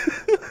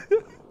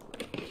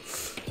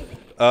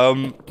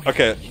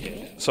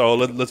okay, so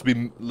let's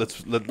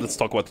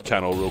talk about the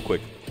channel real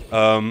quick.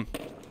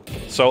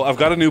 So I've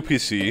got a new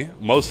PC,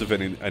 most of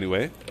it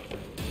anyway.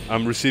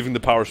 I'm receiving the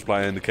power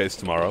supply in the case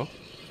tomorrow,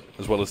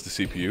 as well as the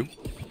CPU.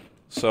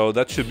 So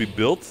that should be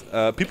built.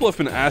 People have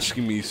been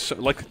asking me,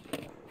 like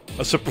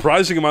a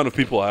surprising amount of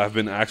people have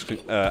been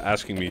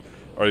asking me,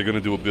 are you going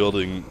to do a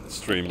building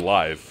stream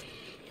live?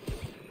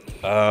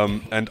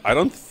 And I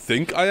don't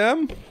think I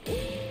am.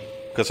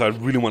 Because I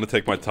really want to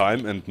take my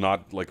time and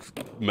not, like,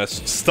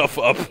 mess stuff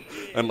up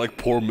and, like,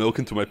 pour milk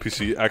into my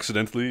PC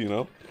accidentally, you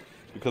know?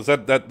 Because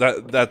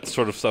that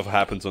sort of stuff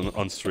happens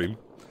on stream.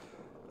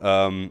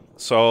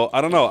 So,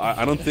 I don't know.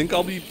 I don't think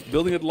I'll be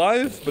building it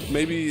live, but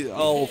maybe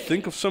I'll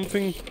think of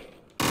something.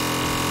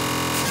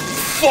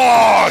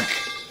 Fuck!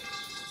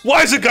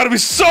 Why is it gotta be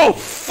so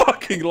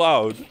fucking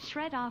loud?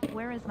 Shred off,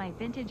 where is my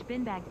vintage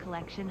bin bag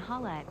collection?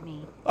 Holla at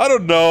me. I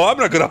don't know. I'm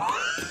not gonna...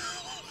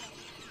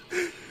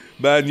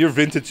 Man, your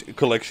vintage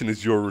collection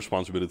is your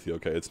responsibility,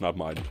 okay? It's not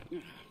mine.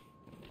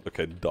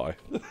 Okay, die.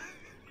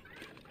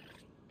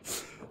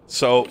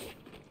 So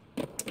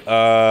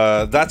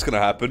that's gonna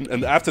happen,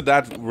 and after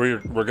that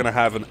we're gonna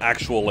have an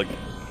actual like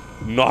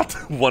not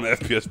 1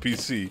 FPS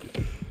PC.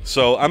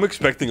 So I'm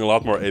expecting a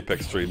lot more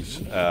Apex streams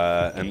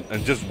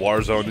and just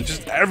Warzone and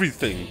just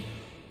everything,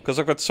 because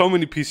I've got so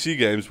many PC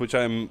games which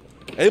I'm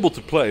able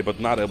to play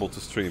but not able to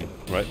stream,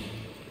 right?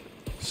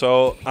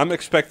 So I'm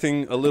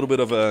expecting a little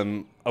bit of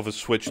a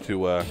switch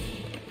to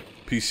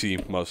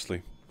PC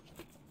mostly.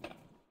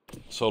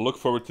 So look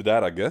forward to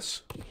that, I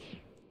guess.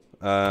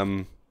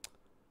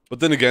 But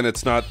then again,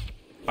 it's not.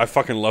 I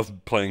fucking love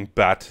playing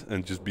Bat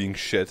and just being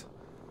shit.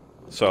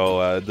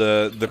 So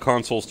the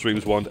console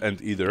streams won't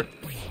end either.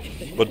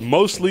 But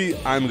mostly,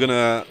 I'm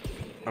gonna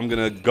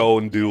go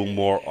and do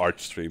more art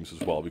streams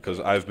as well,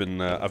 because I've been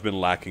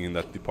lacking in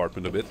that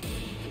department a bit,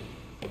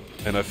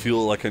 and I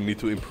feel like I need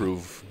to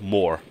improve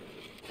more.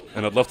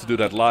 And I'd love to do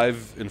that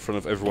live in front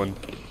of everyone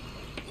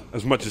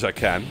as much as I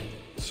can.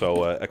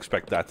 So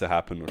expect that to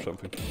happen or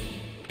something.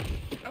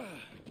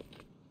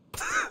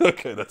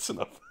 Okay, that's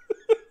enough.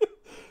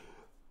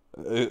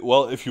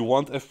 Well, if you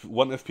want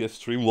 1 FPS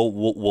stream,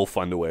 we'll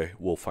find a way.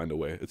 We'll find a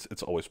way.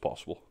 It's always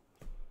possible.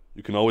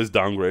 You can always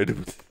downgrade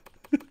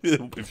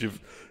if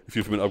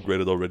you've been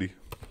upgraded already.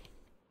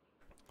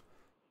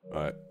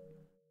 All right.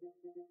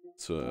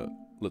 So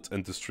let's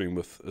end the stream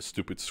with a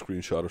stupid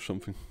screenshot or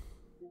something.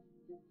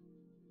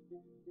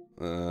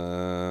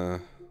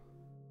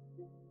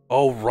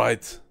 Oh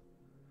right.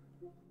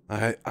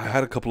 I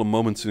had a couple of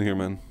moments in here,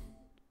 man.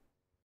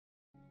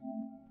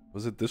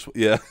 Was it this one?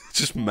 Yeah,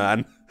 just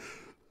man.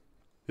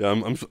 Yeah,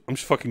 I'm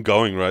just fucking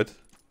going, right?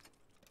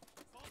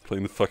 Just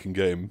playing the fucking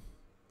game.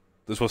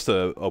 This was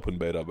the open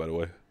beta, by the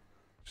way.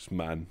 Just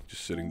man,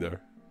 just sitting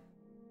there.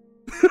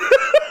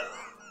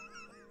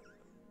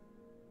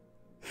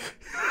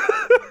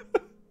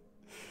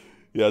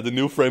 Yeah, the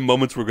new frame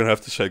moments, we're gonna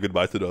have to say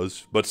goodbye to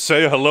those. But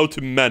say hello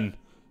to men.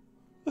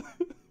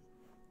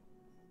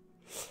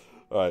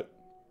 Alright.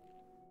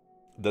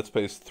 Dead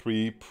Space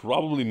 3,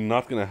 probably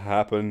not gonna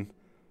happen.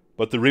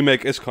 But the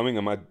remake is coming.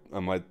 I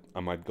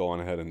might go on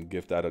ahead and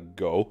give that a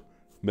go.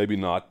 Maybe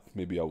not.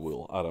 Maybe I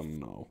will. I don't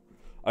know.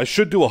 I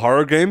should do a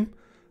horror game,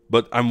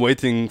 but I'm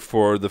waiting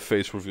for the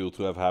face reveal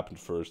to have happened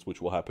first,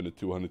 which will happen at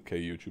 200k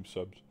YouTube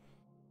subs.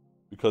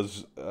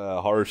 Because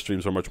horror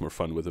streams are much more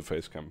fun with the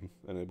face cam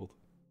enabled.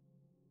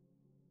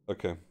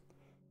 Okay.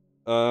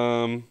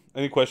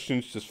 Any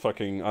questions? Just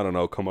fucking, I don't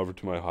know, come over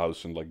to my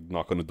house and like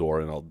knock on the door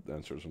and I'll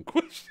answer some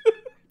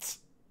questions.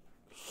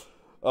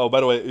 Oh,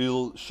 by the way,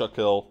 Il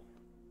Shakel.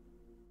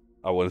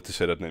 I wanted to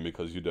say that name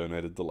because you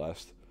donated the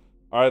last.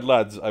 Alright,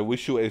 lads, I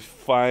wish you a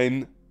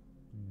fine,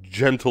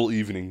 gentle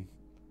evening.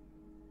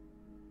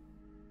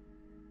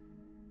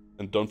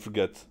 And don't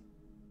forget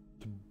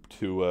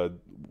to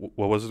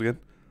what was it again?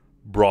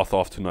 Broth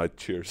off tonight.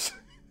 Cheers.